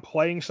if you're not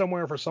playing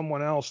somewhere for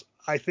someone else,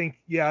 I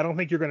don't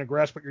think you're going to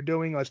grasp what you're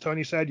doing. As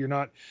Tony said, you're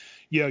going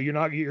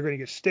to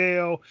get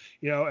stale.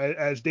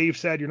 As Dave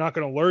said, you're not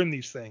going to learn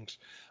these things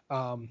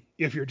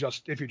if you're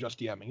just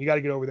DMing. You got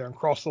to get over there and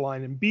cross the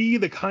line and be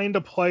the kind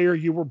of player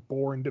you were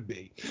born to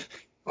be.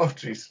 Oh,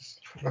 Jesus.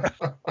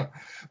 But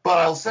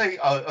I'll say,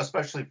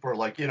 especially for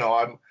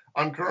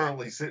I'm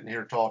currently sitting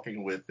here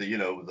talking with the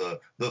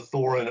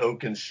Thorin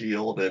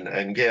Oakenshield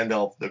and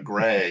Gandalf the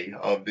Grey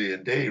of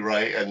D&D,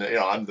 right? And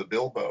I'm the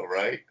Bilbo,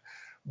 right?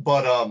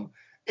 But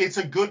it's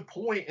a good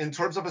point in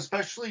terms of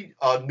especially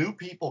new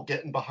people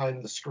getting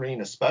behind the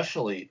screen,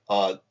 especially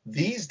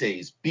these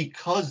days,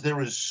 because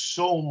there is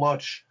so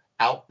much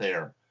out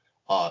there.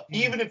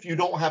 Even if you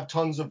don't have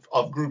tons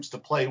of groups to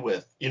play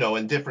with,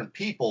 and different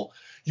people,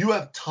 you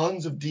have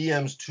tons of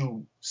DMs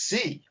to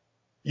see.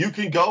 You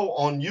can go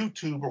on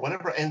YouTube or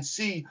whatever and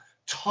see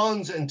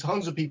tons and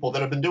tons of people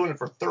that have been doing it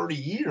for 30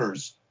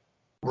 years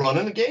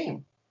running a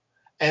game.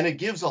 And it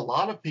gives a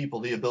lot of people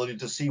the ability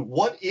to see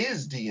what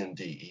is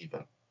D&D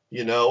even,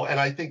 and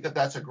I think that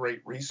that's a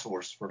great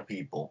resource for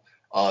people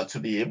to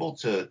be able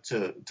to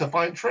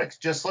find tricks,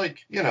 just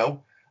like,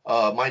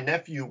 my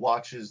nephew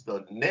watches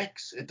the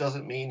Knicks. It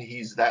doesn't mean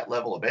he's that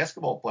level of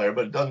basketball player,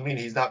 but it doesn't mean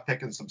he's not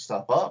picking some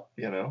stuff up,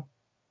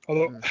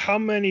 Although, how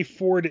many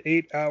 4 to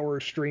 8 hour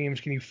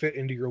streams can you fit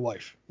into your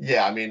life?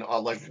 Yeah, I mean,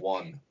 like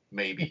one,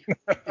 maybe,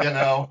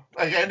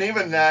 and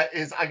even that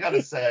is, I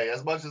gotta say,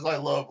 as much as I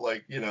love,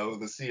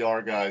 the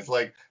CR guys,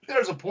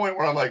 there's a point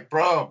where I'm like,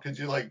 bro, could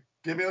you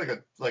give me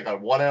like a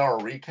 1 hour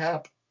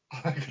recap?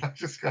 I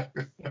just got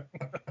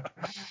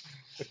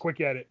a quick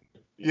edit.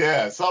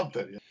 Yeah,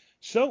 something.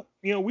 So,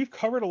 we've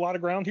covered a lot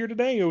of ground here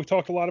today. We've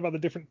talked a lot about the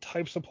different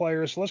types of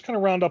players. So let's kind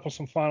of round up with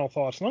some final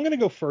thoughts. And I'm going to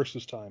go first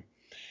this time.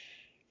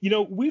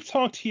 We've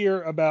talked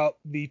here about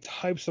the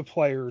types of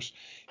players.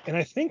 And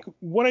I think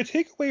what I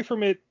take away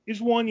from it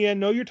is one,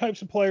 know your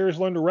types of players,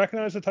 learn to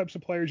recognize the types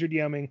of players you're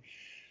DMing.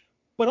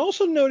 But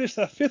also notice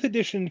that 5th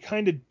edition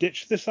kind of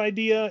ditched this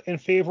idea in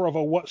favor of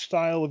what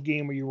style of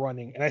game are you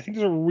running. And I think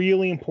there's a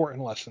really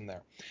important lesson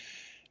there.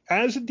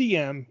 As a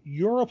DM,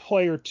 you're a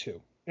player too.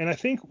 And I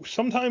think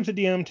sometimes the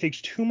DM takes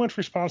too much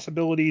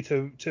responsibility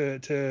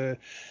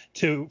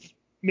to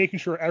making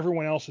sure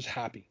everyone else is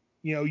happy.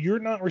 You're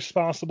not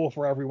responsible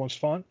for everyone's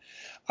fun.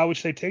 I would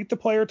say take the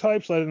player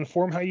types, let it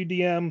inform how you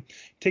DM,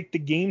 take the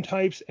game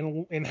types,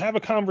 and have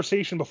a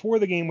conversation before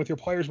the game with your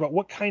players about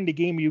what kind of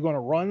game are you going to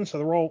run, so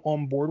they're all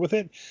on board with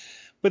it.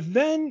 But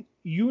then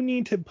you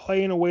need to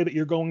play in a way that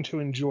you're going to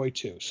enjoy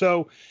too.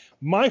 So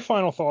my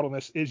final thought on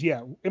this is,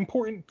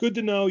 important, good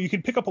to know. You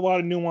can pick up a lot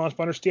of nuance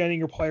by understanding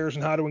your players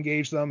and how to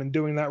engage them and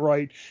doing that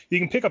right. You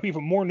can pick up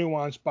even more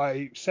nuance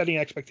by setting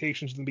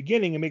expectations in the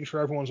beginning and making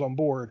sure everyone's on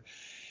board.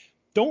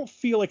 Don't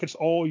feel like it's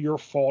all your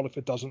fault if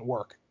it doesn't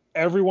work.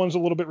 Everyone's a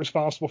little bit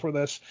responsible for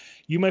this.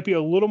 You might be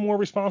a little more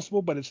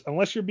responsible, but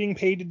unless you're being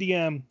paid to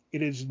DM,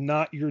 it is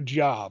not your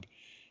job.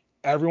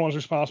 Everyone's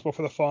responsible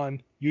for the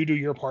fun. You do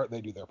your part, they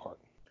do their part.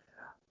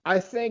 I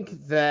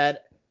think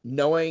that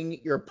knowing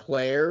your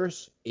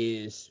players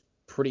is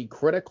pretty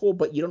critical,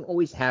 but you don't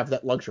always have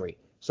that luxury.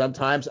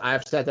 Sometimes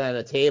I've sat down at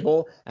a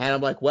table and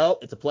I'm like, well,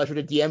 it's a pleasure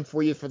to DM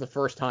for you for the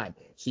first time.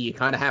 So you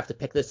kind of have to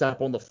pick this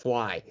up on the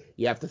fly.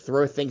 You have to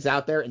throw things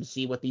out there and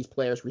see what these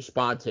players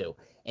respond to.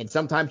 And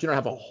sometimes you don't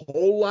have a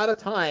whole lot of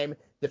time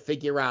to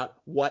figure out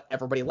what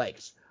everybody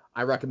likes.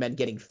 I recommend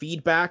getting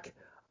feedback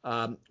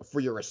for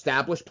your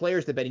established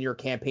players that have been in your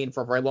campaign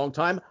for a very long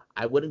time.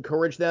 I would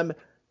encourage them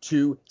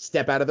to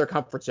step out of their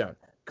comfort zone,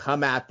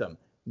 come at them,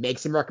 make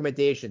some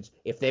recommendations.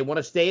 If they want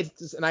to stay,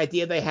 it's an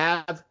idea they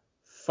have,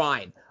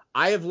 fine.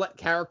 I have let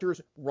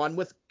characters run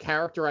with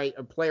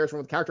players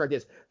run with character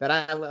ideas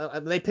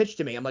that they pitched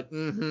to me. I'm like,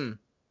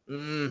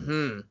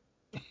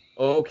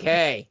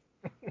 okay,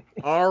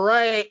 all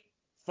right,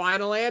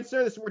 final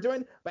answer. This is what we're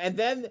doing. And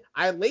then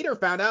I later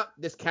found out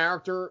this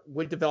character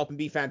would develop and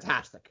be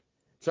fantastic.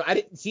 So I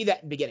didn't see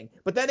that in the beginning.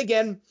 But then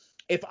again,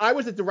 if I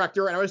was a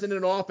director and I was in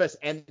an office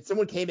and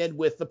someone came in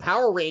with the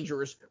Power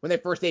Rangers when they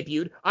first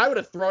debuted, I would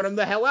have thrown them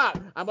the hell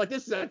out. I'm like,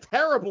 this is a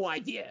terrible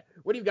idea.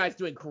 What are you guys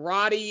doing?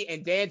 Karate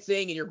and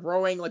dancing and you're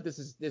growing? Like, this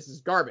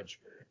is garbage.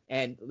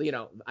 And,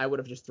 I would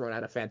have just thrown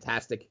out a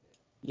fantastic,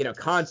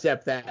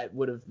 concept that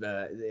would have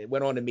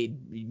went on to made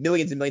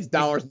millions and millions of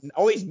dollars. And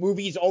all these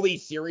movies, all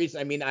these series.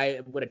 I mean,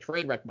 I would have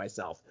train wrecked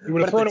myself. You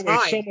would have thrown away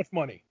so much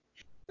money.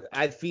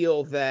 I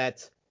feel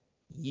that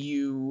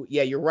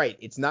you're right.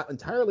 It's not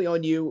entirely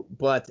on you,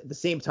 but at the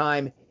same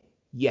time,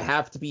 you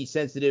have to be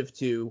sensitive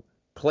to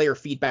player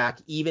feedback,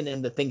 even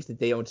in the things that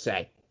they don't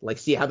say. Like,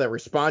 see how they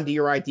respond to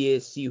your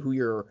ideas, see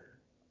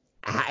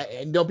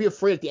and don't be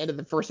afraid at the end of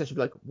the first session,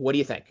 be like, what do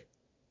you think?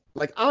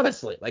 Like,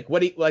 honestly,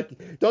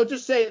 don't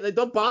just say,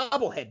 don't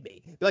bobblehead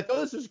me. Be like,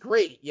 oh, this is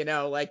great.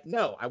 No,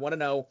 I want to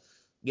know,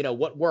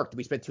 what worked. Did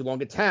we spend too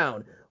long in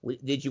town?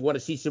 Did you want to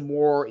see some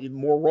more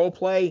role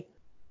play?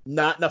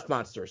 Not enough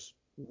monsters.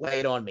 Lay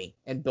it on me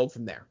and build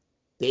from there.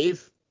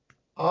 Dave?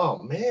 Oh,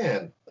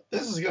 man.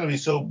 this is going to be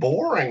so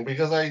boring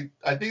because I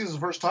think this is the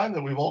first time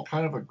that we've all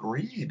kind of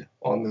agreed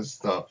on this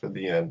stuff at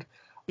the end.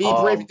 Be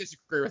brave to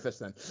disagree with us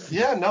then.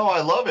 Yeah, no,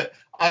 I love it.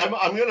 I'm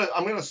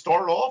gonna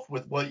start off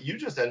with what you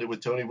just ended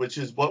with, Tony, which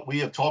is what we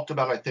have talked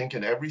about, I think,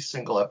 in every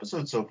single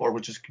episode so far,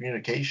 which is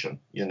communication.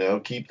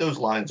 Keep those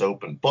lines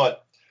open.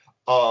 But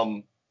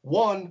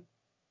one,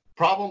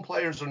 problem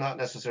players are not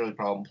necessarily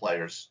problem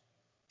players.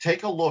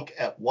 Take a look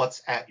at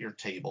what's at your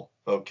table,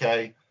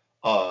 okay?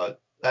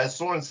 As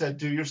Soren said,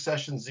 do your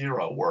session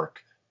 0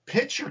 work.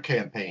 Pitch your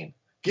campaign.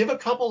 Give a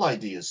couple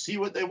ideas. See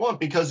what they want.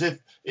 Because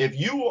if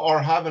you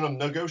are having them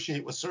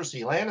negotiate with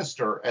Cersei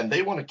Lannister and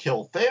they want to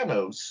kill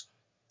Thanos,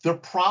 they're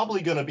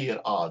probably going to be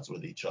at odds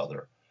with each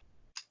other.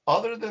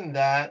 Other than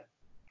that,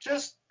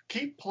 just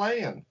keep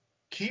playing.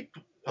 Keep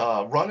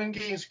running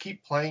games.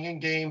 Keep playing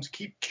in games.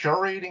 Keep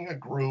curating a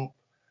group.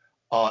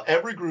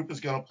 Every group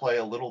is going to play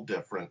a little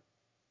different,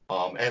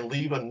 and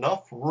leave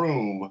enough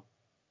room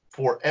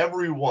for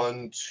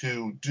everyone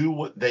to do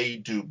what they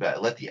do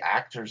best. Let the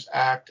actors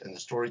act, and the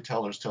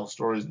storytellers tell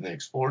stories, and the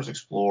explorers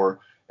explore,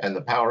 and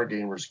the power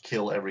gamers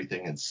kill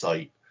everything in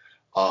sight.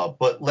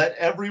 But let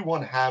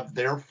everyone have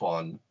their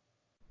fun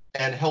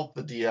and help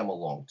the DM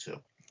along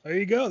too. There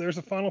you go. There's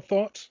the final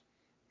thoughts.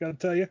 Gotta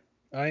tell you,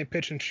 I ain't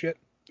pitching shit.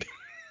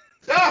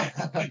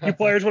 You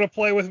players want to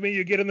play with me?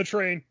 You get in the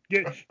train.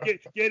 Get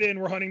in.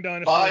 We're hunting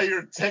dinosaurs. Buy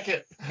your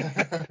ticket.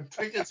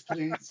 Tickets,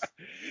 please.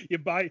 You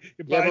buy.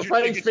 We're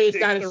fighting space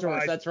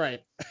dinosaurs. That's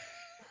right.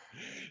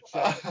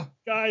 So,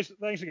 guys,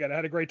 thanks again. I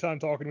had a great time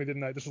talking with you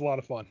tonight. This was a lot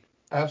of fun.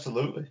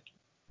 Absolutely.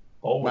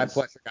 Always. My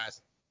pleasure,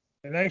 guys.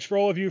 And thanks for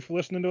all of you for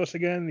listening to us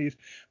again.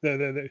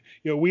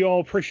 We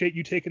all appreciate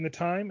you taking the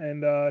time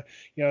and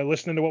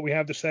listening to what we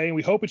have to say. And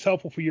we hope it's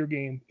helpful for your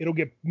game. It'll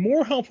get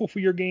more helpful for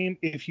your game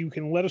if you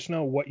can let us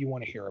know what you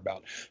want to hear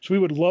about. So we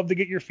would love to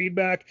get your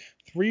feedback.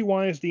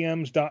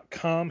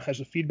 3wisedms.com has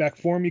a feedback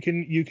form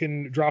you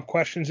can drop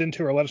questions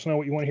into or let us know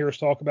what you want to hear us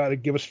talk about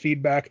and give us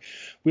feedback.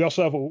 We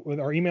also have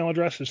our email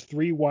address is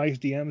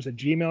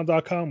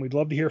 3wisedms@gmail.com. We'd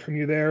love to hear from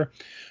you there.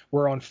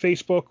 We're on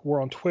Facebook,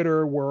 we're on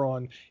Twitter, we're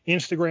on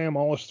Instagram,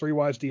 all as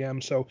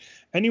 3wisedms. So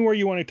anywhere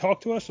you want to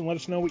talk to us and let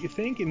us know what you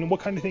think and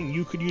what kind of thing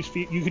you could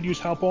use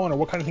help on, or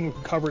what kind of thing we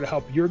could cover to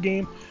help your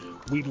game,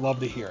 we'd love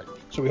to hear it.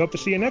 So we hope to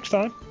see you next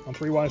time on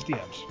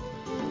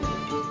 3wisedms.